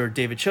place or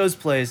David Cho's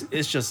place,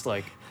 it's just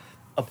like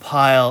a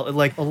pile,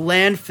 like a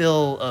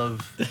landfill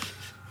of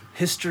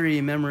history,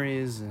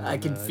 memories. And, I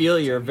can feel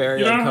you're very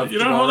You don't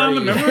uncomfortable. hold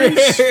on to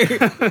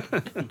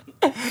already.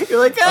 You're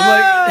like,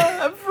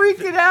 I'm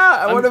freaking out.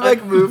 I want to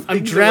like move. I'm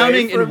things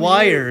drowning away from in you."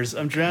 wires.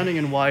 I'm drowning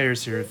in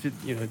wires here. If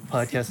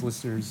podcast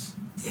listeners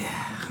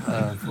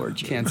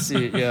can't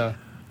see it, yeah.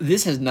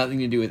 This has nothing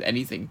to do with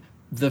anything.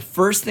 The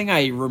first thing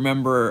I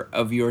remember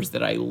of yours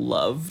that I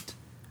loved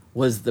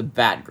was the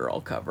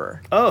Batgirl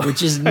cover. Oh.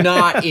 Which is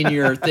not in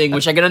your thing,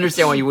 which I can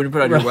understand why you wouldn't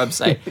put on your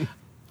website.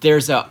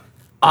 There's a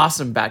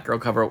awesome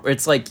Batgirl cover.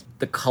 It's like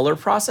the color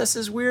process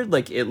is weird.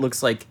 Like it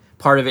looks like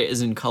part of it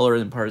is in color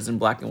and part is in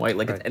black and white.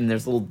 Like Right. and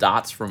there's little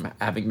dots from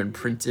having been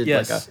printed.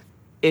 Yes.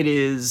 It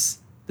is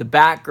the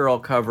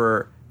Batgirl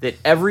cover that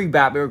every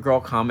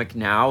Batgirl comic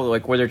now,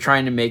 like where they're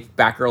trying to make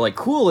Batgirl like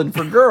cool and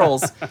for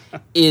girls,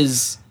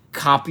 is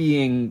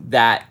copying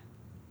that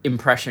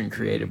impression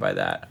created by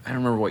that. I don't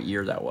remember what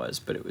year that was,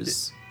 but it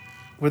was.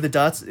 Were the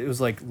dots? It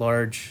was like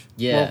large.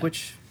 Yeah.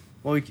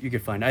 Well, you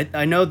could find.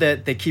 I know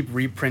that they keep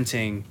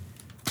reprinting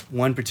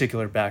one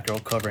particular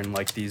Batgirl cover in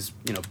like these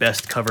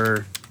best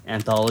cover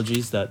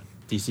anthologies that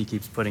DC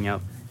keeps putting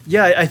out.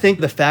 Yeah, I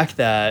think the fact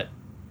that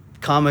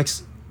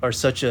comics are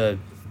such a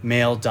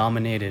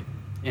male-dominated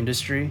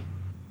industry,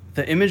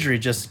 the imagery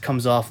just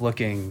comes off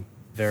looking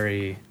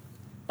very.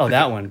 Oh,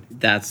 that one.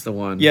 That's the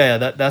one. Yeah,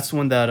 that's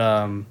one that.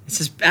 It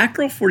says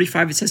Batgirl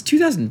 45. It says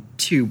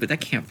 2002, but that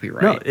can't be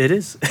right. No, it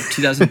is.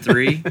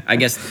 2003. I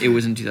guess it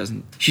was in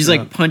 2000. She's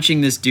like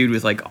punching this dude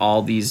with like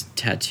all these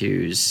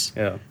tattoos.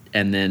 Yeah.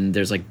 And then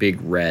there's like big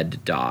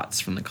red dots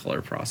from the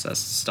color process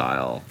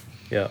style.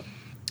 Yeah.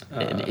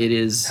 And it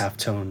is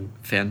Halftone.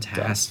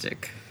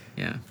 fantastic.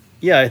 Yeah.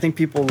 Yeah, I think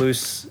people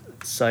lose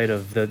sight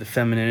of the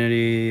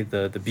femininity,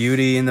 the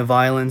beauty, and the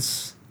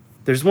violence.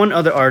 There's one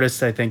other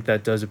artist I think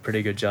that does a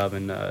pretty good job,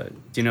 and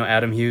do you know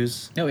Adam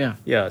Hughes? Oh yeah.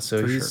 Yeah, so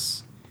For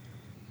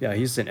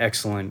he's an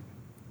excellent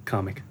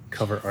comic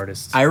cover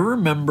artist. I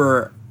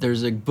remember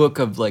there's a book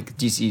of like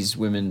DC's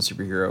women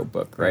superhero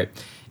book, right?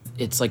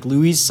 It's like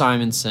Louise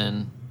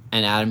Simonson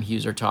and Adam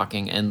Hughes are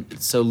talking, and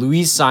so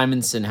Louise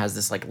Simonson has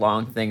this like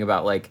long thing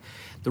about like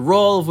the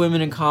role of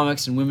women in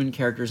comics and women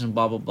characters and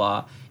blah blah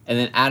blah, and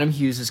then Adam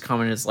Hughes'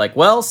 comment is like,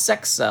 well,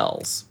 sex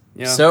sells,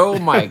 Yeah. so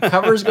my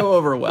covers go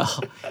over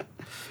well.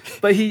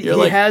 But he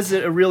like- has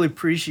a real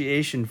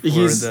appreciation for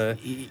the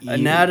he-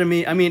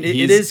 anatomy. I mean, it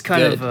He's is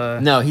kind good. of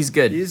a... No, he's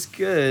good. He's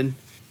good.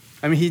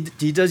 I mean,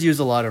 he does use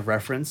a lot of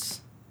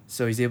reference,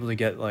 so he's able to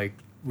get like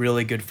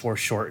really good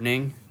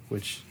foreshortening,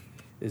 which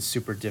is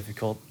super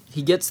difficult.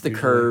 He gets the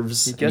Usually.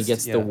 curves, He and he gets-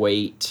 gets yeah. the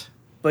weight.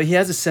 But he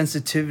has a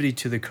sensitivity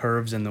to the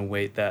curves and the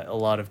weight that a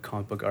lot of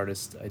comic book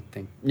artists, I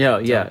think. No,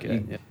 yeah. don't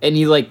get, yeah. And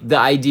you like the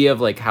idea of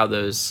like how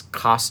those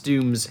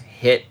costumes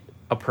hit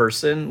a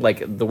person,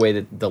 like the way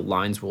that the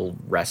lines will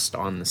rest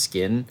on the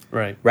skin,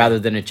 Right. rather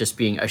than it just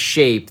being a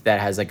shape that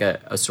has like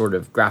a sort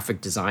of graphic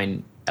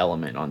design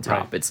element on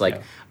top. Right, It's like,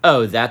 yeah.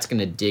 oh, that's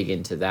gonna dig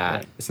into that.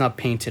 Right. It's not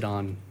painted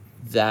on.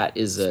 That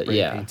is a spray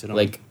yeah, painted on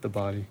like. the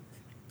body.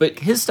 But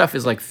his stuff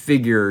is like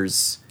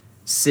figures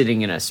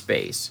sitting in a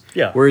space.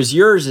 Yeah. Whereas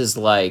yours is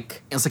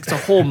like it's a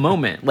whole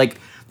moment. Like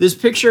this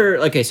picture.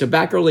 Okay, so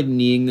Batgirl like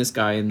kneeing this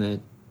guy in the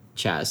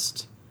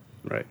chest.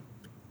 Right.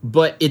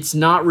 But it's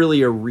not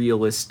really a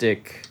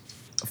realistic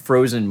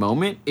frozen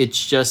moment. It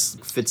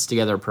just fits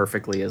together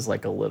perfectly as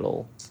like a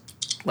little,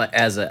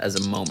 as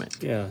a moment.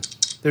 Yeah.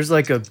 There's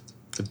like a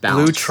The blue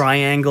balance.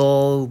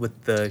 triangle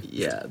with the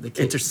The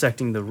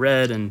intersecting the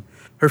red, and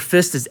her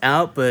fist is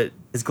out, but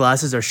his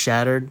glasses are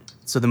shattered.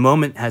 So the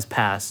moment has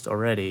passed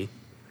already.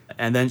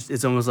 And then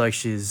it's almost like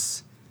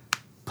she's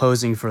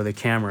posing for the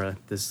camera,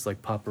 this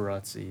like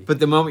paparazzi. But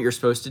the moment you're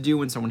supposed to do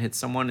when someone hits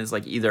someone is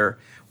like either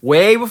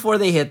way before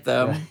they hit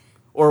them Right.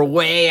 or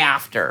way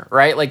after,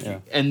 right? Like, Yeah.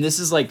 and this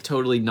is like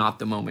totally not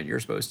the moment you're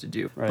supposed to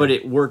do. Right. But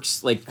it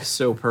works like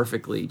so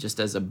perfectly just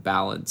as a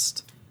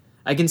balanced.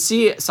 I can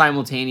see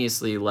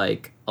simultaneously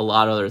like a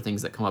lot of other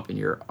things that come up in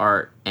your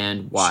art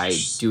and why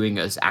doing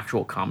an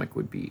actual comic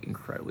would be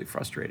incredibly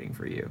frustrating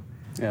for you.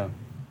 Yeah.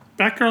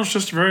 Batgirl's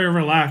just very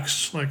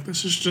relaxed. Like,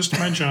 this is just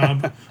my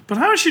job. But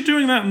how is she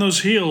doing that in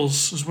those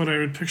heels, is what I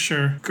would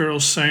picture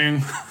girls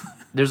saying.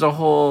 There's a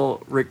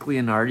whole Rick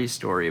Leonardi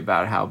story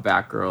about how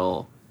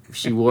Batgirl,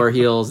 she wore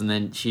heels and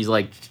then she's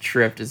like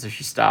tripped and so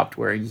she stopped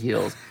wearing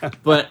heels.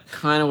 But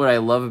kind of what I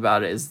love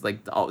about it is like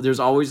there's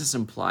always this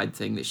implied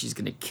thing that she's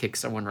gonna kick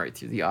someone right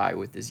through the eye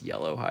with this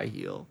yellow high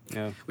heel.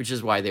 Yeah. Which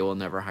is why they will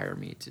never hire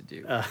me to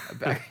do a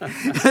back.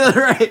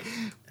 Right.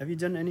 Have you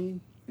done any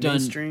Done-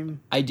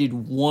 mainstream? I did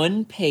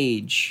one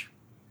page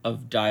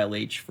of Dial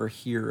H for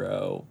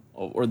Hero,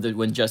 or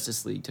when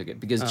Justice League took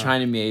it, because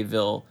China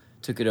Mayville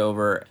took it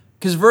over.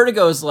 Because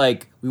Vertigo is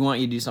like, we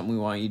want you to do something, we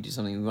want you to do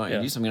something, we want you to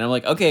Yeah. do something. And I'm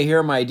like, okay, here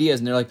are my ideas.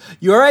 And they're like,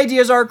 your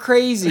ideas are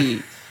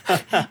crazy.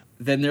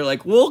 Then they're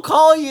like, we'll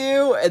call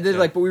you. And then they're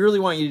like, but we really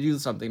want you to do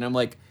something. And I'm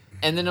like,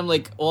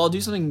 well, I'll do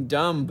something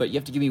dumb, but you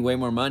have to give me way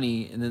more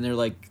money. And then they're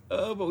like,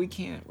 oh, but we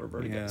can't. We're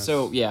Vertigo. Yes.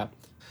 So, yeah.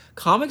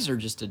 Comics are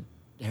just a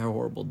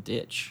horrible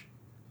ditch.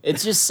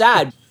 It's just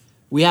sad.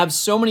 We have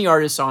so many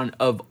artists on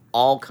of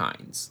all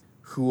kinds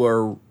who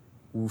are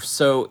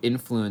so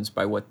influenced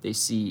by what they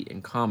see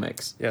in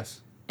comics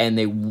Yes. and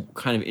they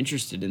kind of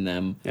interested in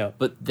them. Yeah.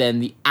 But then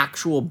the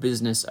actual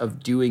business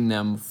of doing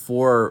them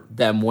for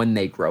them when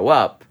they grow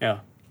up, Yeah.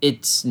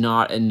 it's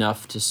not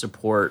enough to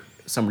support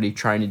somebody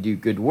trying to do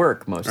good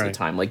work most of the Right.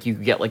 time. Like you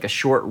get like a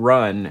short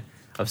run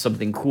of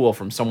something cool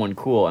from someone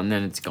cool and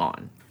then it's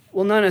gone.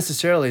 Well, not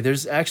necessarily.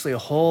 There's actually a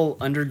whole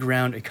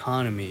underground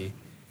economy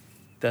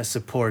that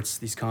supports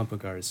these comic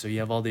book artists. So you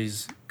have all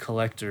these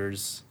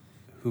collectors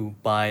who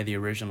buy the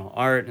original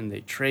art and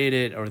they trade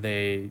it, or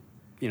they,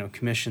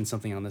 commission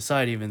something on the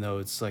side, even though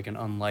it's like an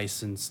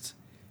unlicensed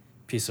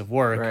piece of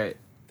work. Right.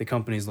 The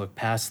companies look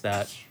past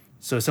that.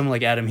 So someone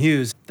like Adam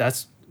Hughes,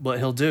 that's what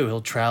he'll do.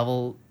 He'll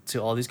travel to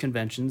all these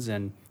conventions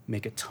and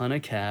make a ton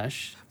of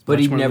cash. But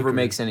Much he more never lucrative.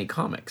 makes any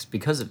comics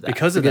because of that.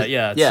 Because of that,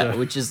 yeah, Yeah, so-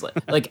 which is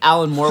like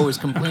Alan Moore was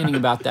complaining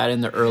about that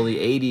in the early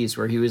 80s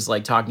where he was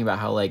like talking about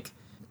how like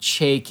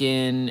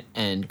Chaykin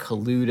and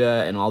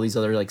Kaluta and all these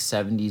other like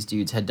 70s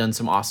dudes had done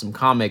some awesome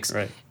comics.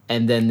 Right.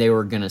 And then they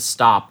were going to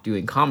stop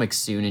doing comics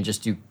soon and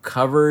just do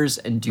covers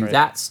and do Right.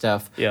 that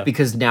stuff Yeah.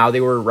 because now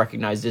they were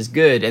recognized as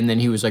good. And then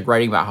he was like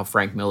writing about how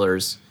Frank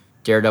Miller's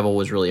Daredevil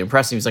was really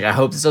impressive. He was like, I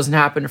hope this doesn't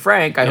happen to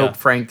Frank. I Yeah. hope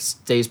Frank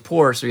stays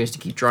poor so he has to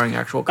keep drawing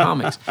actual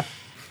comics.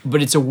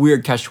 But it's a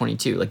weird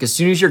catch-22. Like, as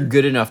soon as you're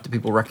good enough that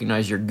people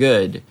recognize you're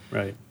good,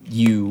 Right.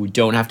 you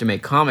don't have to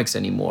make comics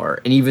anymore.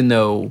 And even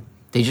though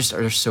they just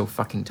are so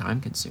fucking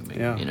time-consuming,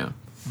 Yeah.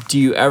 Do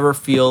you ever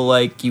feel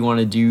like you want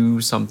to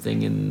do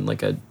something in,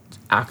 like, a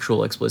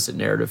actual explicit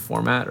narrative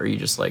format? Or are you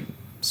just like,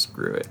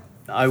 screw it?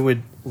 I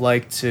would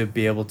like to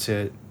be able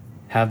to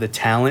have the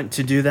talent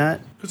to do that.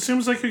 It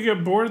seems like you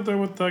get bored, though,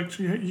 with, like,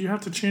 you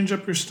have to change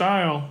up your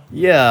style.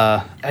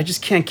 Yeah, I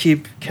just can't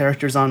keep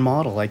characters on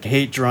model. Like, I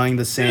hate drawing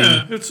the same.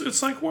 Yeah,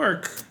 it's like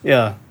work.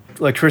 Yeah,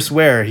 like Chris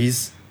Ware,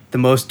 he's the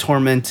most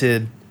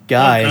tormented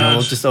guy, Oh, and he'll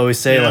gosh. just always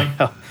say Yeah.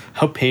 like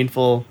how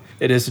painful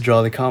it is to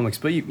draw the comics.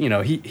 But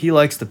he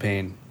likes the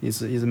pain.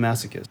 He's a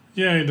masochist.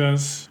 Yeah, he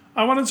does.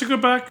 I wanted to go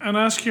back and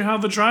ask you how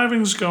the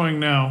driving's going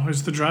now.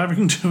 Is the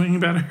driving doing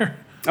better?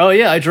 Oh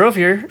yeah, I drove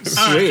here.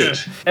 Ah, good.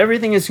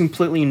 Everything is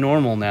completely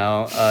normal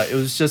now. It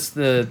was just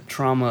the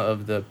trauma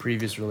of the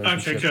previous Okay,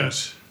 relationship good.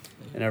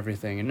 and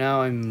everything, and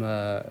now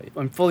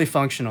I'm fully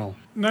functional.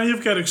 Now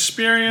you've got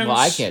experience. Well,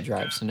 I can't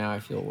drive, so now I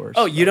feel worse.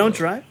 Oh, you don't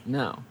drive?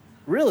 No.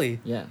 Really?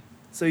 Yeah.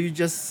 So you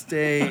just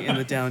stay in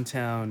the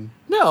downtown?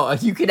 No,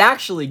 you could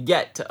actually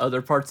get to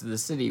other parts of the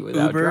city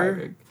without Uber?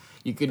 driving.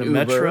 You could The Uber,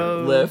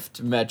 Metro?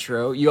 Lyft,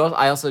 Metro.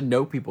 I also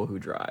know people who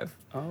drive.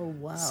 Oh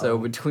wow. So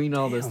between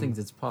all those damn. things,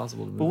 it's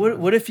possible to move. But what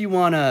around. what if you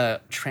want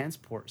to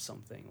transport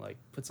something, like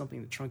put something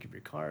in the trunk of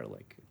your car,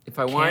 like if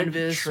I wanted to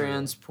canvas or-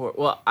 transport?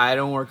 Well, I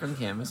don't work on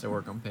canvas. I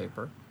work on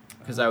paper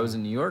because I was a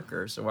New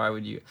Yorker. So why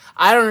would you?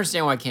 I don't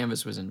understand why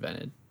canvas was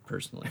invented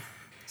personally.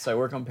 So I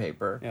work on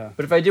paper. Yeah.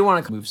 But if I did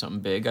want to move something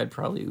big, I'd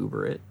probably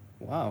Uber it.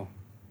 Wow,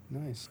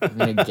 nice. I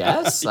mean, I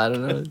guess I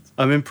don't know.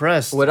 I'm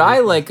impressed. What I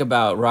like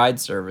about ride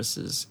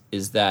services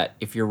is that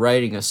if you're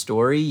writing a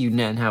story, you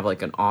then have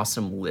like an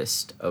awesome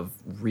list of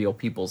real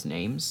people's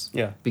names.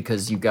 Yeah.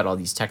 Because you've got all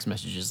these text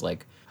messages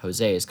like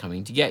Jose is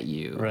coming to get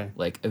you. Right.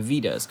 Like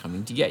Evita is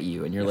coming to get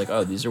you. And you're like,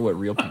 oh, these are what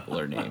real people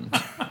are named.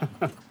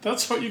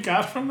 That's what you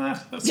got from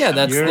that? That's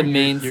That's the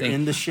main you're thing.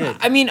 in the shit.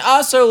 I mean,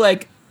 also,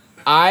 like,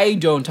 I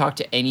don't talk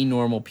to any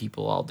normal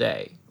people all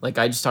day. Like,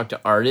 I just talk to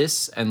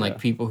artists and, like,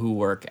 people who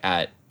work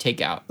at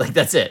Takeout. Like,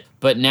 that's it.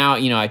 But now,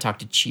 I talk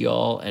to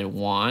Chiol and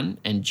Juan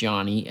and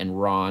Johnny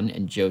and Ron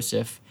and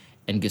Joseph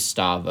and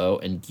Gustavo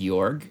and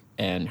Georg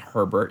and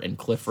Herbert and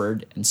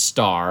Clifford and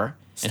Star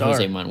and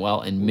Jose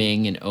Manuel and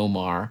Ming and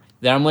Omar.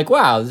 Then I'm like,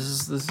 wow,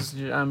 this is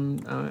I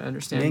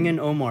understand. Ming and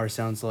Omar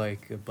sounds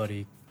like a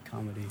buddy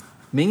comedy.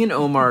 Ming and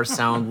Omar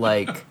sound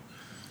like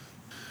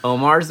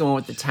Omar's the one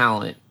with the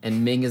talent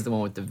and Ming is the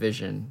one with the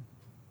vision,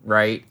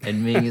 right?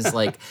 And Ming is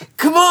like,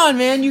 come on,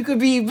 man, you could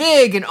be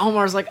big. And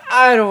Omar's like,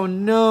 I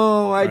don't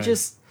know. I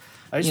just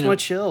want to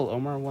chill.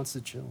 Omar wants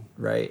to chill.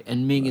 Right.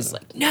 And Ming is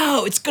like,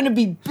 no, it's going to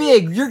be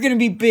big. You're going to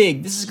be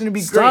big. This is going to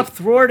be Stop great.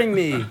 thwarting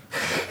me.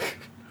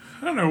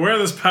 I don't know where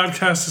this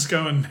podcast is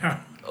going now.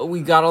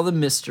 We got all the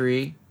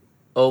mystery.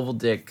 Oval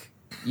Dick.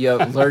 You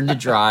have learned to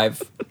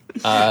drive.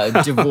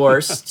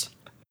 Divorced.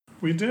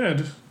 We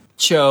did.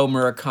 Cho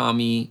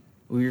Murakami.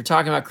 We were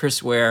talking about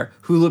Chris Ware,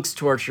 who looks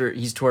tortured.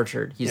 He's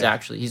tortured. He's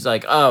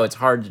like, oh, it's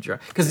hard to draw.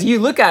 Because you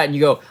look at it and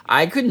you go,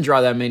 I couldn't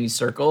draw that many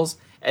circles.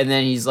 And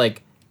then he's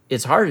like,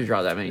 it's hard to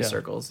draw that many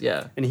circles.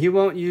 Yeah. And he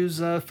won't use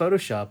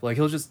Photoshop. Like,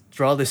 he'll just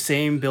draw the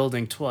same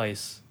building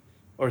twice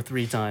or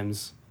 3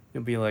 times.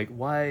 He'll be like,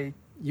 why?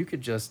 You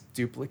could just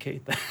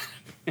duplicate that.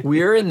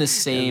 We're in the the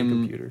same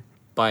computer.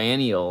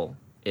 biennial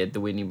at the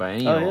Whitney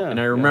Biennial. Oh, yeah, and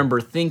I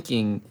remember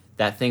thinking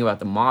that thing about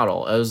the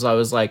model. I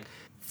was like,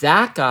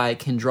 that guy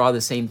can draw the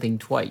same thing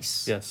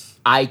twice. Yes.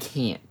 I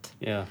can't.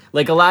 Yeah.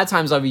 Like, a lot of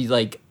times I'll be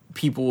like,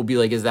 people will be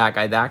like, is that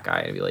guy that guy?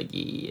 And I'd be like,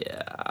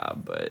 yeah,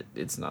 but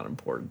it's not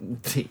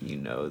important that you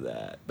know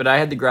that. But I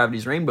had the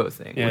Gravity's Rainbow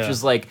thing, which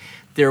is like,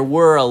 there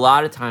were a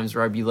lot of times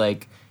where I'd be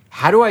like,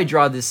 how do I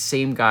draw this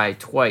same guy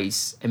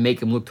twice and make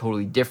him look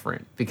totally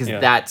different? Because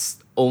that's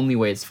the only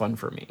way it's fun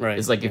for me. Right.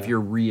 It's like if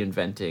you're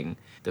reinventing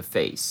the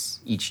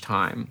face each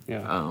time.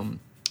 Yeah.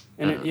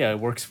 It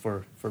works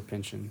for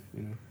Pynchon,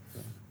 So.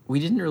 We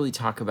didn't really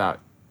talk about...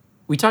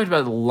 We talked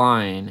about the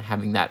line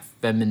having that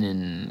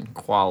feminine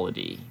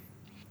quality.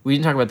 We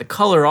didn't talk about the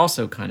color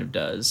also kind of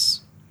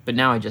does. But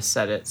now I just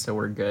said it, so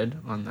we're good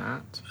on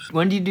that.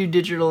 When do you do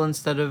digital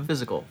instead of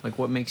physical? Like,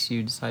 what makes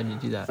you decide to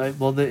do that?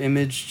 Well, the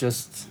image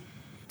just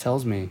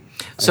tells me.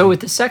 So with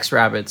the Sex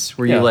Rabbits,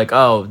 were you like,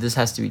 oh, this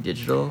has to be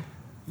digital?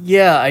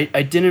 Yeah,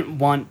 I didn't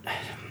want...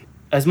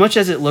 As much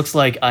as it looks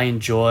like I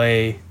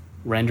enjoy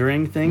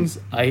rendering things,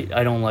 I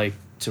don't like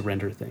to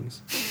render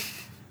things.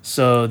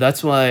 So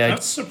that's why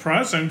That's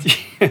surprising.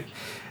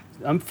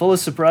 I'm full of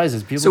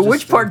surprises. People. So just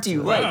which part do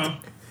you Wow.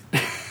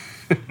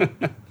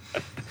 like?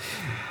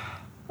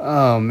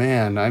 Oh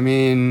man, I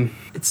mean,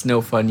 It's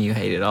no fun, you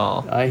hate it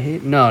all. I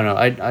hate. No,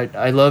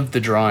 I love the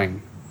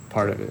drawing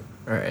part of it,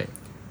 All right.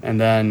 and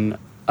then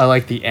I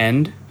like the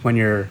end when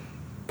you're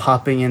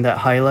popping in that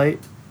highlight.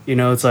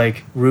 It's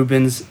like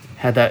Rubens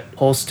had that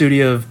whole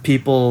studio of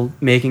people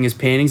making his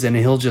paintings, and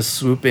he'll just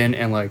swoop in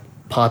and like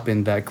pop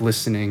in that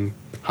glistening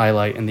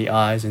highlight in the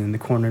eyes and in the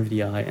corner of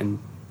the eye, and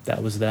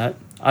that was that.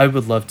 I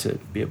would love to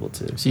be able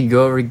to. So you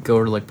go over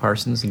to like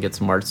Parsons and get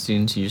some art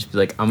students. You just be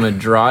like, I'm gonna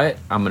draw it.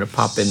 I'm gonna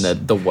pop in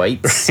the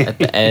whites at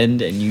the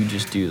end, and you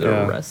just do the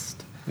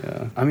rest.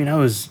 Yeah. I mean, I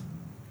was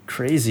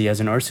crazy as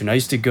an art student. I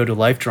used to go to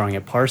life drawing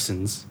at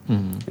Parsons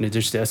in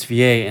addition to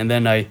SVA, and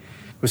then I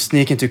was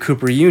sneaking to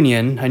Cooper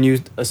Union. I knew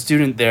a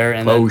student there,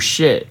 and Oh then,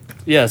 shit!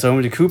 yeah, so I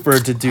went to Cooper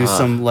to do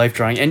some life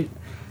drawing, and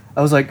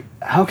I was like,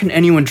 how can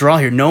anyone draw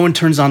here? No one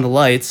turns on the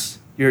lights.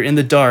 You're in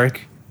the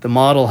dark. The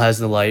model has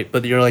the light,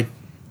 but you're like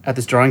at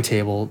this drawing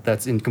table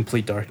that's in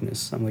complete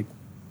darkness. I'm like,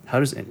 how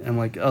does it? I'm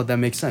like, oh, that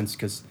makes sense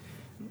because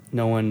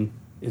no one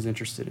is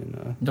interested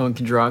in. No one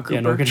can draw Cooper.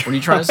 no one can What are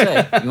you trying to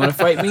say? You want to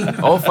fight me?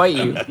 I'll fight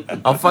you.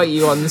 I'll fight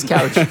you on this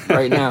couch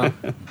right now.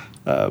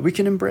 We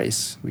can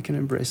embrace. We can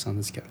embrace on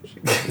this couch.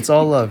 It's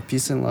all love,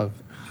 peace and love.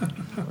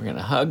 We're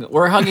gonna hug.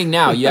 We're hugging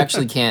now. You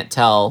actually can't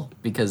tell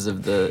because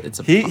of the. It's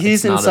a.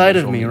 He's it's not a inside of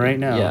visual me medium. right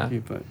now. Yeah.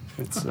 But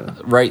it's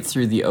Right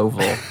through the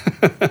oval.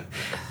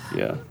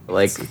 yeah.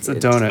 Like It's a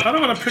donut. I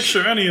don't want to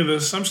picture any of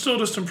this. I'm still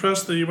just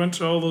impressed that you went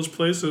to all those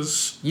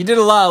places. You did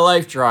a lot of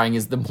life drawing.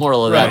 Is the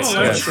moral of that Oh,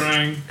 story. I'm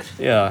trying.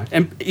 Yeah,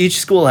 and each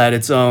school had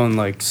its own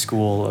like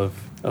school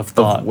of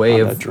thought, way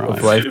on of that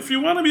drawing. life. If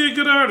you want to be a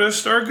good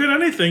artist or good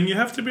anything, you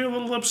have to be a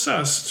little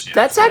obsessed.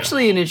 That's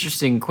actually an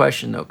interesting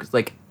question, though, because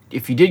like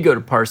if you did go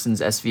to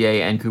Parsons,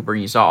 SVA, and Cooper,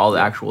 and you saw all the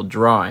actual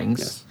drawings,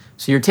 Yes.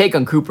 so your take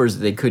on Cooper is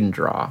that they couldn't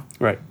draw.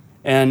 Right.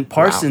 And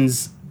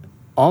Parsons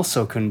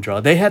also couldn't draw.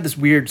 They had this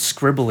weird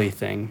scribbly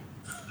thing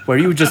where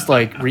you would just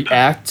like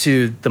react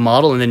to the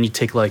model and then you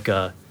take like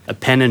a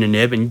pen and a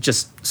nib and you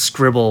just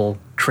scribble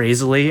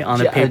crazily on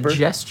the paper. A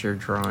gesture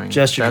drawing.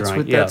 Gesture that's drawing,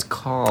 what yeah. that's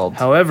called.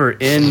 However,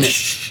 in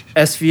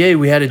SVA,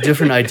 we had a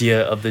different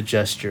idea of the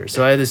gesture.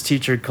 So I had this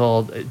teacher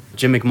called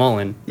Jim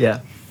McMullen.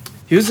 yeah.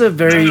 He was a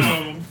very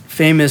Oh,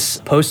 famous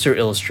poster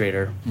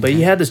illustrator, but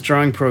he had this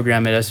drawing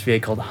program at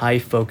SVA called High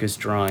Focus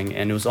Drawing,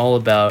 and it was all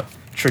about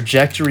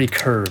trajectory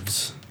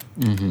curves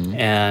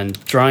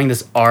and drawing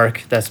this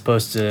arc that's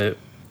supposed to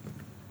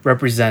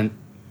represent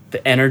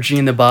the energy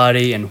in the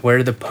body and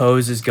where the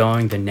pose is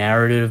going, the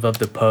narrative of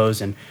the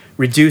pose, and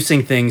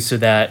reducing things so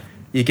that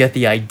you get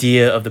the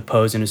idea of the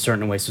pose in a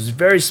certain way. So it's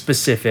very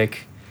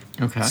specific,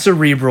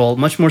 cerebral,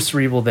 much more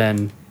cerebral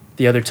than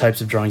the other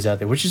types of drawings out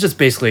there, which is just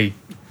basically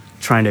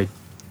trying to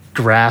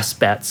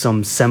grasp at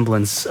some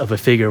semblance of a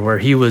figure, where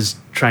he was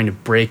trying to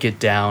break it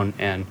down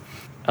and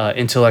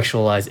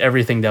intellectualize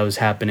everything that was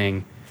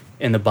happening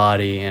in the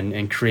body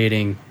and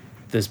creating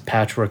this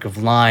patchwork of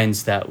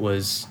lines that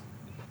was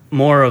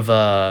more of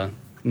a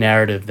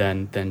narrative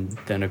than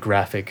a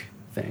graphic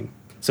thing.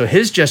 So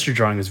his gesture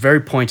drawing was very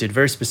pointed,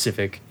 very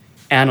specific,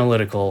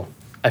 analytical.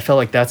 I felt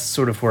like that's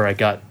sort of where I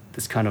got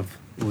this kind of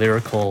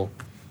lyrical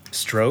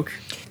stroke.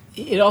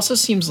 It also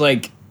seems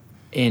like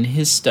in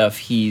his stuff,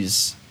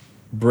 he's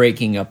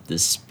breaking up the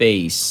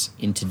space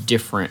into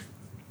different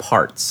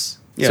parts.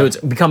 Yeah. So it's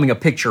becoming a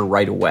picture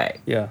right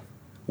away. Yeah.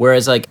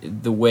 Whereas like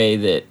the way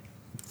that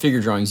figure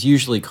drawing is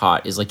usually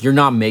caught is like you're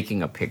not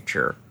making a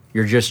picture.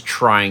 You're just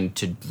trying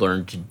to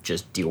learn to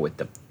just deal with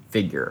the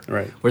figure.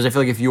 Right. Whereas I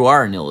feel like if you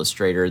are an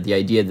illustrator, the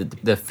idea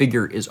that the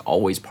figure is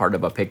always part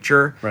of a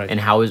picture, right, and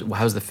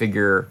how's the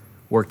figure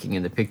working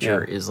in the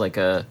picture is like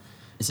a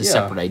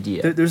separate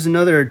idea. There's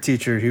another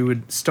teacher who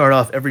would start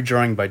off every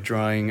drawing by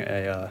drawing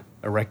a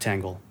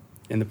rectangle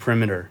in the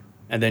perimeter,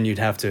 and then you'd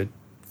have to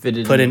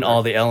put in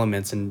all the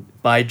elements. And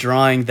by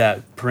drawing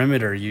that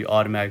perimeter, you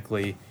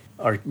automatically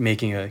are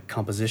making a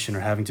composition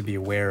or having to be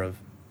aware of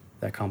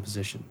that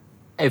composition.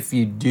 If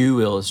you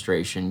do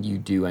illustration, you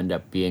do end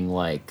up being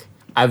like,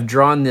 I've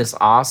drawn this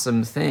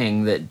awesome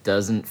thing that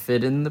doesn't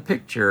fit in the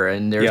picture,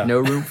 and there's no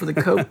room for the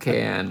Coke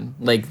can.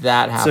 Like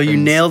that happens. So you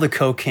nail the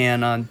Coke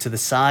can onto the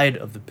side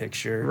of the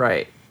picture.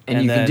 Right.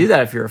 And you can do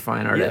that if you're a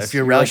fine artist. Yeah, if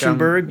you're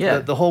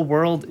Rauschenberg, the whole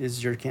world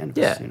is your canvas.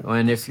 Yeah, you know?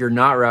 And if you're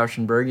not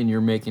Rauschenberg and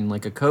you're making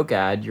like a Coke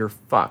ad, you're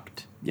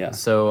fucked. Yeah.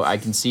 So I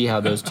can see how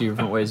those two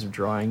different ways of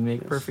drawing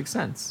make perfect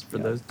sense for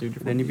those two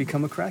different Then you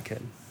become a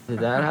crackhead. Did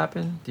that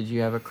happen? Did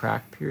you have a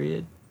crack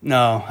period?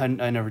 No, I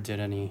never did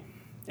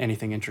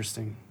anything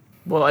interesting.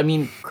 Well, I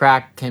mean,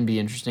 crack can be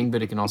interesting,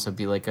 but it can also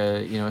be like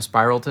a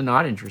spiral to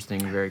not interesting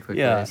very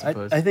quickly, I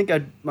suppose. I think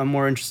I'm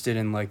more interested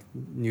in like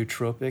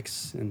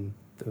nootropics and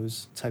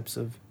those types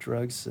of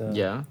drugs.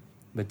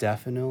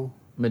 Modafinil.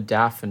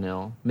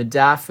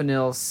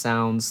 Modafinil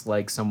sounds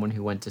like someone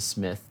who went to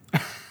Smith.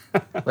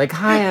 Like,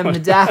 hi, I'm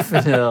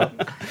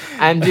Modafinil.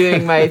 I'm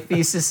doing my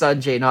thesis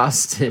on Jane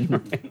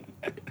Austen.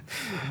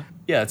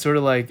 Yeah, it's sort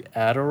of like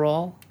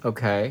Adderall.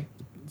 Okay.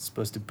 It's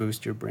supposed to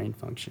boost your brain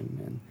function.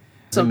 And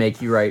does it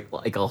make you write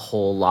like a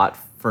whole lot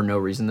for no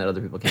reason that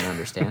other people can't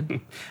understand?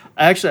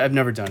 I've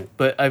never done it,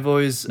 but I've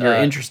always... You're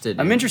interested in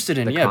I'm interested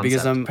in, concept.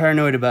 Because I'm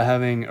paranoid about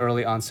having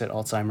early onset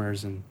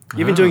Alzheimer's. And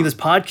even doing this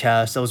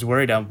podcast, I was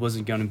worried I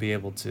wasn't going to be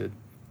able to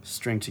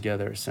string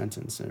together a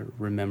sentence or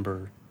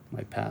remember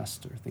my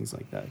past or things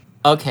like that.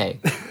 Okay,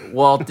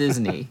 Walt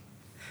Disney,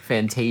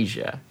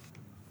 Fantasia.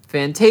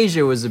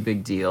 Fantasia was a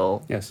big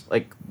deal. Yes.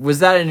 Like, was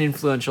that an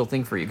influential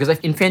thing for you? Because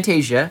in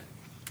Fantasia,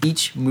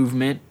 each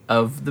movement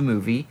of the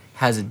movie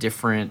has a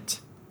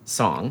different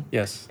song.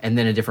 Yes. And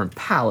then a different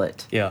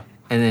palette. Yeah.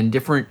 And then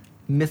different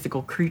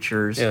mythical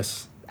creatures.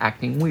 Yes.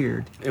 Acting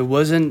weird. It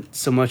wasn't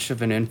so much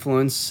of an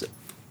influence,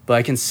 but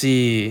I can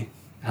see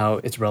how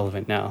it's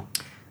relevant now.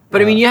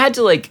 But I mean, you had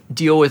to like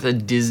deal with a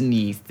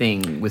Disney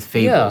thing with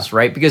Fables,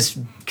 right? Because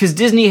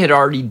Disney had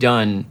already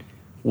done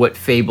what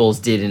Fables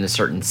did in a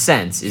certain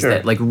sense, is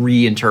that like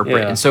reinterpret.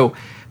 Yeah. And so,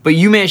 but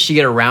you managed to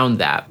get around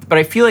that. But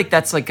I feel like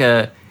that's like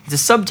it's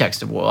a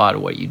subtext of a lot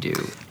of what you do.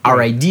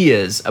 Our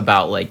ideas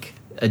about like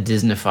a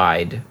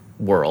Disneyfied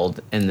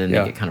world, and then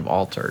they get kind of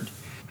altered.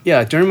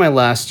 Yeah, during my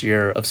last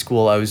year of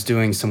school, I was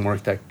doing some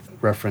work that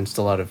referenced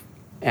a lot of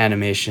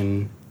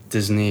animation,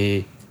 Disney,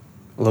 a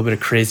little bit of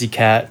Crazy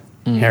Cat,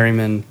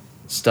 Harriman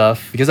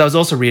stuff. Because I was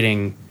also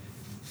reading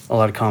a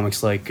lot of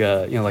comics like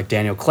like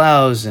Daniel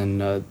Clowes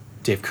and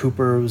Dave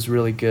Cooper was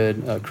really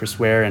good, Chris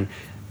Ware, and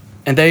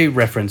they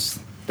referenced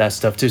that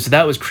stuff too. So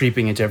that was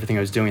creeping into everything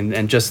I was doing,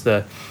 and just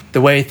the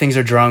way things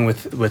are drawn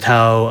with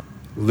how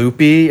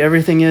loopy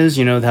everything is,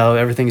 how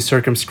everything's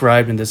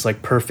circumscribed in this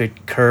like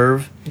perfect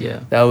curve.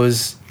 Yeah. That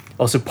was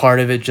also part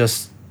of it,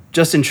 just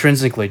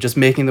intrinsically, just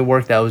making the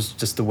work. That was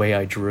just the way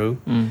I drew,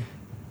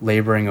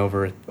 laboring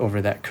over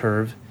that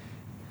curve,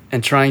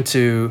 and trying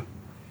to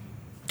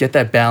get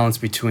that balance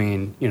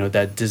between,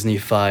 that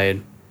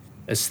Disney-fied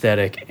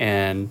aesthetic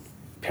and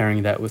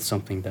pairing that with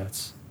something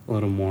that's a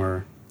little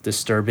more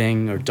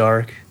disturbing or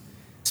dark.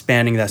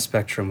 Spanning that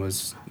spectrum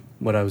was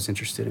what I was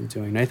interested in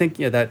doing. And I think,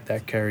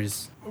 that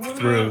carries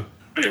through.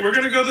 Wait, we're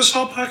going to go this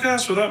whole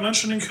podcast without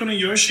mentioning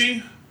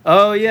Kuniyoshi?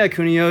 Oh, yeah,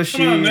 Kuniyoshi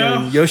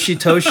and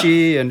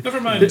Yoshitoshi. And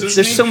never mind, there's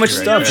Disney. so much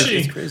stuff. Yoshi.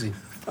 It's crazy.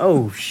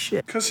 Oh,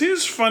 shit. Because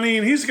he's funny,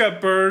 and he's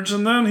got birds,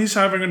 and then he's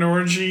having an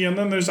orgy, and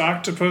then there's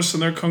octopus,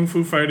 and they're kung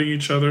fu fighting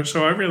each other.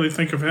 So I really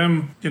think of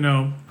him, when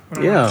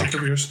I think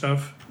of your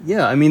stuff.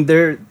 Yeah, I mean,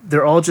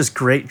 they're all just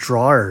great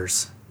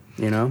drawers,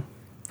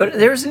 But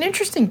there was an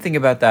interesting thing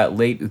about that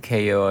late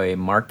ukiyo-e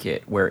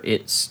market where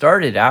it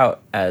started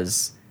out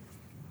as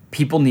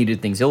people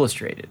needed things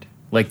illustrated.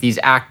 Like these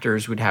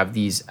actors would have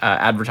these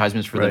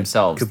advertisements for Right.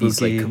 themselves, these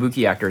like Kabuki.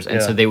 kabuki actors,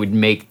 and so Yeah. they would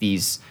make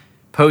these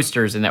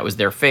posters, and that was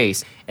their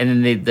face.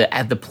 And then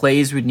the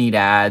plays would need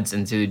ads,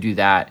 and so they do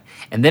that.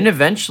 And then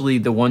eventually,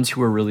 the ones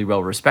who were really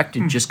well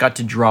respected just got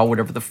to draw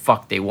whatever the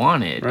fuck they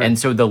wanted. Right. And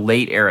so the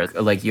late era,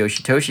 like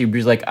Yoshitoshi,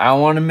 was like, I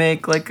want to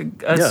make like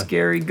a Yeah.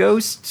 scary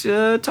ghost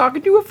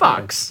talking to a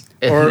fox.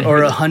 Or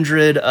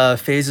 100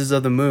 phases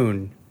of the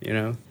moon, you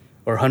know,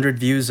 or 100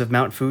 views of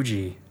Mount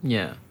Fuji.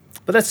 yeah.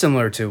 But that's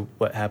similar to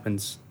what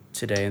happens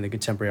today in the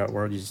contemporary art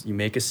world. You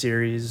make a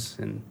series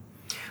and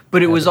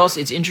But it was also,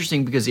 it's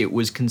interesting because it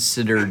was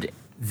considered,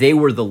 they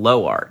were the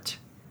low art.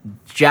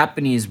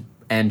 Japanese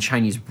and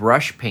Chinese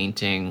brush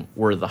painting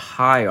were the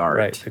high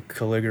art. the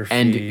calligraphy.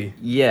 And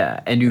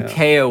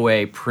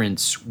ukiyo-e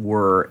prints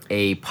were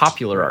a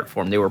popular art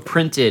form. They were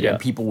printed Yeah. and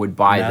people would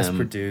buy mass them.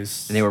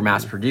 produced. And they were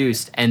mass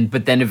produced.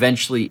 But then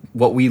eventually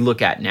what we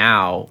look at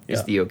now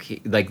is Yeah.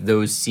 like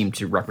those seem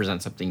to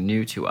represent something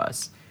new to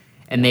us.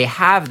 And they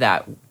have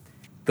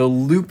the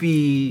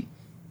loopy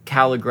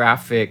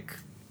calligraphic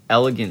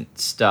elegant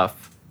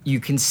stuff. You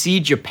can see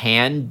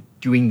Japan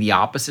doing the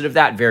opposite of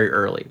that very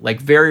early. Like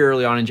very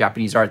early on in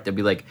Japanese art, they'll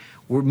be like,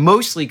 we're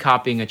mostly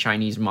copying a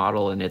Chinese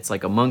model and it's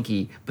like a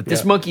monkey, but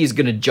this Yeah. monkey is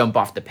gonna jump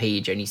off the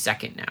page any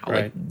second now. Like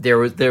Right. there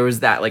was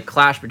that like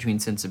clash between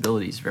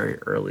sensibilities very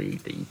early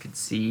that you could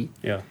see.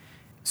 Yeah.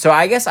 So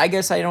I guess I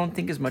don't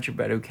think as much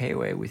about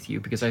ukiyo-e with you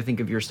because I think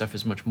of your stuff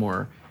as much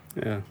more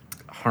Yeah.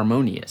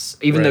 harmonious,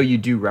 even Right. though you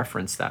do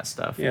reference that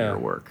stuff in Yeah. your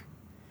work.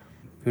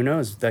 Who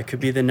knows? That could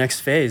be the next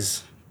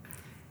phase.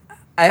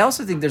 I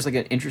also think there's like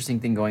an interesting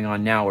thing going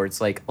on now where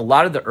it's like a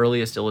lot of the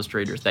earliest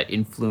illustrators that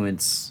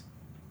influence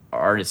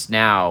artists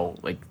now,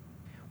 like,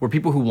 were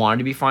people who wanted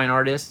to be fine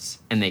artists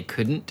and they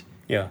couldn't.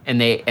 Yeah.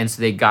 And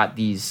so they got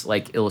these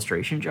like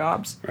illustration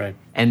jobs. Right.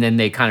 And then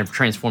they kind of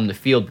transformed the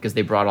field because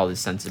they brought all these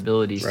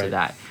sensibilities to Right.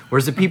 that.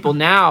 Whereas the people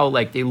now,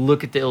 like, they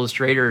look at the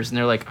illustrators and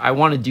they're like, I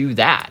want to do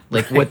that.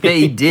 Like what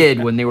they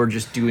did when they were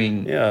just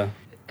doing Yeah.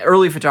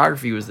 early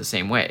photography was the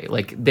same way.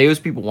 Like those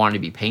people wanted to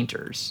be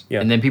painters.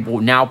 Yeah. And then people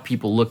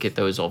look at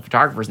those old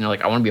photographers and they're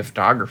like, I want to be a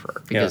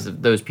photographer because Yeah.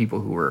 of those people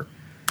who were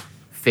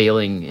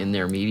failing in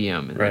their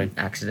medium and Right.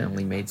 then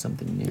accidentally made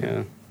something new.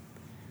 Yeah.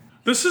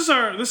 This is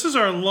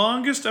our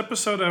longest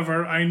episode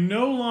ever. I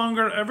no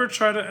longer ever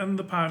try to end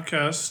the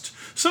podcast.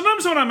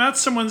 Sometimes when I'm at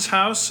someone's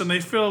house and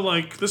they feel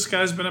like this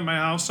guy's been at my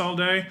house all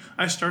day,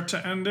 I start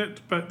to end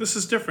it. But this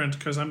is different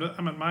because I'm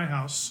at my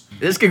house.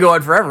 This could go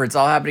on forever. It's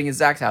all happening in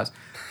Zach's house.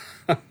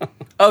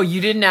 Oh, you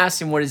didn't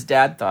ask him what his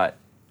dad thought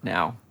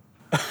now.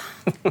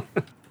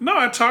 No,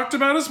 I talked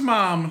about his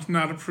mom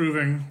not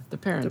approving. The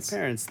parents. The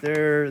parents,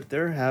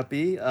 they're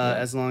happy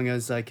as long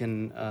as I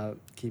can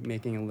keep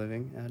making a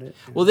living at it.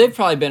 Well, they've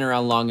probably been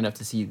around long enough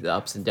to see the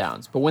ups and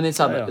downs. But when they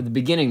saw Yeah. at the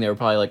beginning, they were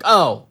probably like,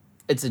 oh,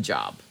 it's a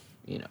job.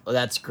 You know,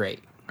 that's great,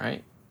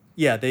 right?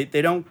 Yeah, they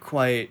don't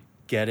quite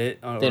get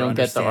it. They don't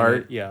get the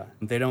art? Yeah,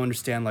 they don't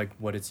understand like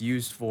what it's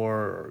used for,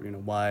 or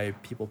why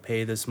people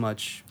pay this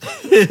much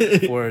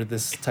for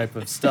this type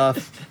of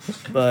stuff.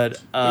 But They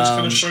just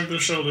kind of shrug their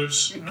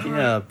shoulders.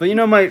 yeah,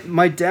 but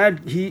my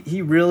dad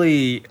he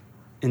really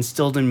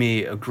instilled in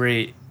me a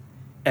great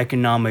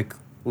economic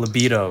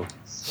libido.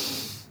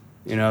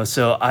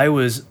 So I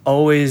was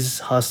always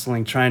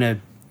hustling, trying to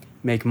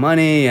make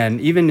money,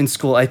 and even in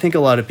school, I think a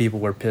lot of people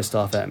were pissed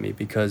off at me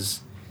because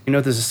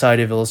the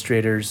Society of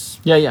Illustrators,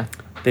 Yeah.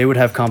 they would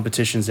have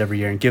competitions every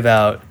year and give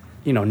out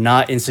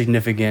not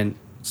insignificant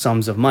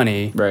sums of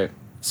money. Right.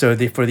 So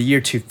for the year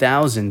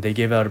 2000, they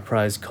gave out a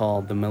prize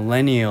called the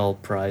Millennial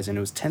Prize, and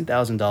it was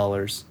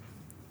 $10,000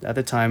 at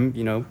the time.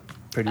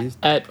 Pretty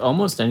At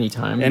almost any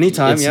time.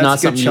 Anytime, It's yeah, not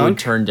it's a good something you would chunk.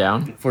 turn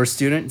down. for a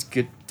student.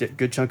 It's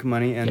good chunk of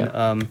money,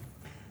 and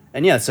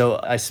Yeah. so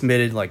I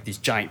submitted like these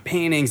giant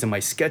paintings and my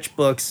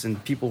sketchbooks,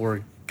 and people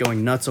were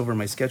going nuts over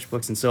my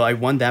sketchbooks, and so I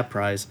won that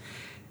prize.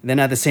 And then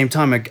at the same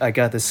time, I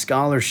got this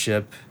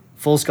scholarship,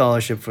 full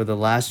scholarship for the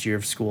last year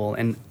of school,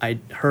 and I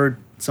heard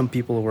some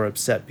people were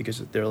upset because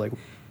they're like,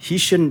 he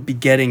shouldn't be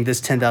getting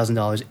this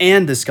 $10,000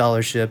 and this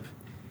scholarship,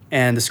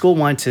 and the school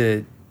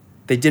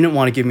they didn't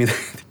want to give me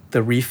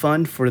the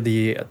refund for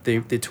the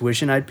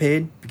tuition I'd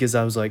paid because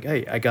I was like,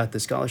 hey, I got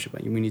this scholarship,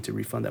 we need to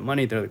refund that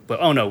money. They're like, but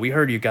oh no, we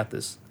heard you got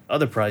this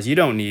other prize, you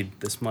don't need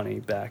this money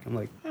back. I'm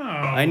like,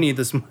 I need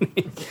this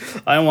money.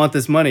 I want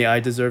this money. I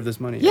deserve this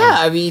money. Yeah,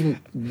 I mean,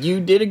 you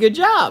did a good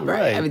job,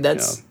 right? I mean,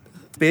 that's...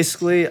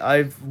 Basically,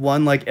 I've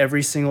won like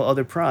every single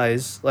other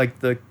prize, like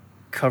the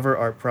cover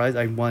art prize.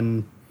 I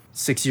won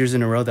 6 years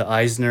in a row, the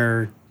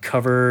Eisner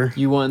cover.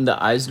 You won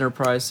the Eisner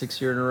Prize 6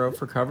 years in a row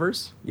for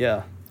covers?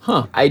 Yeah.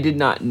 Huh. I did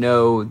not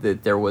know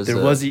that there was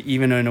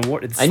Even an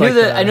award. It's I knew like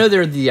that. I know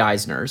there are the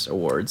Eisners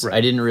Awards. Right. I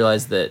didn't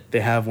realize that.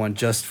 they have one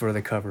just for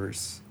the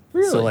covers.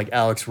 Really? So like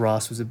Alex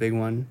Ross was a big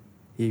one.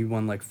 He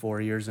won like 4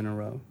 years in a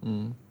row.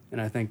 Mm.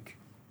 And I think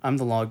I'm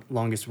the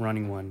longest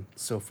running one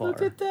so far.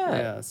 Look at that.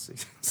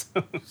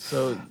 Yeah.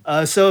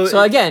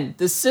 So again,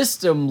 the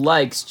system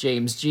likes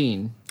James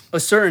Jean. A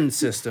certain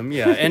system,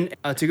 yeah. And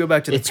to go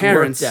back to the It's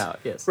parents. worked out,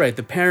 yes. Right.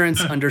 The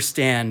parents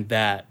understand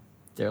that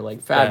They're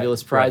like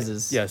fabulous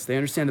prizes. Yes, they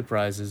understand the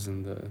prizes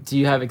and the. Do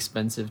you have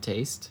expensive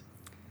taste?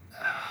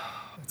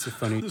 It's a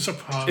funny. There's a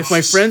pause. If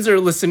my friends are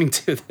listening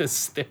to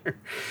this,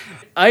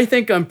 I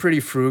think I'm pretty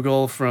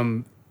frugal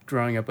from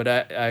growing up, but I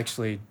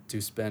actually do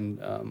spend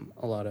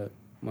a lot of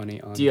money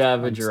on. Do you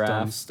have a on giraffe?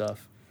 dumb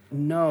stuff?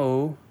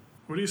 No.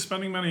 What are you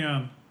spending money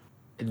on?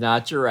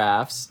 Not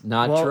giraffes,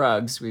 not Well-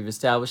 drugs. We've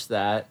established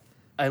that.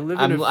 I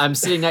live in I'm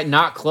sitting at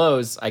not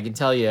clothes. I can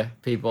tell you,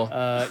 people.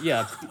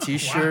 yeah,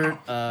 t-shirt.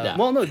 Yeah.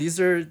 Well, no, these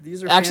are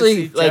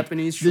Actually, fancy like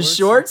Japanese the shorts.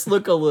 shorts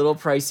look a little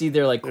pricey.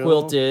 They're like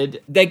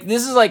quilted. Like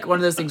this is like one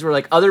of those things where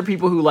like other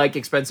people who like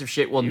expensive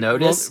shit will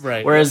notice,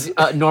 right. whereas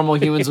normal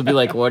humans will be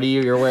like, "What are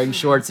you? You're wearing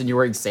shorts and you're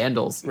wearing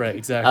sandals." Right,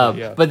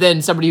 exactly. Yeah. But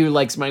then somebody who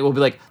likes money will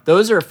be like,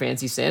 "Those are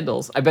fancy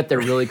sandals. I bet they're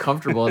really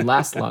comfortable and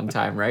last a long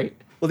time, right?"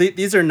 Well,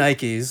 these are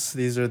Nikes.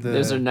 These are the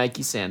Those are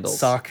Nike sandals.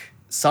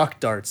 sock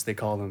darts. They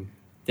call them.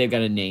 They've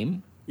got a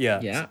name. Yeah.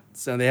 Yeah.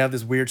 So they have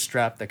this weird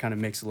strap that kind of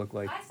makes it look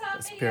like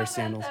a pair of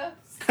sandals.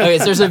 Okay,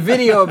 so there's a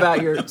video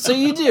about your. So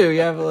you do.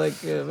 You have like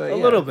A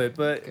little bit,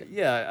 but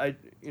yeah,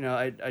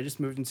 I just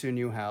moved into a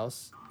new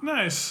house.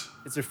 Nice.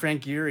 It's a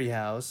Frank Gehry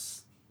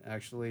house,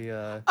 actually.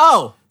 Oh,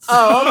 okay.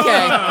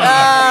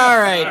 All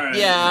right. All right.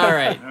 Yeah. All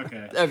right.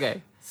 Okay.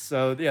 Okay.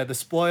 So yeah, the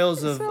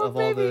spoils of So all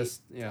maybe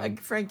this. Yeah. a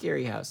Frank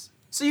Gehry house.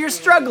 So you're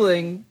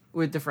struggling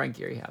with the Frank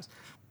Gehry house.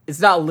 It's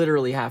not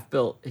literally half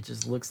built. It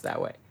just looks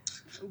that way.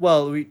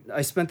 Well,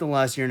 I spent the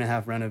last year and a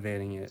half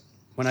renovating it.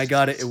 When I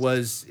got it, it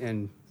was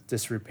in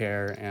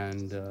disrepair,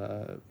 and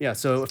yeah.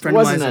 So a It friend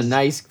of wasn't mine a says,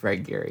 nice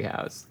Frank Gehry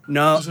house.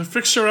 no. Is it a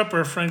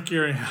fixer-upper Frank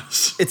Gehry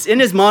house? It's in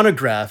his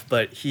monograph,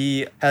 but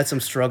he had some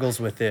struggles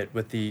with it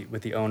with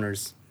the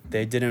owners.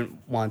 They didn't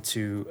want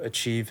to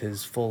achieve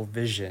his full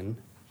vision,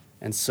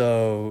 and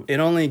so it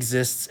only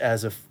exists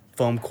as a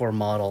foam core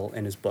model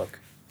in his book,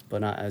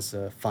 but not as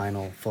a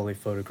final, fully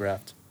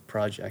photographed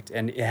project.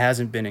 And it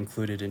hasn't been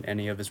included in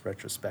any of his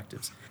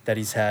retrospectives that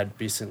he's had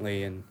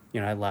recently in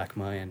at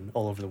LACMA and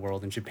all over the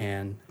world in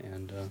Japan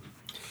and.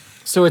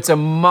 So it's a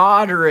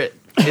moderate.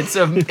 It's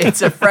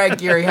a Frank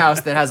Gehry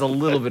house that has a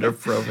little bit of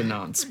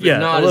provenance, but Yeah,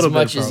 not a as little bit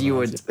much of as you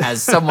would provenance.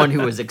 as someone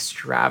who is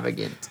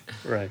extravagant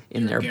Right.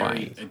 in their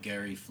buying. A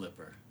Gary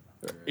Flipper.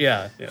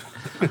 Yeah.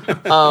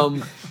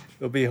 Um,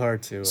 It'll be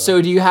hard to.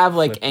 so do you have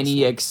like flip any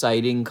this one.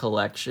 exciting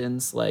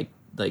collections? Like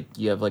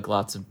you have like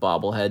lots of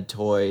bobblehead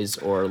toys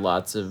or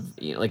lots of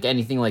like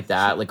anything like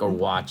that, like or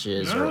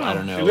watches or I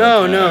don't know.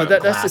 No, like, no,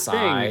 that's the glass thing.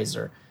 eyes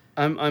or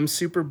I'm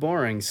super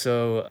boring,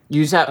 so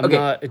you just have I'm okay.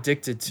 not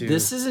addicted to.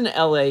 This is an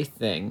LA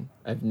thing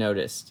I've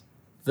noticed.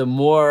 The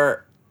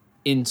more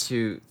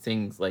into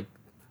things like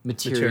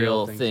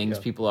material things, things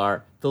yeah. people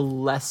are, the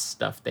less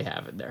stuff they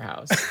have in their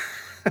house.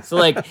 So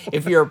like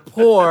if you're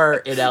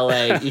poor in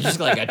LA, you just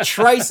got like a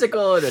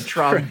tricycle and a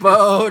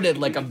trombone and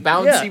like a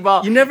bouncy Yeah,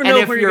 ball. you never know and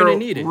if where you're gonna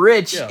need it.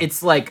 Rich, Yeah.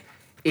 it's like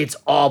it's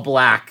all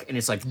black and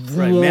it's like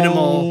Right,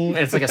 minimal. and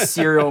it's like a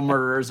serial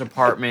murderer's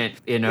apartment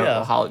in a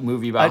Yeah.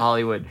 movie about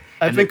Hollywood.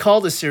 I've And been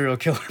called a serial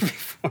killer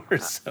before,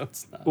 so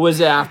it's not. was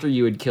it after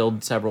you had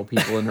killed several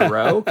people in a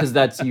row? Because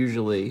that's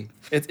usually.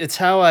 It's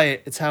how I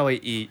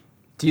eat.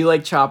 Do you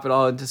like chop it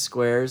all into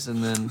squares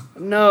and then?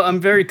 No, I'm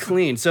very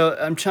clean. So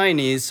I'm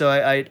Chinese, so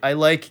I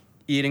like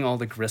eating all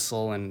the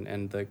gristle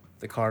and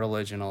the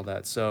cartilage and all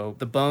that. So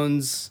the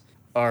bones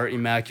are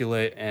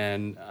immaculate,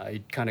 and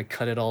I kind of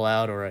cut it all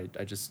out, or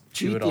I just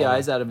chew Eat it all. the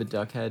eyes out of a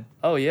duck head.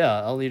 Oh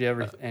yeah, I'll eat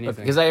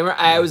anything. Because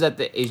I was at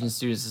the Asian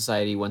Student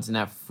Society once, and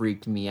that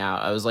freaked me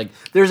out. I was like,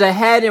 "There's a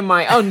head in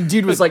my." Oh, and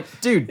dude was like,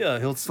 "Dude, Yeah,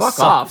 he'll fuck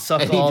suck- off!"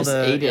 suck and he all just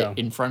the- ate yeah. it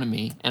in front of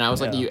me, and I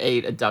was like, Yeah. "You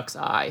ate a duck's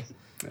eye."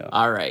 Yeah.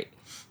 All right.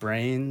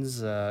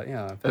 Brains,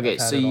 yeah. Okay, I've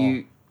had so it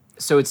all.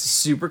 so it's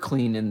super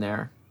clean in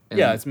there. and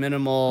Yeah, it's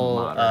minimal.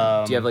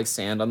 modern. Do you have like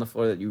sand on the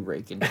floor that you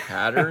rake into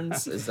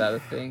patterns? Is that a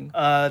thing?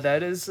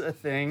 That is a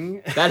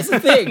thing. That is a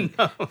thing.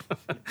 Do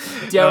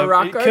you have a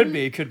rock it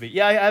garden? could be.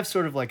 Yeah, I have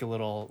sort of like a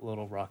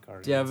little rock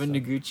garden. Do you have a and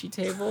Noguchi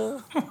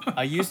table? stuff.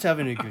 I used to have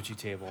a Noguchi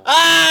table.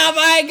 Oh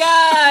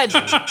my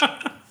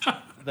god!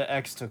 The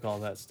ex took all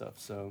that stuff,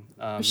 so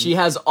She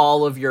has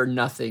all of your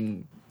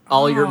nothing,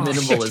 all your Oh,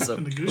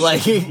 minimalism. Noguchi.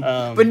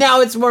 Like, but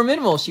now it's more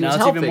minimal. She now was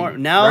it's helping. even more.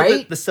 Now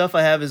right? the stuff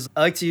I have is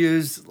I like to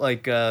use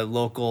like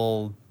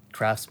local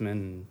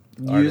craftsmen.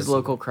 Use artists.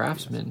 local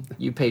craftsmen.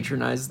 You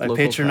patronize I local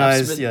patronize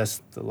craftsmen.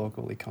 yes the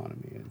local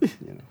economy.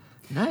 And,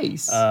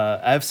 Nice.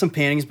 I have some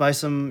paintings by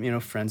some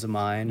friends of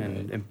mine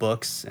and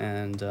books,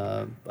 and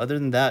other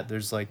than that,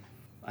 there's like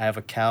I have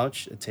a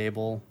couch, a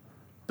table.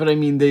 but I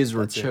mean, these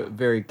were that's it.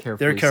 very carefully.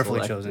 They're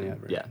carefully selected.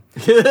 chosen, yeah,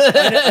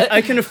 Yeah.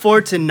 I can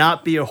afford to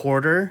not be a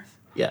hoarder,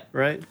 Yeah.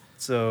 right?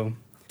 So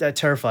that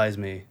terrifies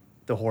me,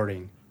 the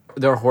hoarding.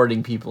 They're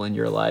hoarding people in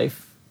your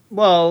life.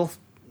 Well,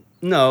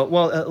 no,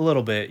 a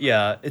little bit,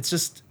 yeah. It's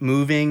just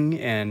moving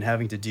and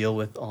having to deal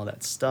with all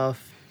that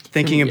stuff.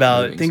 Thinking Yeah,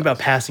 about moving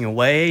sucks. passing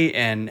away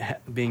and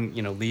being,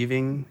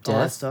 leaving all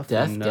that stuff.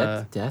 Death,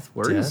 and, death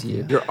worries death, you.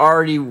 yeah. You're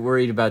already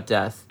worried about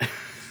death.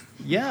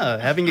 Yeah,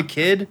 having a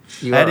kid.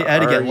 You I had are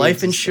to get already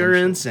life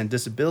insurance and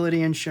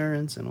disability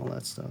insurance and all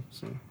that stuff.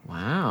 So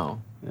Wow.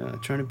 yeah,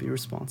 trying to be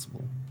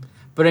responsible.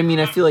 But I mean,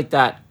 I feel like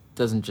that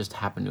doesn't just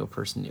happen to a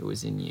person. It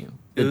was in you.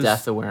 The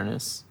death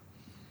awareness.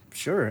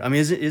 Sure. I mean,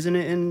 isn't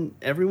it in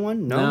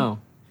everyone? No.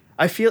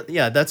 I feel,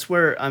 that's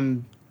where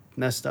I'm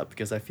messed up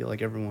because I feel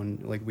like everyone,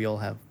 like we all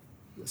have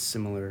a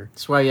similar.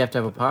 That's why you have to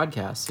have a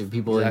podcast so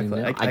people.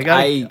 Exactly. Know.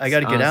 I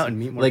gotta get out and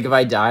meet more. Like if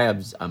I die,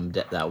 I'm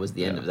that was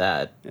the end of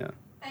that. Yeah.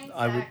 Thanks,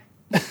 I would.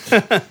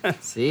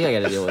 Zach. See, I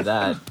got to deal with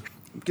that.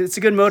 It's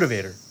a good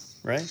motivator,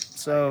 right?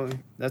 So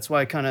that's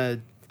why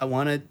I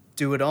want to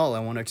do it all. I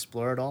want to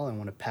explore it all. I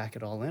want to pack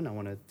it all in. I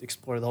want to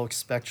explore the whole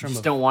spectrum.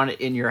 Just don't want it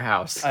in your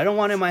house. I don't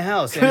want it in my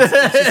house. And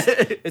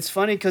it's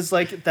funny because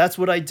like that's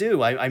what I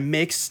do. I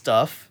make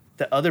stuff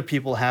that other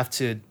people have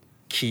to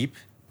keep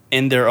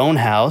in their own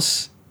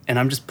house, and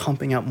I'm just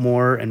pumping out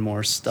more and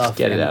more stuff.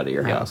 Get it out of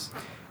your house.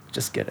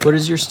 Just get it. What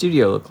does your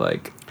studio look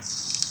like?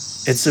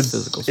 It's a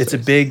physical It's a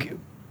space. big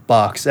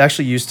box. It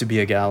actually used to be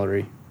a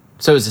gallery.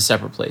 So it's a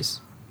separate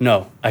place.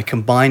 No, I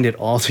combined it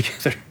all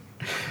together.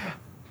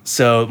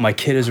 So my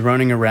kid is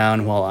running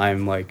around while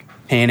I'm like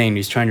painting.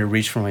 He's trying to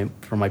reach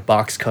for my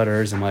box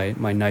cutters and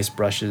my nice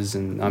brushes,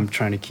 and I'm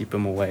trying to keep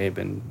him away. I've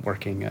been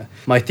working.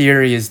 My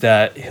theory is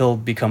that he'll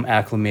become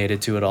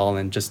acclimated to it all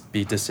and just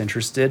be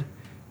disinterested,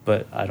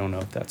 but I don't know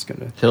if that's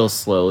gonna. He'll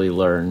slowly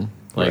learn,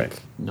 Right.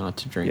 not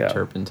to drink Yeah.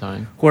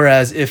 turpentine.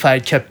 Whereas if I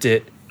kept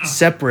it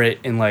separate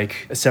in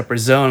like a separate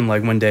zone,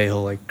 like one day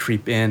he'll like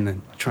creep in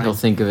and try. He'll And,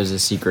 think of it as a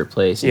secret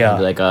place. And Yeah. he'll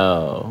be like,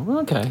 oh,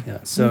 okay. Yeah,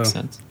 so- Makes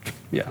sense.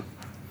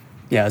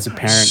 yeah, as a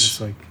parent, it's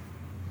like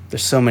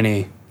there's so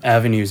many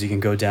avenues you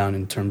can go down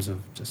in terms of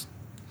just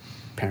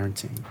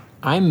parenting.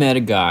 I met a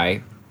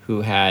guy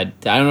who had,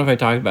 I don't know if I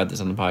talked about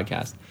this on the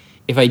podcast.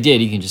 If I did,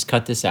 you can just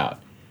cut this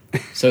out.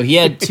 So he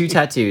had two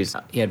tattoos.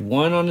 He had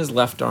one on his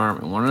left arm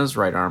and one on his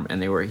right arm,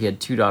 and he had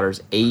two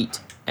daughters, 8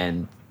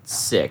 and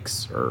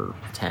 6, or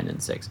 10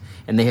 and 6.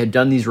 And they had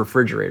done these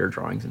refrigerator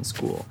drawings in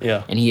school.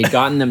 Yeah. And he had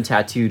gotten them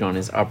tattooed on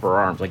his upper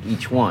arms, like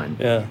each one.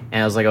 Yeah.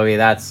 And I was like, okay,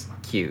 that's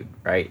cute,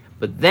 right?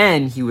 But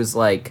then he was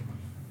like,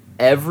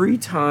 every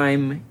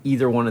time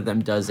either one of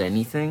them does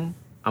anything,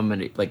 I'm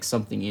gonna like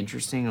something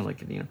interesting. I'm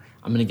like,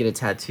 I'm gonna get a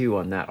tattoo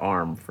on that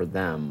arm for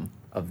them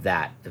of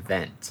that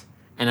event.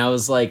 And I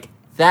was like,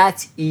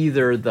 that's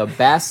either the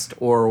best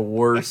or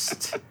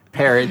worst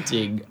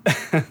parenting,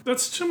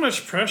 That's too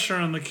much pressure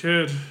on the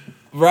kid.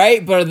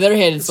 right? But on the other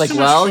hand, it's It's like, too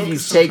much well, focus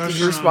he's and taking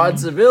pressure on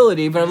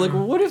responsibility. But I'm like,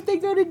 well, what if they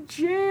go to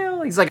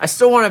jail? He's like, I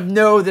still want to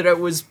know that it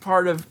was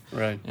part of.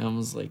 Right. And I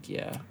was like,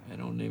 yeah, I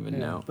don't even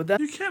know. But that.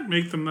 You can't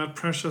make them that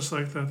precious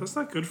like that. That's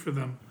not good for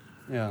them.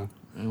 Yeah.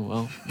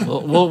 Oh,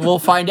 well, we'll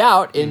find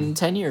out in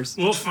 10 years.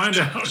 We'll find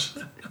out.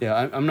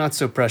 Yeah, I'm not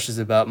so precious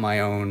about my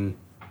own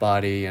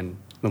body and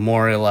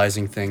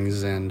memorializing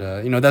things, and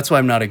that's why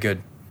I'm not a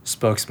good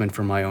spokesman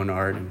for my own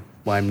art, and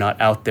why I'm not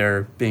out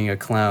there being a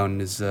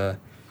clown is I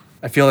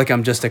feel like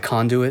I'm just a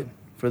conduit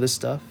for this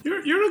stuff.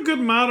 You're a good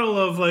model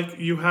of like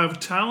you have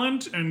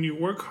talent and you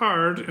work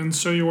hard and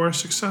so you are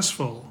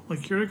successful.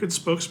 Like you're a good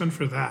spokesman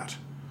for that.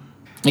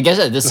 Like I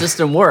said, the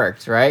system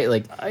worked, right?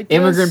 Like I guess,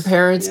 immigrant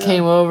parents yeah.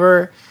 came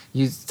over,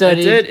 you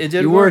studied, It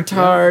did you work, worked yeah.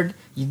 hard,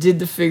 you did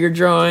the figure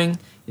drawing,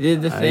 you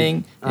did the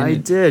thing. I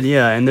and did,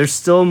 yeah, and there's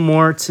still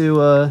more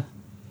to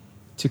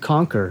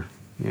conquer.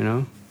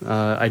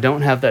 I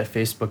don't have that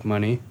Facebook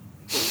money.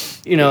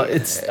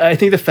 It's. I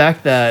think the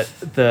fact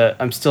that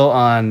I'm still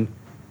on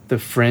the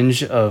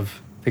fringe of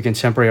the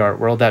contemporary art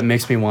world, that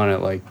makes me want to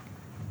like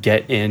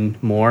get in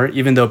more,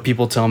 even though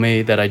people tell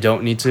me that I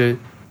don't need to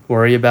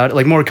worry about it.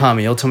 Like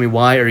Murakami, he'll tell me,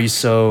 why are you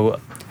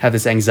have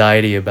this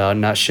anxiety about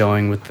not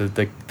showing with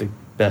the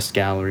best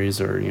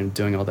galleries or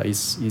doing all that. He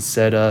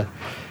said,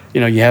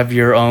 you have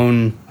your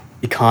own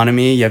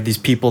economy, you have these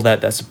people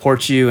that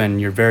support you, and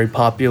you're very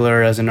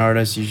popular as an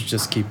artist. You should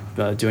just keep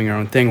doing your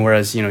own thing.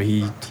 Whereas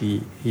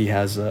he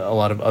has a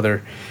lot of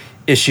other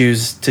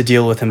issues to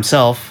deal with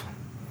himself.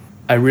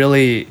 I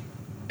really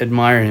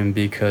admire him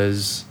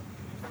because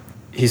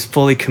he's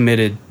fully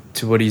committed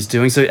to what he's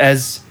doing. So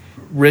as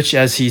rich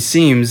as he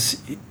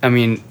seems, I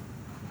mean,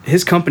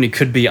 his company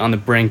could be on the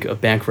brink of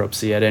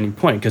bankruptcy at any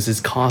point because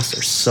his costs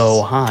are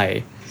so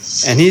high.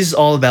 And he's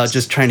all about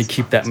just trying to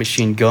keep that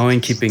machine going,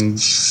 keeping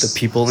the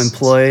people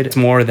employed. It's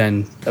more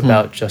than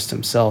about just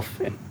himself,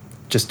 and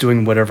just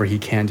doing whatever he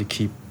can to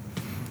keep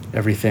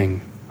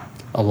everything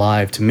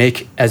alive, to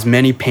make as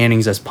many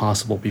paintings as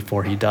possible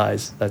before he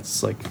dies.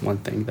 That's like one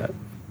thing that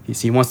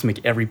he wants to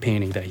make every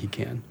painting that he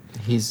can.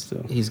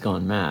 he's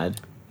gone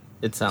mad.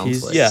 It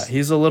sounds like.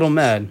 He's a little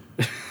mad.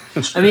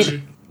 I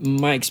mean,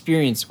 my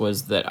experience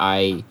was that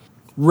I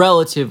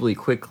relatively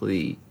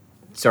quickly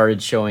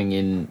started showing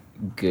in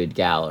good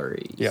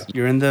galleries. Yeah,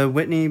 you're in the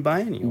Whitney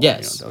Biennial.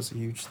 Yes. That was a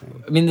huge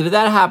thing. I mean,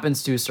 that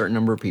happens to a certain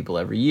number of people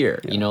every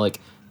year,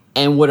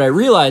 and what I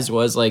realized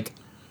was like,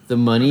 the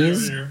money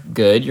is year.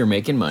 good. You're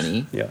making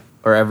money. Yeah.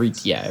 Or every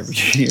 2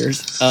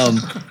 years.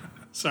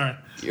 Sorry.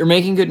 You're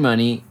making good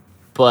money,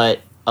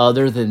 but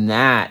other than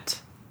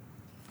that,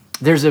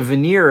 there's a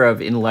veneer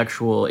of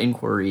intellectual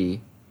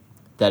inquiry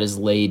that is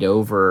laid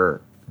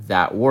over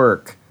that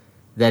work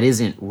that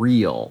isn't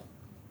real.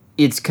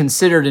 It's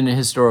considered in a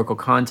historical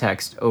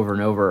context over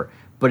and over,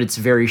 but it's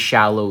very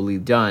shallowly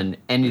done.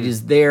 And it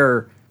is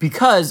there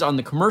because on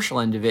the commercial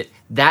end of it,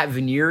 that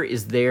veneer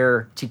is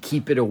there to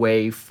keep it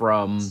away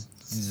from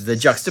the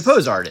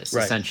juxtapose artist,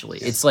 essentially.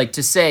 It's like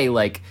to say,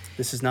 like,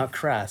 this is not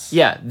crass.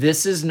 yeah,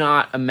 this is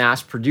not a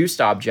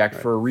mass-produced object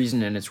for a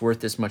reason, and it's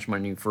worth this much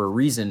money for a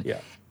reason. Yeah.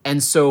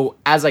 And so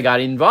as I got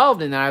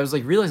involved in that, I was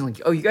like realizing,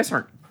 like, oh, you guys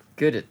aren't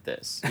good at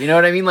this. You know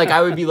what I mean? Like,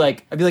 I'd be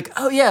like,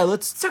 oh yeah,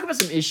 let's talk about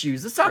some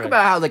issues. Let's talk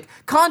about how like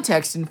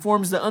context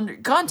informs the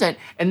content,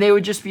 and they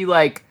would just be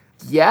like,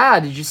 yeah,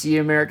 did you see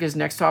America's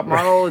Next Top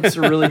Model? It's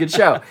a really good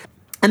show.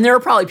 And there are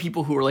probably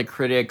people who are like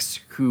critics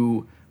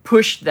who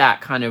push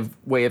that kind of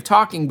way of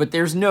talking, but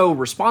there's no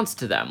response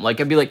to them. Like,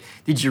 I'd be like,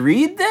 did you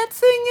read that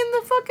thing in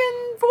the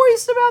fucking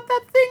voice about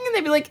that thing? And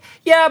they'd be like,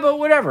 yeah, but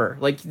whatever.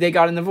 Like, they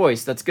got in the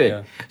voice. That's good.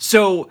 Yeah.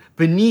 So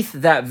beneath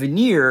that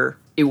veneer,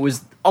 it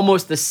was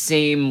almost the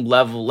same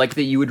level, like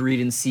that you would read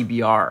in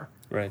CBR.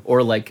 Right.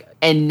 Or like,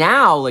 and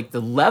now like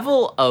the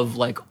level of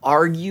like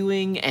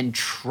arguing and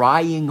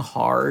trying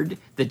hard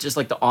that just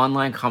like the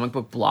online comic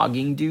book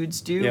blogging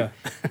dudes do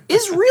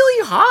is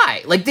really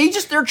high. Like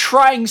they're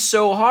trying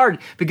so hard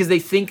because they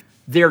think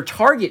their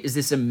target is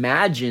this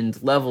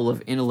imagined level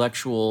of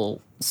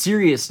intellectual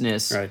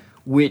seriousness,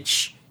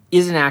 which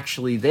isn't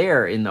actually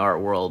there in the art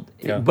world.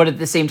 Yeah. But at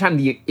the same time,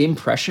 the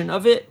impression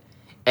of it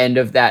and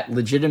of that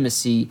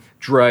legitimacy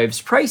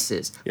drives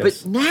prices.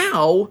 Yes. But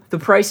now the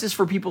prices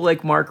for people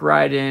like Mark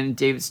Ryden,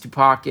 David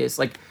Stupakis,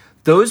 like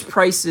those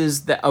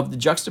prices that of the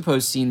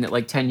juxtaposed scene that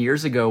like 10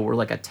 years ago were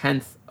like a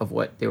tenth of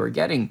what they were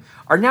getting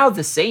are now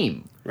the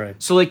same. Right.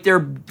 So like you're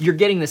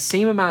getting the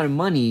same amount of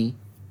money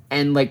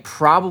and like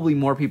probably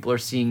more people are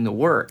seeing the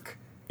work.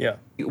 Yeah.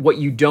 What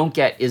you don't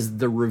get is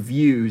the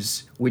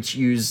reviews which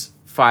use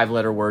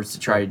 5-letter words to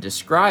try to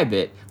describe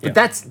it, but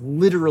that's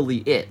literally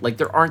it. Like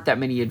there aren't that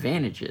many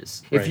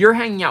advantages. If you're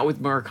hanging out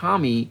with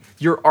Murakami,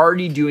 you're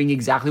already doing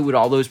exactly what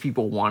all those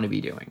people want to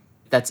be doing.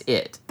 That's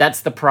it.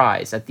 That's the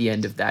prize at the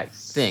end of that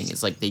thing.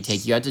 It's like they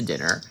take you out to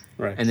dinner,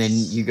 and then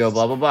you go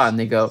blah blah blah, and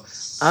they go,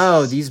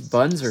 "Oh, these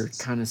buns are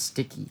kind of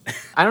sticky."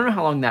 I don't know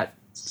how long that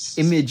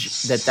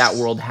image that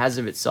world has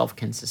of itself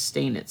can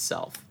sustain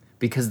itself,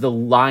 because the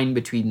line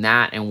between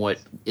that and what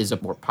is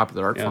a more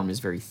popular art form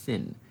is very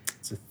thin.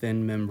 It's a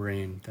thin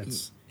membrane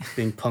that's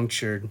being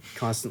punctured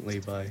constantly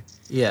by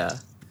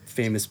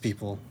famous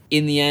people.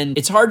 In the end,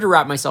 it's hard to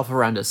wrap myself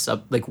around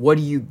like, what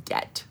do you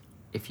get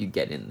if you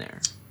get in there?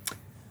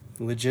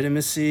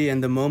 Legitimacy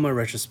and the MoMA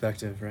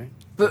retrospective, right?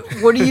 But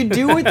what do you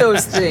do with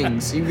those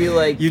things? You'd be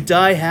like... You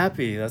die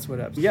happy. That's what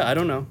happens. Yeah, I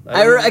don't know.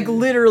 I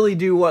literally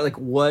do what? Like,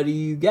 what do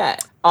you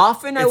get?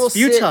 Often I will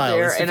sit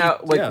there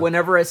and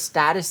whenever a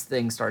status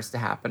thing starts to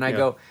happen, I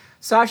go,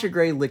 Sasha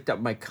Grey licked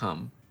up my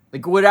cum.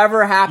 Like,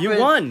 whatever happened...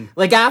 You won.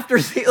 Like, after...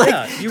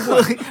 you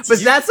won. But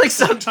that's like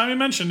some... Time you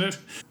mentioned it.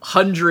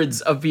 Hundreds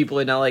of people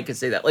in LA could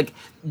say that. Like,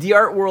 the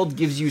art world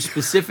gives you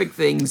specific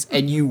things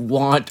and you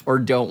want or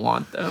don't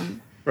want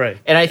them. Right.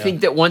 And I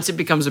think that once it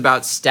becomes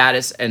about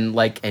status and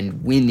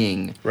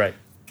winning,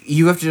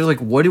 you have to do like,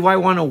 what do I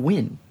want to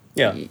win?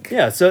 Yeah.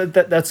 Yeah. So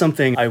that's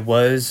something I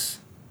was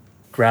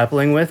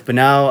grappling with, but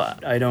now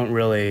I don't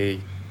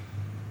really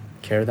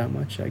care that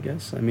much, I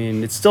guess. I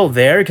mean, it's still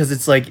there because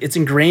it's like it's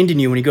ingrained in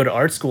you when you go to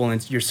art school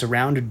and you're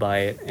surrounded by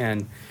it,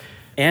 and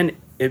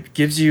it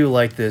gives you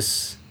like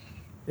this.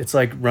 It's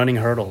like running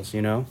hurdles,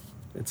 you know.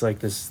 It's like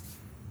this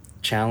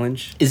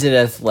challenge. Is it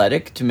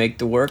athletic to make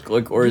the work,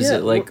 like, or is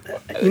it like,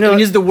 you know,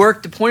 is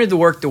the point of the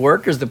work to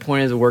work, or is the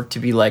point of the work to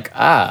be like,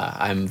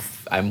 I'm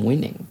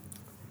winning?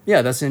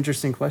 Yeah, that's an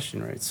interesting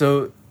question, right?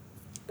 So,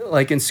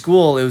 like in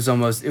school, it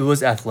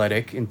was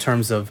athletic in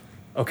terms of,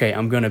 okay,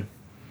 I'm gonna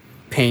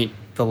paint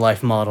the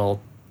life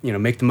model, you know,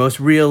 make the most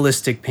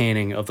realistic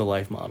painting of the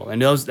life model,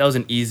 and that was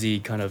an easy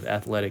kind of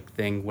athletic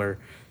thing where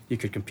you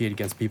could compete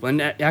against people, and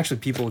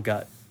actually people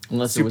got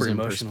unless super it was in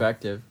emotional.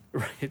 Perspective.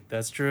 Right,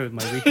 that's true.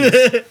 My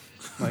weakness,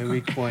 my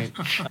weak point.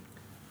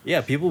 Yeah,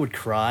 people would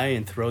cry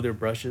and throw their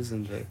brushes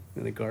in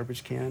the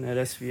garbage can at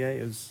SVA.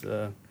 It was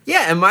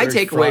and my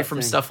very takeaway fraught from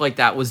thing. stuff like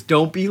that was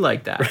don't be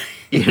like that.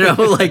 You know,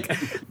 like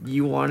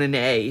you want an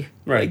A,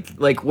 Right.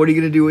 Like what are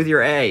you gonna do with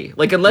your A?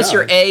 Like unless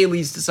your A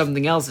leads to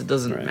something else, it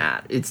doesn't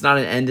matter. It's not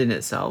an end in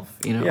itself.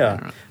 You know.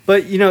 Yeah,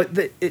 but you know,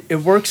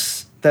 it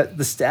works that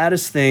the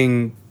status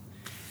thing.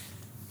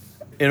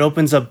 It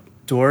opens up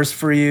doors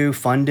for you,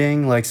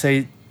 funding. Like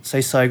say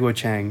Saigo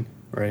Chang,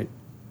 right?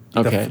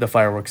 Okay. The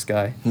fireworks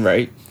guy.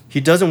 Right. He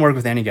doesn't work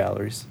with any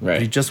galleries.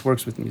 Right. He just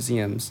works with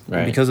museums. Right.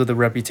 And because of the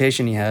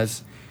reputation he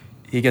has,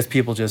 he gets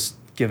people just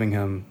giving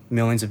him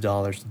millions of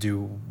dollars to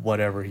do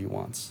whatever he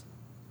wants.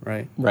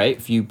 Right? Right.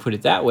 If you put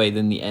it that way,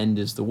 then the end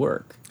is the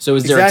work. So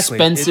is there Exactly.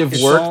 expensive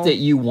It's work all- that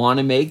you want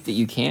to make that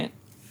you can't?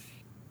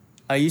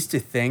 I used to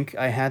think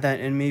I had that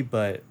in me,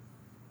 but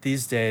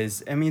these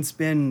days, I mean, it's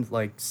been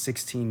like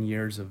 16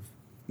 years of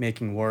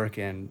making work,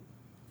 and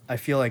I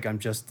feel like I'm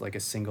just like a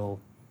single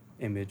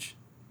image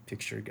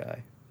picture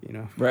guy. you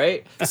know.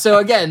 Right. So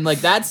again,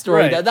 like that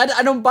story, Right. that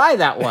I don't buy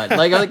that one.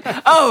 Like, I'm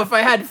like, oh, if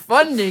I had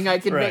funding, I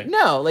could Right. make.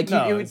 No, like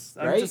No, you would,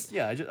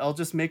 right? I'll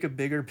just make a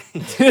bigger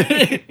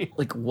painting.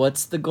 Like,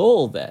 what's the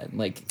goal then?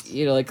 Like,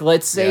 like,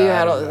 let's say you Yeah, I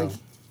had don't know. like,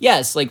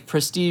 yes, like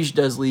prestige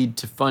does lead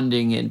to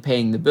funding and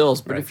paying the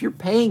bills, but Right. if you're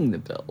paying the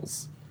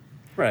bills,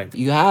 Right.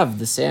 you have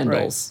the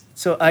sandals. Right.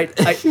 So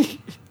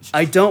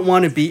I don't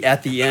want to be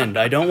at the end.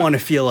 I don't want to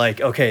feel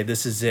like, okay,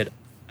 this is it.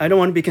 I don't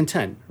want to be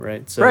content,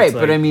 right? So Right, it's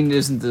but like- I mean,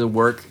 doesn't the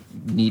work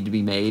need to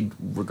be made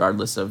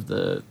regardless of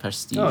the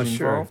prestige Oh,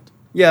 sure. involved?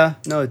 Yeah,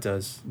 no, it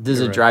does. Does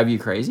You're it right. drive you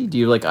crazy? Do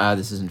you like,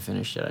 this isn't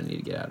finished yet, I need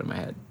to get out of my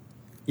head?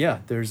 Yeah,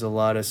 there's a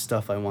lot of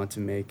stuff I want to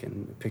make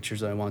and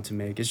pictures I want to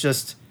make. It's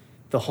just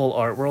the whole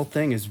art world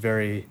thing is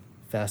very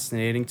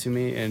fascinating to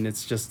me, and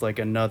it's just like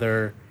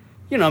another.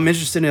 I'm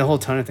interested in a whole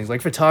ton of things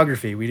like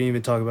photography. We didn't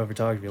even talk about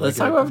photography. Let's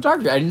talk about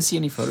photography. I didn't see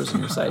any photos on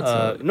your site.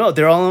 So. No,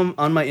 they're all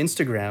on my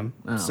Instagram.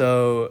 Oh.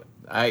 So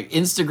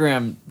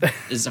Instagram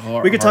is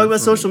hard. we could talk hard about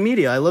for me. social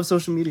media. I love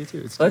social media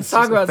too. Let's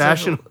talk about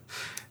fashion.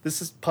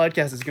 social-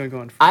 Podcast is going to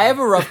go on. I have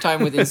a rough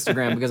time with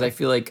Instagram because I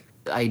feel like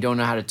I don't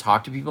know how to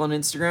talk to people on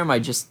Instagram. I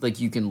just like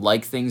you can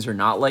like things or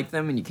not like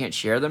them and you can't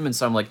share them. And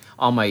so I'm like,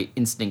 all my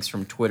instincts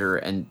from Twitter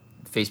and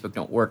Facebook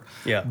don't work.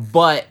 Yeah.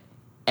 But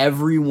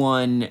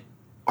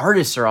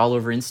artists are all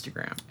over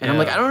Instagram. And I'm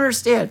like, Yeah. I don't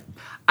understand.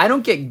 I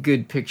don't get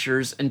good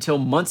pictures until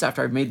months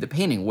after I've made the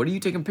painting. What are you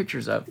taking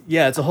pictures of?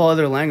 Yeah, it's a whole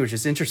other language.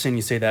 It's interesting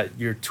you say that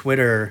your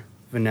Twitter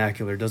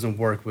vernacular doesn't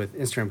work with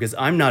Instagram because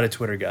I'm not a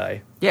Twitter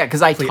guy. Yeah,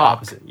 because I Complete talk.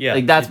 opposite. Yeah,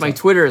 like that's you my talk.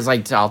 Twitter is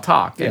like I'll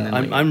talk. Yeah, and then,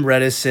 like, I'm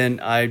reticent.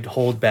 I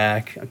hold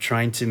back. I'm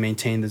trying to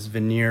maintain this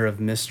veneer of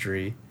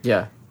mystery.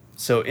 yeah.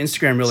 So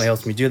Instagram really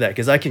helps me do that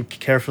because I can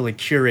carefully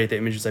curate the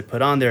images I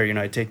put on there.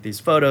 I take these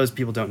photos.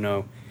 People don't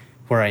know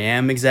where I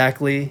am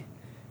exactly.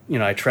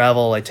 I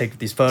travel. I take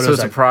these photos. So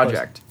it's I a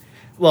project.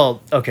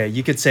 Well, okay,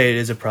 you could say it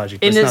is a project.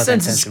 But In it's a not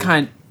sense, it's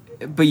intentional.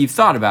 but you've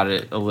thought about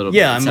it a little bit.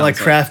 Yeah, it I'm sounds like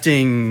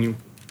crafting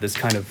this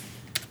kind of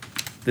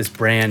this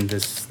brand,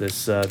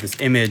 this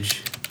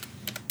image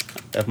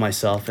of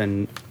myself,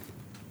 and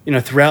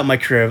throughout my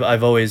career,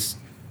 I've always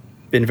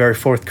been very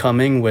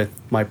forthcoming with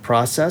my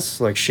process,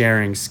 like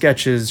sharing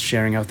sketches,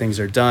 sharing how things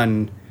are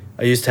done.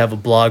 I used to have a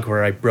blog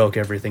where I broke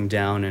everything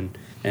down and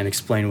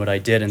explained what I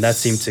did, and that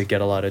seemed to get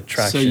a lot of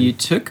traction. So you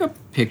took a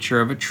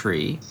picture of a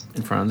tree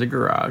in front of the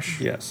garage.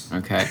 Yes.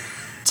 Okay.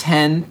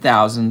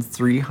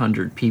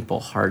 10,300 people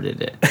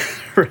hearted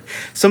it.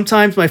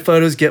 Sometimes my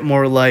photos get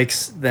more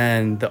likes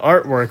than the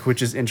artwork,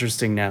 which is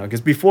interesting now.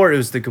 Because before it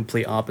was the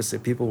complete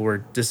opposite. People were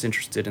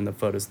disinterested in the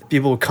photos.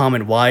 People would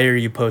comment, "Why are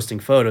you posting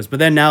photos?" But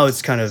then now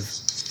it's kind of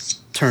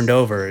turned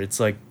over. It's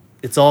like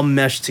it's all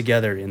meshed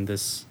together in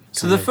this.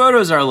 So the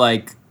photos are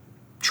like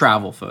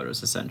travel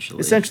photos, essentially.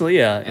 Essentially,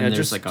 yeah. And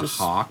there's like a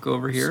hawk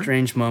over here.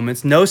 Strange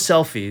moments. No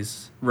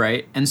selfies.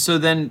 Right. And so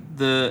then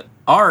the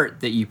art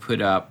that you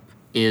put up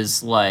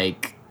is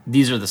like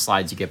these are the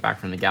slides you get back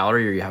from the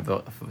gallery, or you have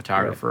a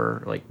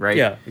photographer, like, right?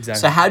 Yeah, exactly.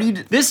 So how do you?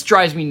 This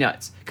drives me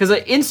nuts because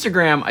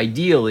Instagram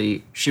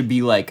ideally should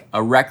be like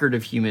a record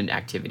of human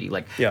activity.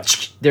 Like, Yeah.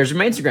 there's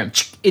my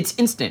Instagram. It's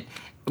instant.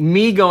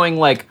 Me going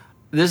like,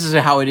 this is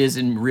how it is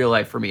in real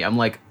life for me. I'm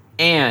like,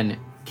 Anne,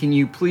 can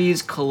you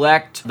please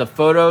collect the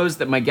photos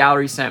that my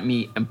gallery sent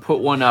me and put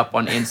one up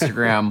on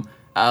Instagram?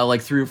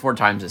 Like 3 or 4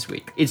 times this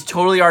week. It's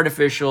totally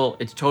artificial.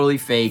 It's totally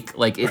fake.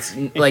 Like it's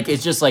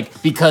just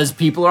like because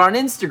people are on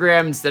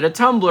Instagram instead of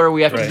Tumblr,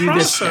 we have to do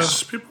this.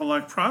 Process. People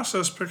like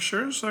process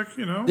pictures, like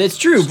That's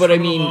true, but I scroll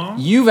mean, along.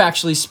 you've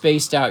actually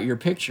spaced out your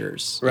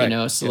pictures,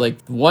 Right, So like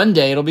one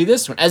day it'll be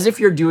this one, as if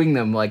you're doing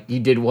them like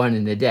you did one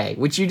in a day,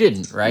 which you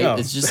didn't, right? No.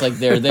 It's just like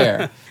they're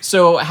there.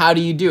 So how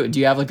do you do it? Do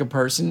you have like a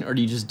person, or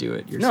do you just do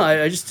it yourself?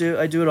 No, I just do.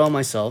 I do it all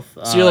myself.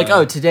 So you're like,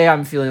 oh, today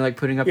I'm feeling like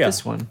putting up yeah.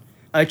 this one.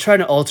 I try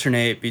to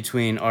alternate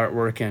between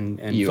artwork and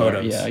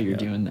photos. You're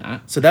doing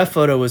that. So that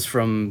photo was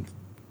from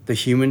the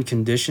Human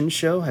Condition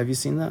show. Have you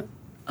seen that?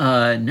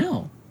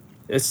 No.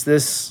 It's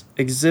this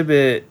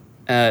exhibit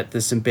at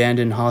this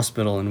abandoned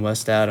hospital in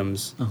West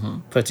Adams,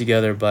 put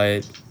together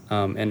by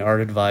an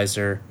art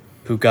advisor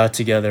who got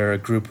together a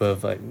group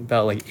of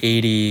about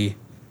 80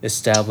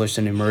 established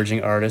and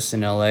emerging artists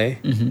in LA.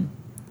 Mm-hmm.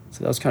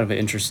 So that was kind of an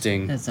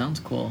interesting. That sounds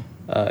cool.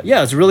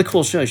 Yeah, it's a really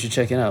cool show. You should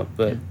check it out.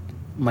 But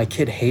my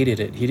kid hated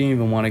it. He didn't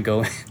even want to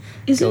go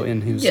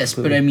in. He was Yes,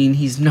 but completely- I mean,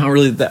 he's not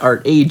really the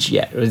art age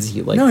yet. Or is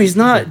he like? No, he's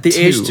not the two,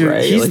 age to.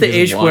 right? He's Like, the he's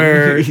age one.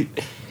 where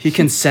he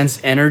can sense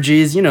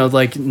energies.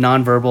 Like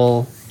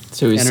nonverbal.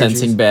 So he's energies.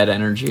 sensing bad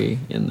energy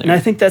in there. And I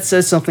think that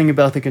says something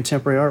about the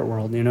contemporary art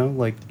world.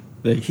 Like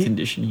the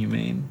condition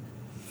humane.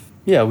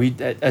 yeah,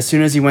 as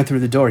soon as he went through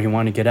the door, he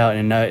wanted to get out,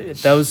 and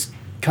that was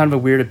kind of a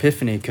weird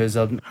epiphany because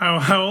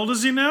How old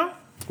is he now?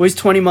 well, he's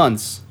 20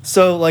 months.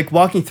 So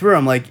walking through,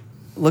 I'm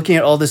looking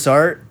at all this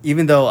art,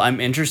 even though I'm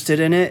interested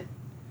in it,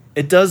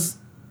 it does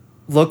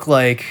look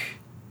like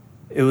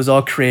it was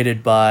all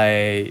created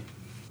by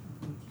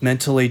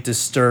mentally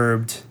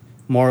disturbed,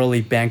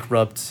 morally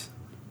bankrupt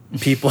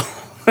people.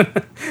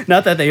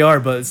 Not that they are,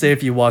 but say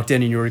if you walked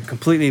in and you were a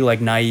completely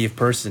naive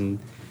person,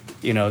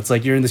 You know, it's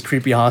like you're in this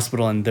creepy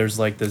hospital and there's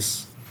like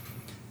this,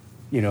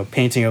 you know,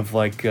 painting of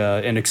like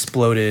an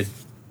exploded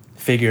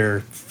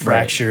figure,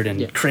 fractured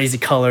and crazy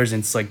colors,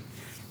 and it's like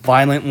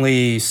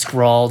violently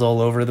scrawled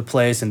all over the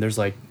place, and there's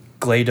like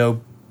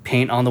Play-Doh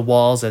paint on the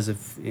walls as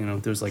if, you know,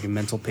 there's like a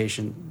mental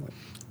patient.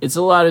 It's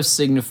a lot of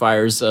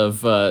signifiers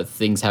of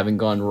things having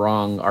gone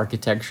wrong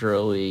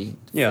architecturally.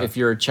 Yeah. If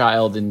you're a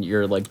child and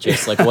you're like,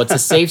 just like, what's a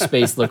safe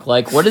space look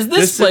like? What does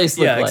this place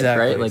look like?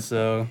 Exactly. Right? Like,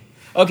 so,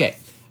 okay.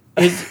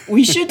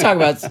 We should talk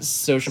about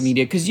social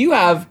media because you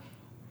have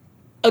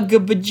a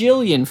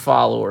gabajillion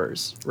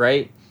followers,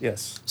 right?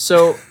 yes.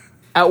 So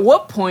at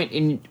what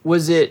point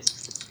was it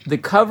the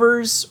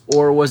covers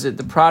or was it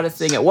the product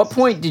thing? At what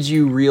point did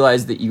you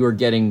realize that you were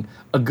getting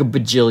a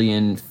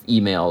bajillion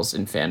emails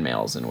and fan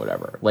mails and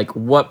whatever? Like,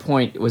 what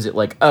point was it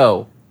like,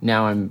 oh,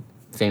 now I'm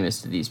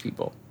famous to these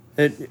people?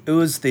 It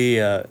was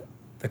the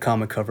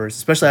comic covers,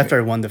 especially after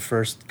I won the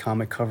first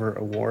comic cover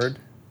award.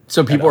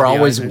 So people were the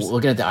always Eisners.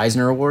 looking at the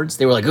Eisner Awards?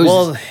 They were like, who's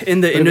Well,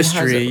 in the who has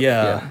industry, it?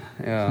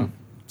 yeah.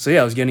 So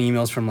yeah, I was getting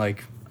emails from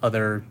like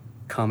other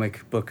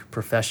comic book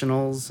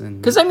professionals,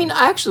 and Because, I mean,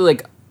 I actually,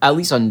 like, at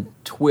least on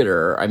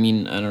Twitter, I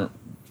mean, I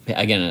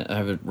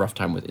have a rough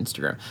time with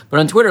Instagram. But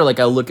on Twitter, like,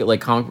 I look at,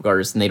 like, comic book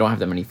artists, and they don't have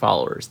that many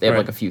followers. They have, Right.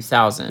 like, a few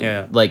thousand.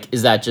 Yeah. Like,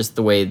 is that just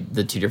the way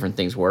the two different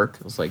things work?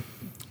 It's like,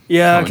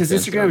 yeah, comic because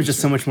fans Instagram is just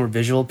so don't much more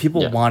visual.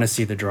 People Yeah. want to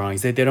see the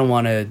drawings. They don't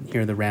want to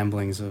hear the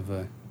ramblings of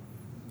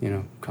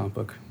comic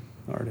book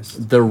artists.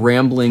 the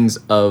ramblings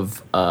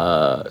of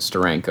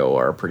Steranko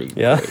are pretty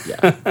Yeah? great.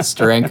 Yeah.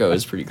 Steranko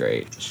is pretty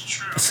great.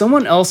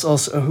 Someone else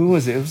also, who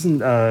was it? It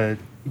wasn't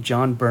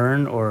John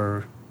Byrne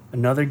or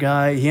another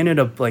guy. He ended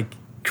up like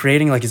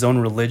creating like his own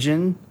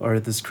religion or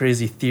this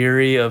crazy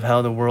theory of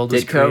how the world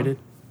was Ditko? created.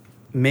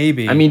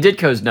 Maybe. I mean,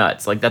 Ditko's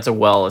nuts. Like, that's a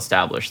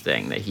well-established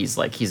thing that he's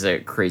a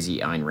crazy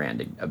Ayn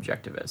Rand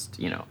objectivist,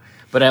 you know.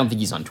 But I don't think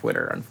he's on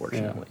Twitter,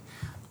 unfortunately.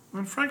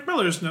 And Frank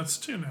Miller's nuts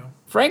too now.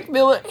 Frank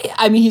Miller,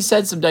 I mean, he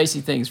said some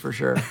dicey things for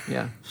sure.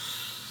 Yeah.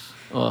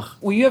 Ugh.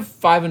 Well, you have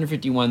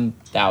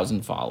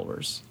 551,000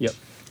 followers. Yep.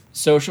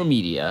 Social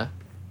media.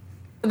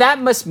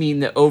 That must mean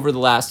that over the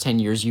last 10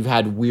 years, you've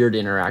had weird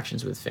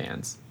interactions with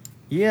fans.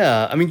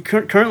 Yeah, I mean,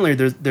 currently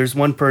there's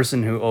one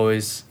person who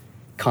always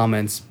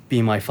comments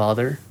 "Be my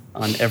father"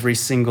 on every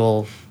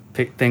single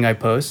thing I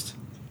post.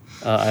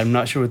 I'm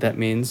not sure what that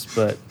means,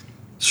 but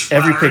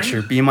every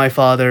picture, "Be my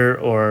father"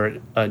 or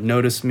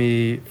 "Notice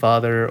me,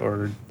 father,"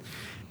 or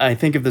I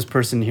think if this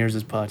person hears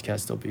this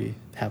podcast, they'll be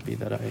happy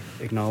that I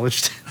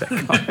acknowledged that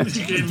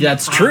comment.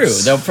 That's true.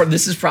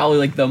 This is probably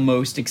like the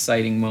most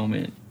exciting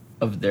moment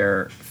of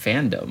their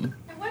fandom.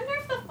 I wonder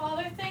if the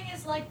father thing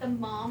is like the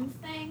mom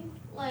thing.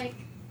 Like,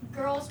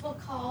 girls will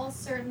call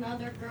certain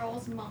other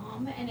girls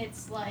mom, and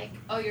it's like,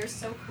 oh, you're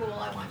so cool,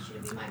 I want you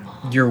to be my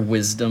mom. Your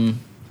wisdom.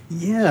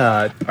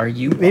 Yeah, Are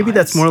you maybe wise?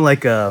 that's more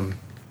like a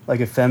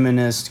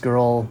feminist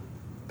girl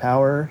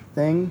power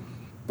thing,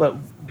 but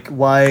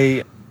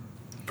why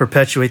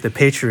perpetuate the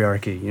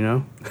patriarchy? You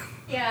know?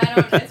 Yeah, I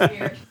don't know, it's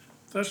weird.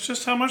 That's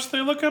just how much they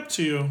look up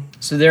to you.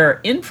 So there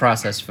are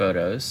in-process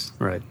photos,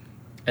 Right.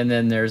 and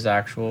then there's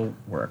actual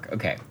work.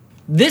 Okay.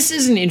 This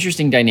is an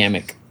interesting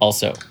dynamic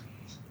also.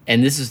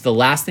 And this is the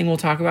last thing we'll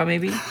talk about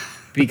maybe,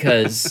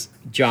 because,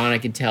 John, I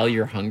can tell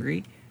you're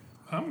hungry.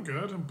 I'm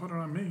good, and put it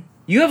on me.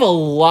 You have a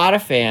lot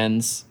of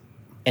fans,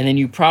 and then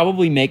you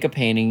probably make a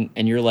painting,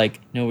 and you're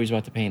like, nobody's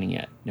bought the painting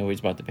yet.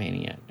 Nobody's bought the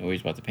painting yet.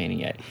 Nobody's bought the painting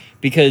yet.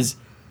 Because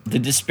the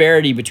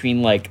disparity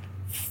between, like,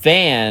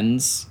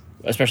 fans,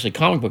 especially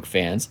comic book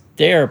fans,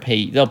 they'll pay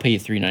you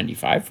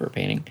 $3.95 for a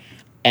painting,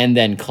 and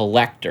then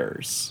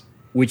collectors,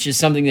 which is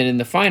something that in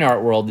the fine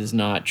art world is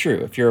not true.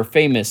 If you're a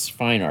famous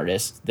fine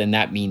artist, then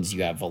that means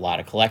you have a lot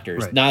of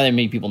collectors. Right. Not that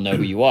many people know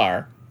who you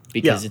are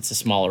because Yeah. it's a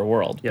smaller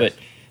world. Yes. But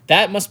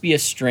that must be a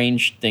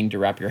strange thing to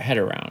wrap your head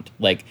around.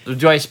 Like,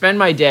 do I spend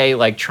my day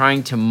like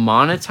trying to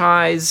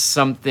monetize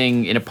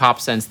something in a pop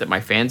sense that my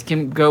fans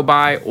can go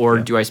buy, or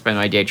do I spend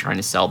my day trying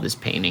to sell this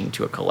painting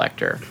to a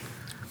collector?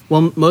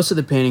 Well, most of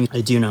the paintings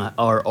I do not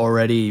are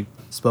already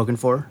spoken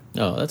for.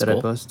 Oh, that's that cool.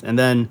 I post, and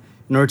then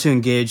in order to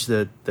engage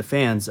the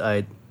fans,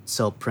 I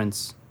sell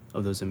prints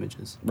of those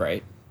images.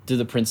 Right. Do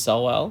the prints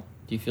sell well?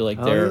 Do you feel like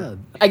Oh, they're... yeah.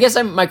 I guess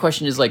my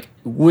question is, like,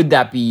 would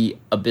that be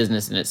a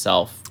business in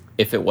itself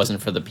if it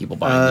wasn't for the people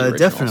buying the originals?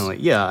 Definitely,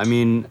 yeah. I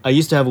mean, I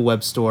used to have a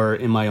web store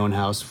in my own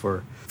house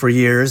for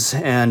years,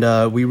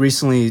 and we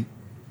recently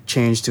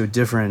changed to a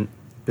different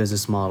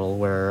business model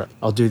where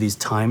I'll do these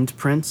timed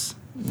prints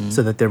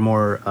so that they're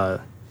more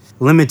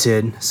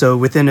limited. So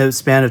within a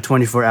span of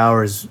 24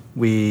 hours,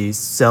 we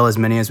sell as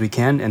many as we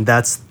can, and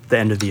that's the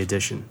end of the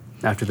edition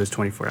after those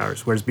 24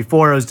 hours. Whereas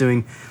before I was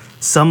doing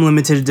some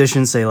limited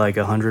editions, say like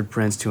 100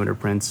 prints, 200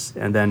 prints,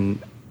 and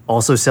then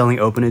also selling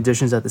open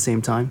editions at the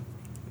same time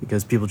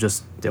because people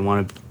just didn't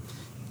want to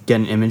get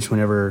an image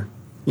whenever,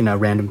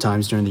 random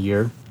times during the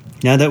year.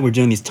 Now that we're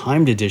doing these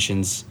timed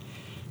editions,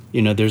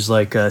 there's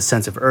like a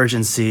sense of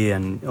urgency,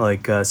 and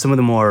like some of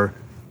the more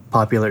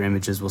popular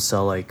images will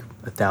sell like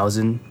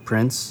 1,000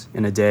 prints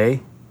in a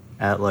day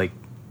at like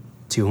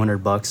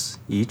 $200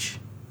 each.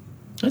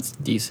 That's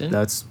decent.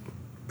 That's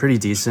pretty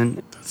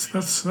decent.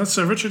 That's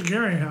a Richard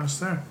Gere house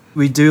there.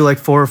 We do like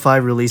 4 or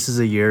 5 releases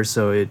a year,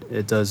 so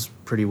it does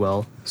pretty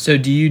well. So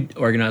do you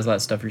organize all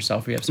that stuff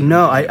yourself? Or you have someone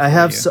No, doing it I for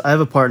have you? I have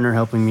a partner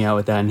helping me out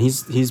with that, and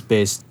he's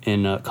based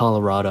in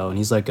Colorado, and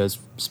he's like a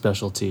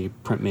specialty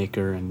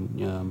printmaker,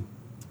 and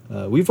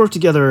we've worked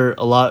together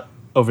a lot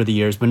over the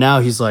years. But now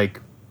he's like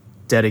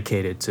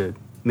dedicated to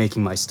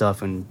making my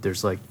stuff, and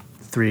there's like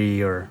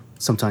 3 or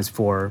sometimes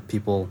 4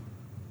 people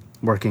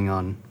working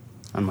on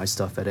my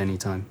stuff at any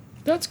time.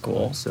 That's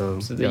cool. So,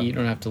 that yeah. you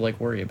don't have to like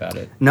worry about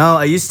it. No,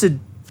 I used to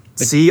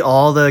see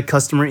all the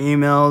customer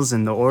emails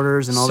and the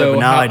orders and all that, but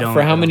now I don't.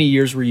 For how many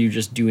years were you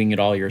just doing it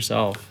all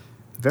yourself?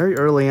 Very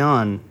early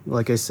on,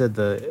 like I said,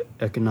 the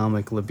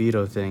economic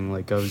libido thing,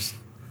 like So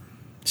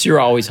you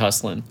were always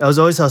hustling. I was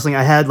always hustling.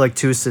 I had like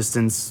 2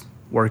 assistants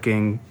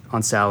working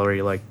on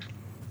salary, like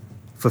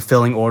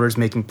fulfilling orders,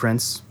 making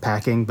prints,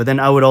 packing. But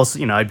then I would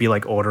also, I'd be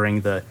like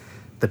ordering the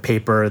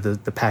paper,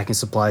 the packing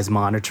supplies,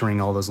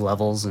 monitoring all those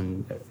levels,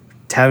 and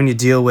having to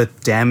deal with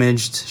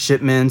damaged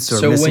shipments or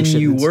So missing when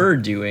you shipments. were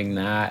doing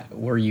that,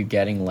 were you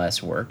getting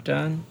less work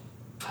done?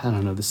 I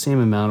don't know, the same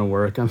amount of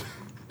work.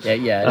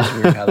 Yeah, it's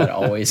weird how that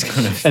always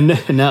kind of...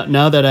 And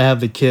now that I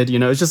have the kid,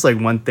 it's just like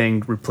one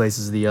thing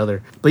replaces the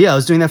other. But yeah, I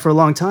was doing that for a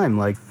long time.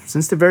 Like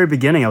since the very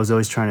beginning, I was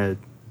always trying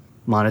to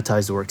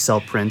monetize the work, sell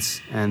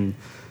prints. And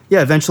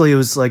yeah, eventually it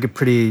was like a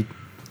pretty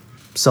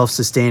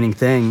self-sustaining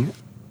thing.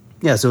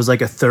 Yeah, so it was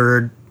like a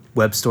third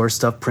web store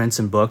stuff, prints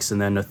and books,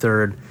 and then a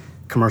third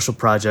commercial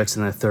projects,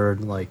 and a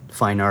third like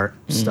fine art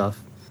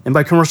stuff. And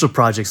by commercial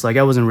projects, like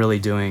I wasn't really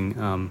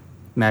doing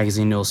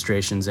magazine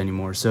illustrations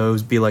anymore. So it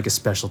would be like a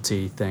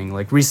specialty thing.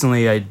 Like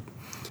recently I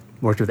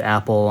worked with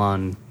Apple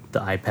on the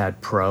iPad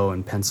Pro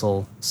and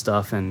pencil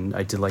stuff, and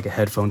I did like a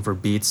headphone for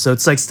Beats. So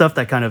it's like stuff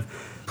that kind of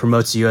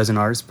promotes you as an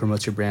artist,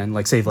 promotes your brand.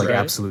 Like say if like Right.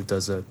 Absolute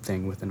does a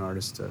thing with an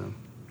artist,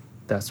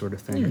 that sort of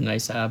thing. They're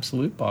nice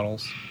Absolute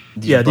bottles.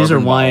 Yeah, these are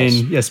bourbon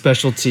wine, bottles.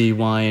 specialty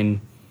wine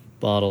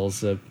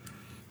bottles.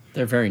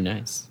 They're very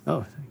nice.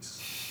 Oh,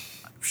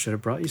 thanks. I should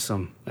have brought you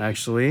some,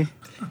 actually.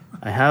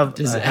 I have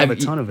a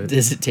ton of it.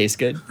 Does it taste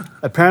good?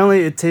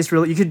 Apparently, it tastes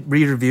really... You could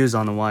read reviews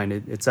on the wine.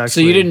 It's So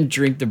actually... you didn't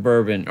drink the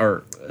bourbon,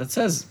 or it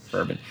says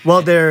bourbon.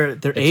 Well, they're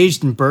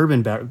aged in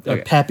bourbon barrel,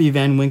 Okay. Pappy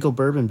Van Winkle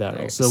bourbon barrels.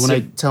 Okay, So when so- I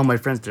tell my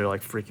friends, they're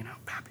like freaking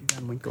out. Pappy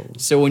Van Winkle.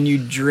 So when you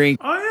drink,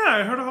 Oh yeah,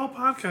 I heard a whole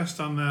podcast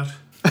on that.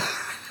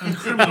 On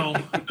criminal.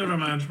 Never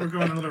mind. We're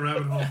going another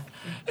rabbit hole.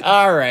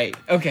 all right,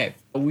 okay,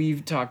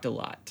 we've talked a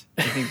lot.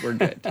 I think we're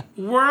good.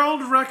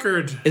 World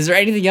record. Is there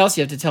anything else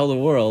you have to tell the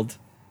world?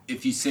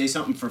 If you say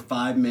something for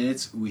 5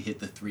 minutes, we hit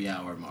the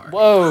 3-hour mark.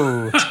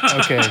 Whoa.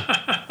 Okay.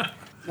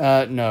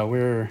 No,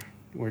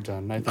 we're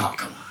done. I think. Oh,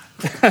 come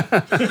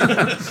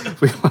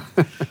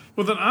on.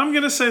 Well, then I'm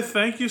gonna say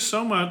thank you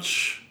so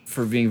much.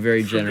 For being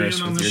very for generous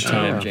being on with the your show.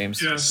 time,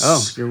 James. Yes.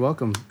 Oh, you're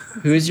welcome.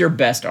 Who is your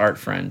best art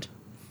friend?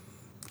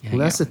 Well,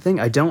 that's the thing.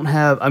 I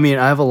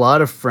have a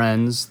lot of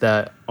friends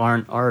that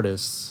aren't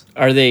artists.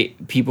 Are they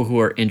people who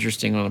are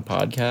interesting on a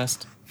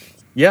podcast?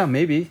 Yeah,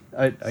 maybe.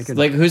 I could...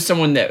 Like, who's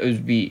someone that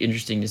would be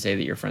interesting to say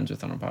that you're friends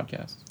with on a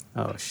podcast?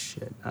 Oh,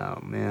 shit. Oh,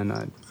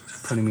 man.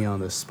 Putting me on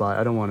the spot.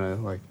 I don't want to,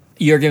 like...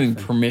 You're giving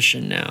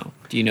permission now.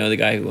 Do you know the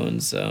guy who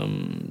owns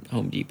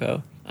Home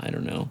Depot? I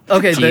don't know.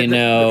 Okay, Do you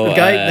know the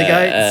guy...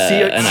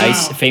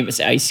 an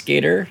famous ice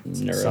skater,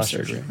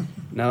 neurosurgeon?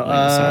 No,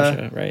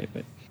 Sasha, right?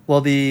 But well,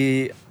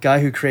 the guy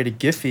who created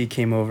Giphy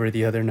came over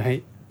the other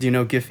night. Do you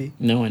know Giphy?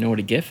 no, I know what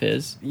a GIF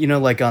is.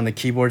 Like on the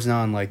keyboards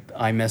now on like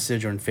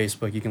iMessage or on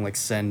Facebook, you can like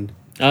send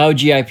Oh,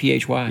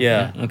 GIPHY.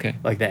 Yeah. Okay.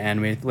 like the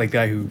anime, like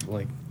guy who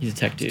like He's a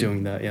tech dude.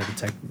 doing that. Yeah, the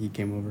tech. He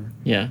came over.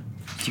 Yeah.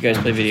 Do you guys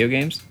play video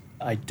games?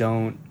 I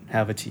don't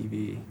have a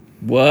TV.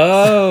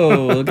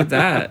 Whoa! Look at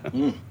that.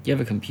 You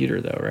have a computer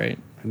though, right?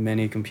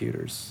 Many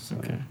computers. So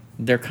Okay.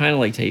 They're kind of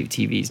like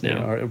TVs they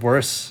now. are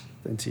worse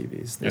than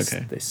TVs.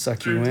 Okay. They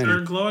suck you They're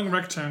in. glowing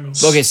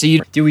rectangles. Okay,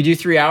 so do we do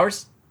 3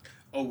 hours?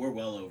 Oh, we're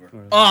well over.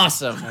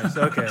 Awesome.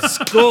 Okay.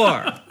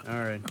 Score. All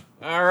right.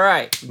 All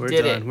right. We're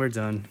Did done. it. We're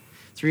done.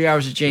 3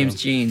 hours of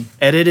James Jean.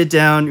 Edit it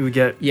down. We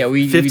get Yeah,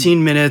 we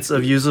 15 minutes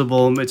of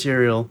usable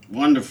material.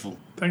 Wonderful.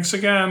 Thanks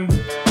again.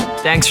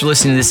 Thanks for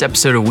listening to this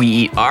episode of We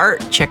Eat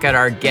Art. Check out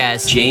our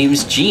guest,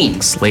 James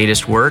Jean's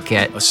latest work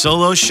at A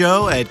solo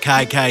show at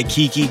Kai Kai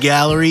Kiki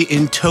Gallery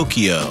in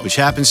Tokyo, which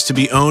happens to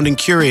be owned and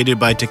curated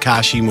by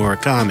Takashi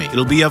Murakami.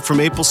 It'll be up from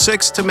April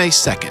 6th to May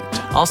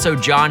 2nd. also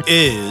John.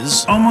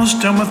 Is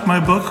Almost done with my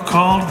book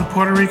called The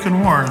Puerto Rican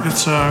War.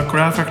 It's a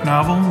graphic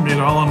novel made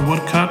all in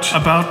woodcut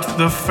about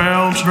the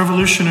failed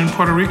revolution in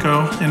Puerto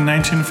Rico in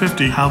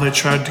 1950. How they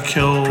tried to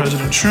kill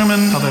President Truman,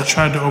 how they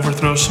tried to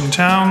overthrow some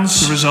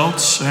towns, the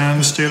results,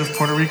 and the state of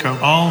Puerto Rico.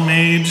 All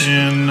made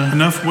in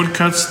enough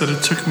woodcuts that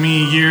it took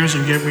me years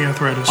and gave me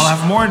arthritis. I'll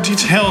have more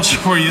details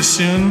for you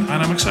soon,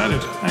 and I'm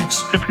excited.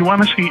 Thanks. If you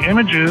want to see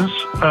images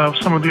of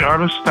some of the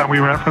artists that we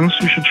reference,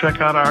 you should check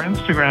out our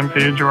Instagram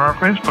page or our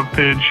Facebook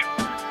page.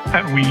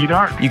 at We Eat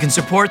Art. You can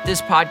support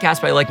this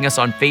podcast by liking us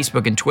on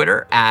Facebook and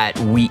Twitter at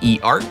We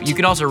Eat Art. You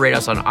can also rate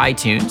us on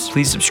iTunes.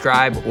 Please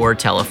subscribe or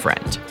tell a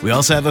friend. We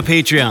also have a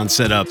Patreon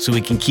set up so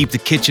we can keep the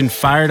kitchen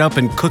fired up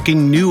and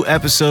cooking new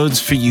episodes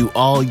for you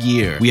all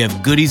year. We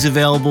have goodies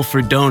available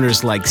for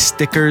donors like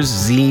stickers,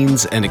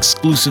 zines, and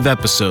exclusive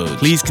episodes.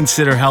 Please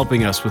consider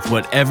helping us with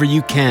whatever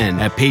you can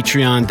at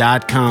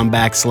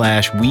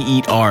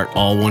patreon.com/WeEatArt,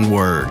 all one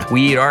word.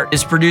 We Eat Art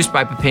is produced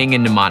by Paping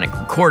and Mnemonic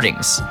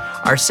Recordings.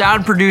 Our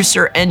sound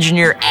producer,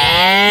 engineer,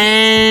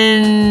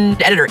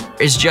 and editor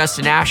is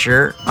Justin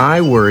Asher.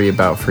 I worry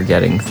about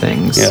forgetting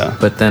things,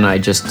 but then I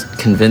just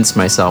convince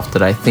myself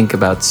that I think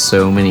about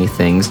so many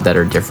things that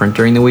are different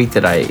during the week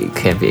that I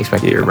can't be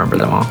expected to remember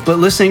them all. But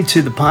listening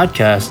to the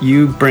podcast,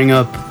 you bring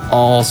up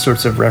all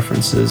sorts of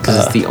references.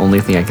 Because it's the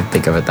only thing I can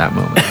think of at that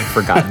moment. I've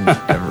forgotten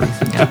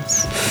everything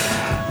else.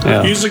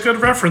 Yeah. He's a good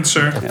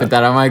referencer. Put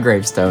that on my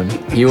gravestone.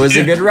 He was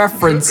a good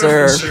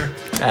referencer.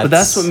 But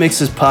that's what makes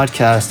this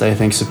podcast, I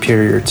think,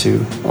 superior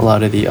to a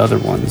lot of the other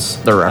ones.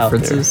 The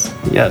references?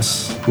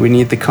 Yes. We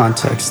need the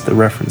context, the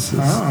references.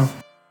 Oh.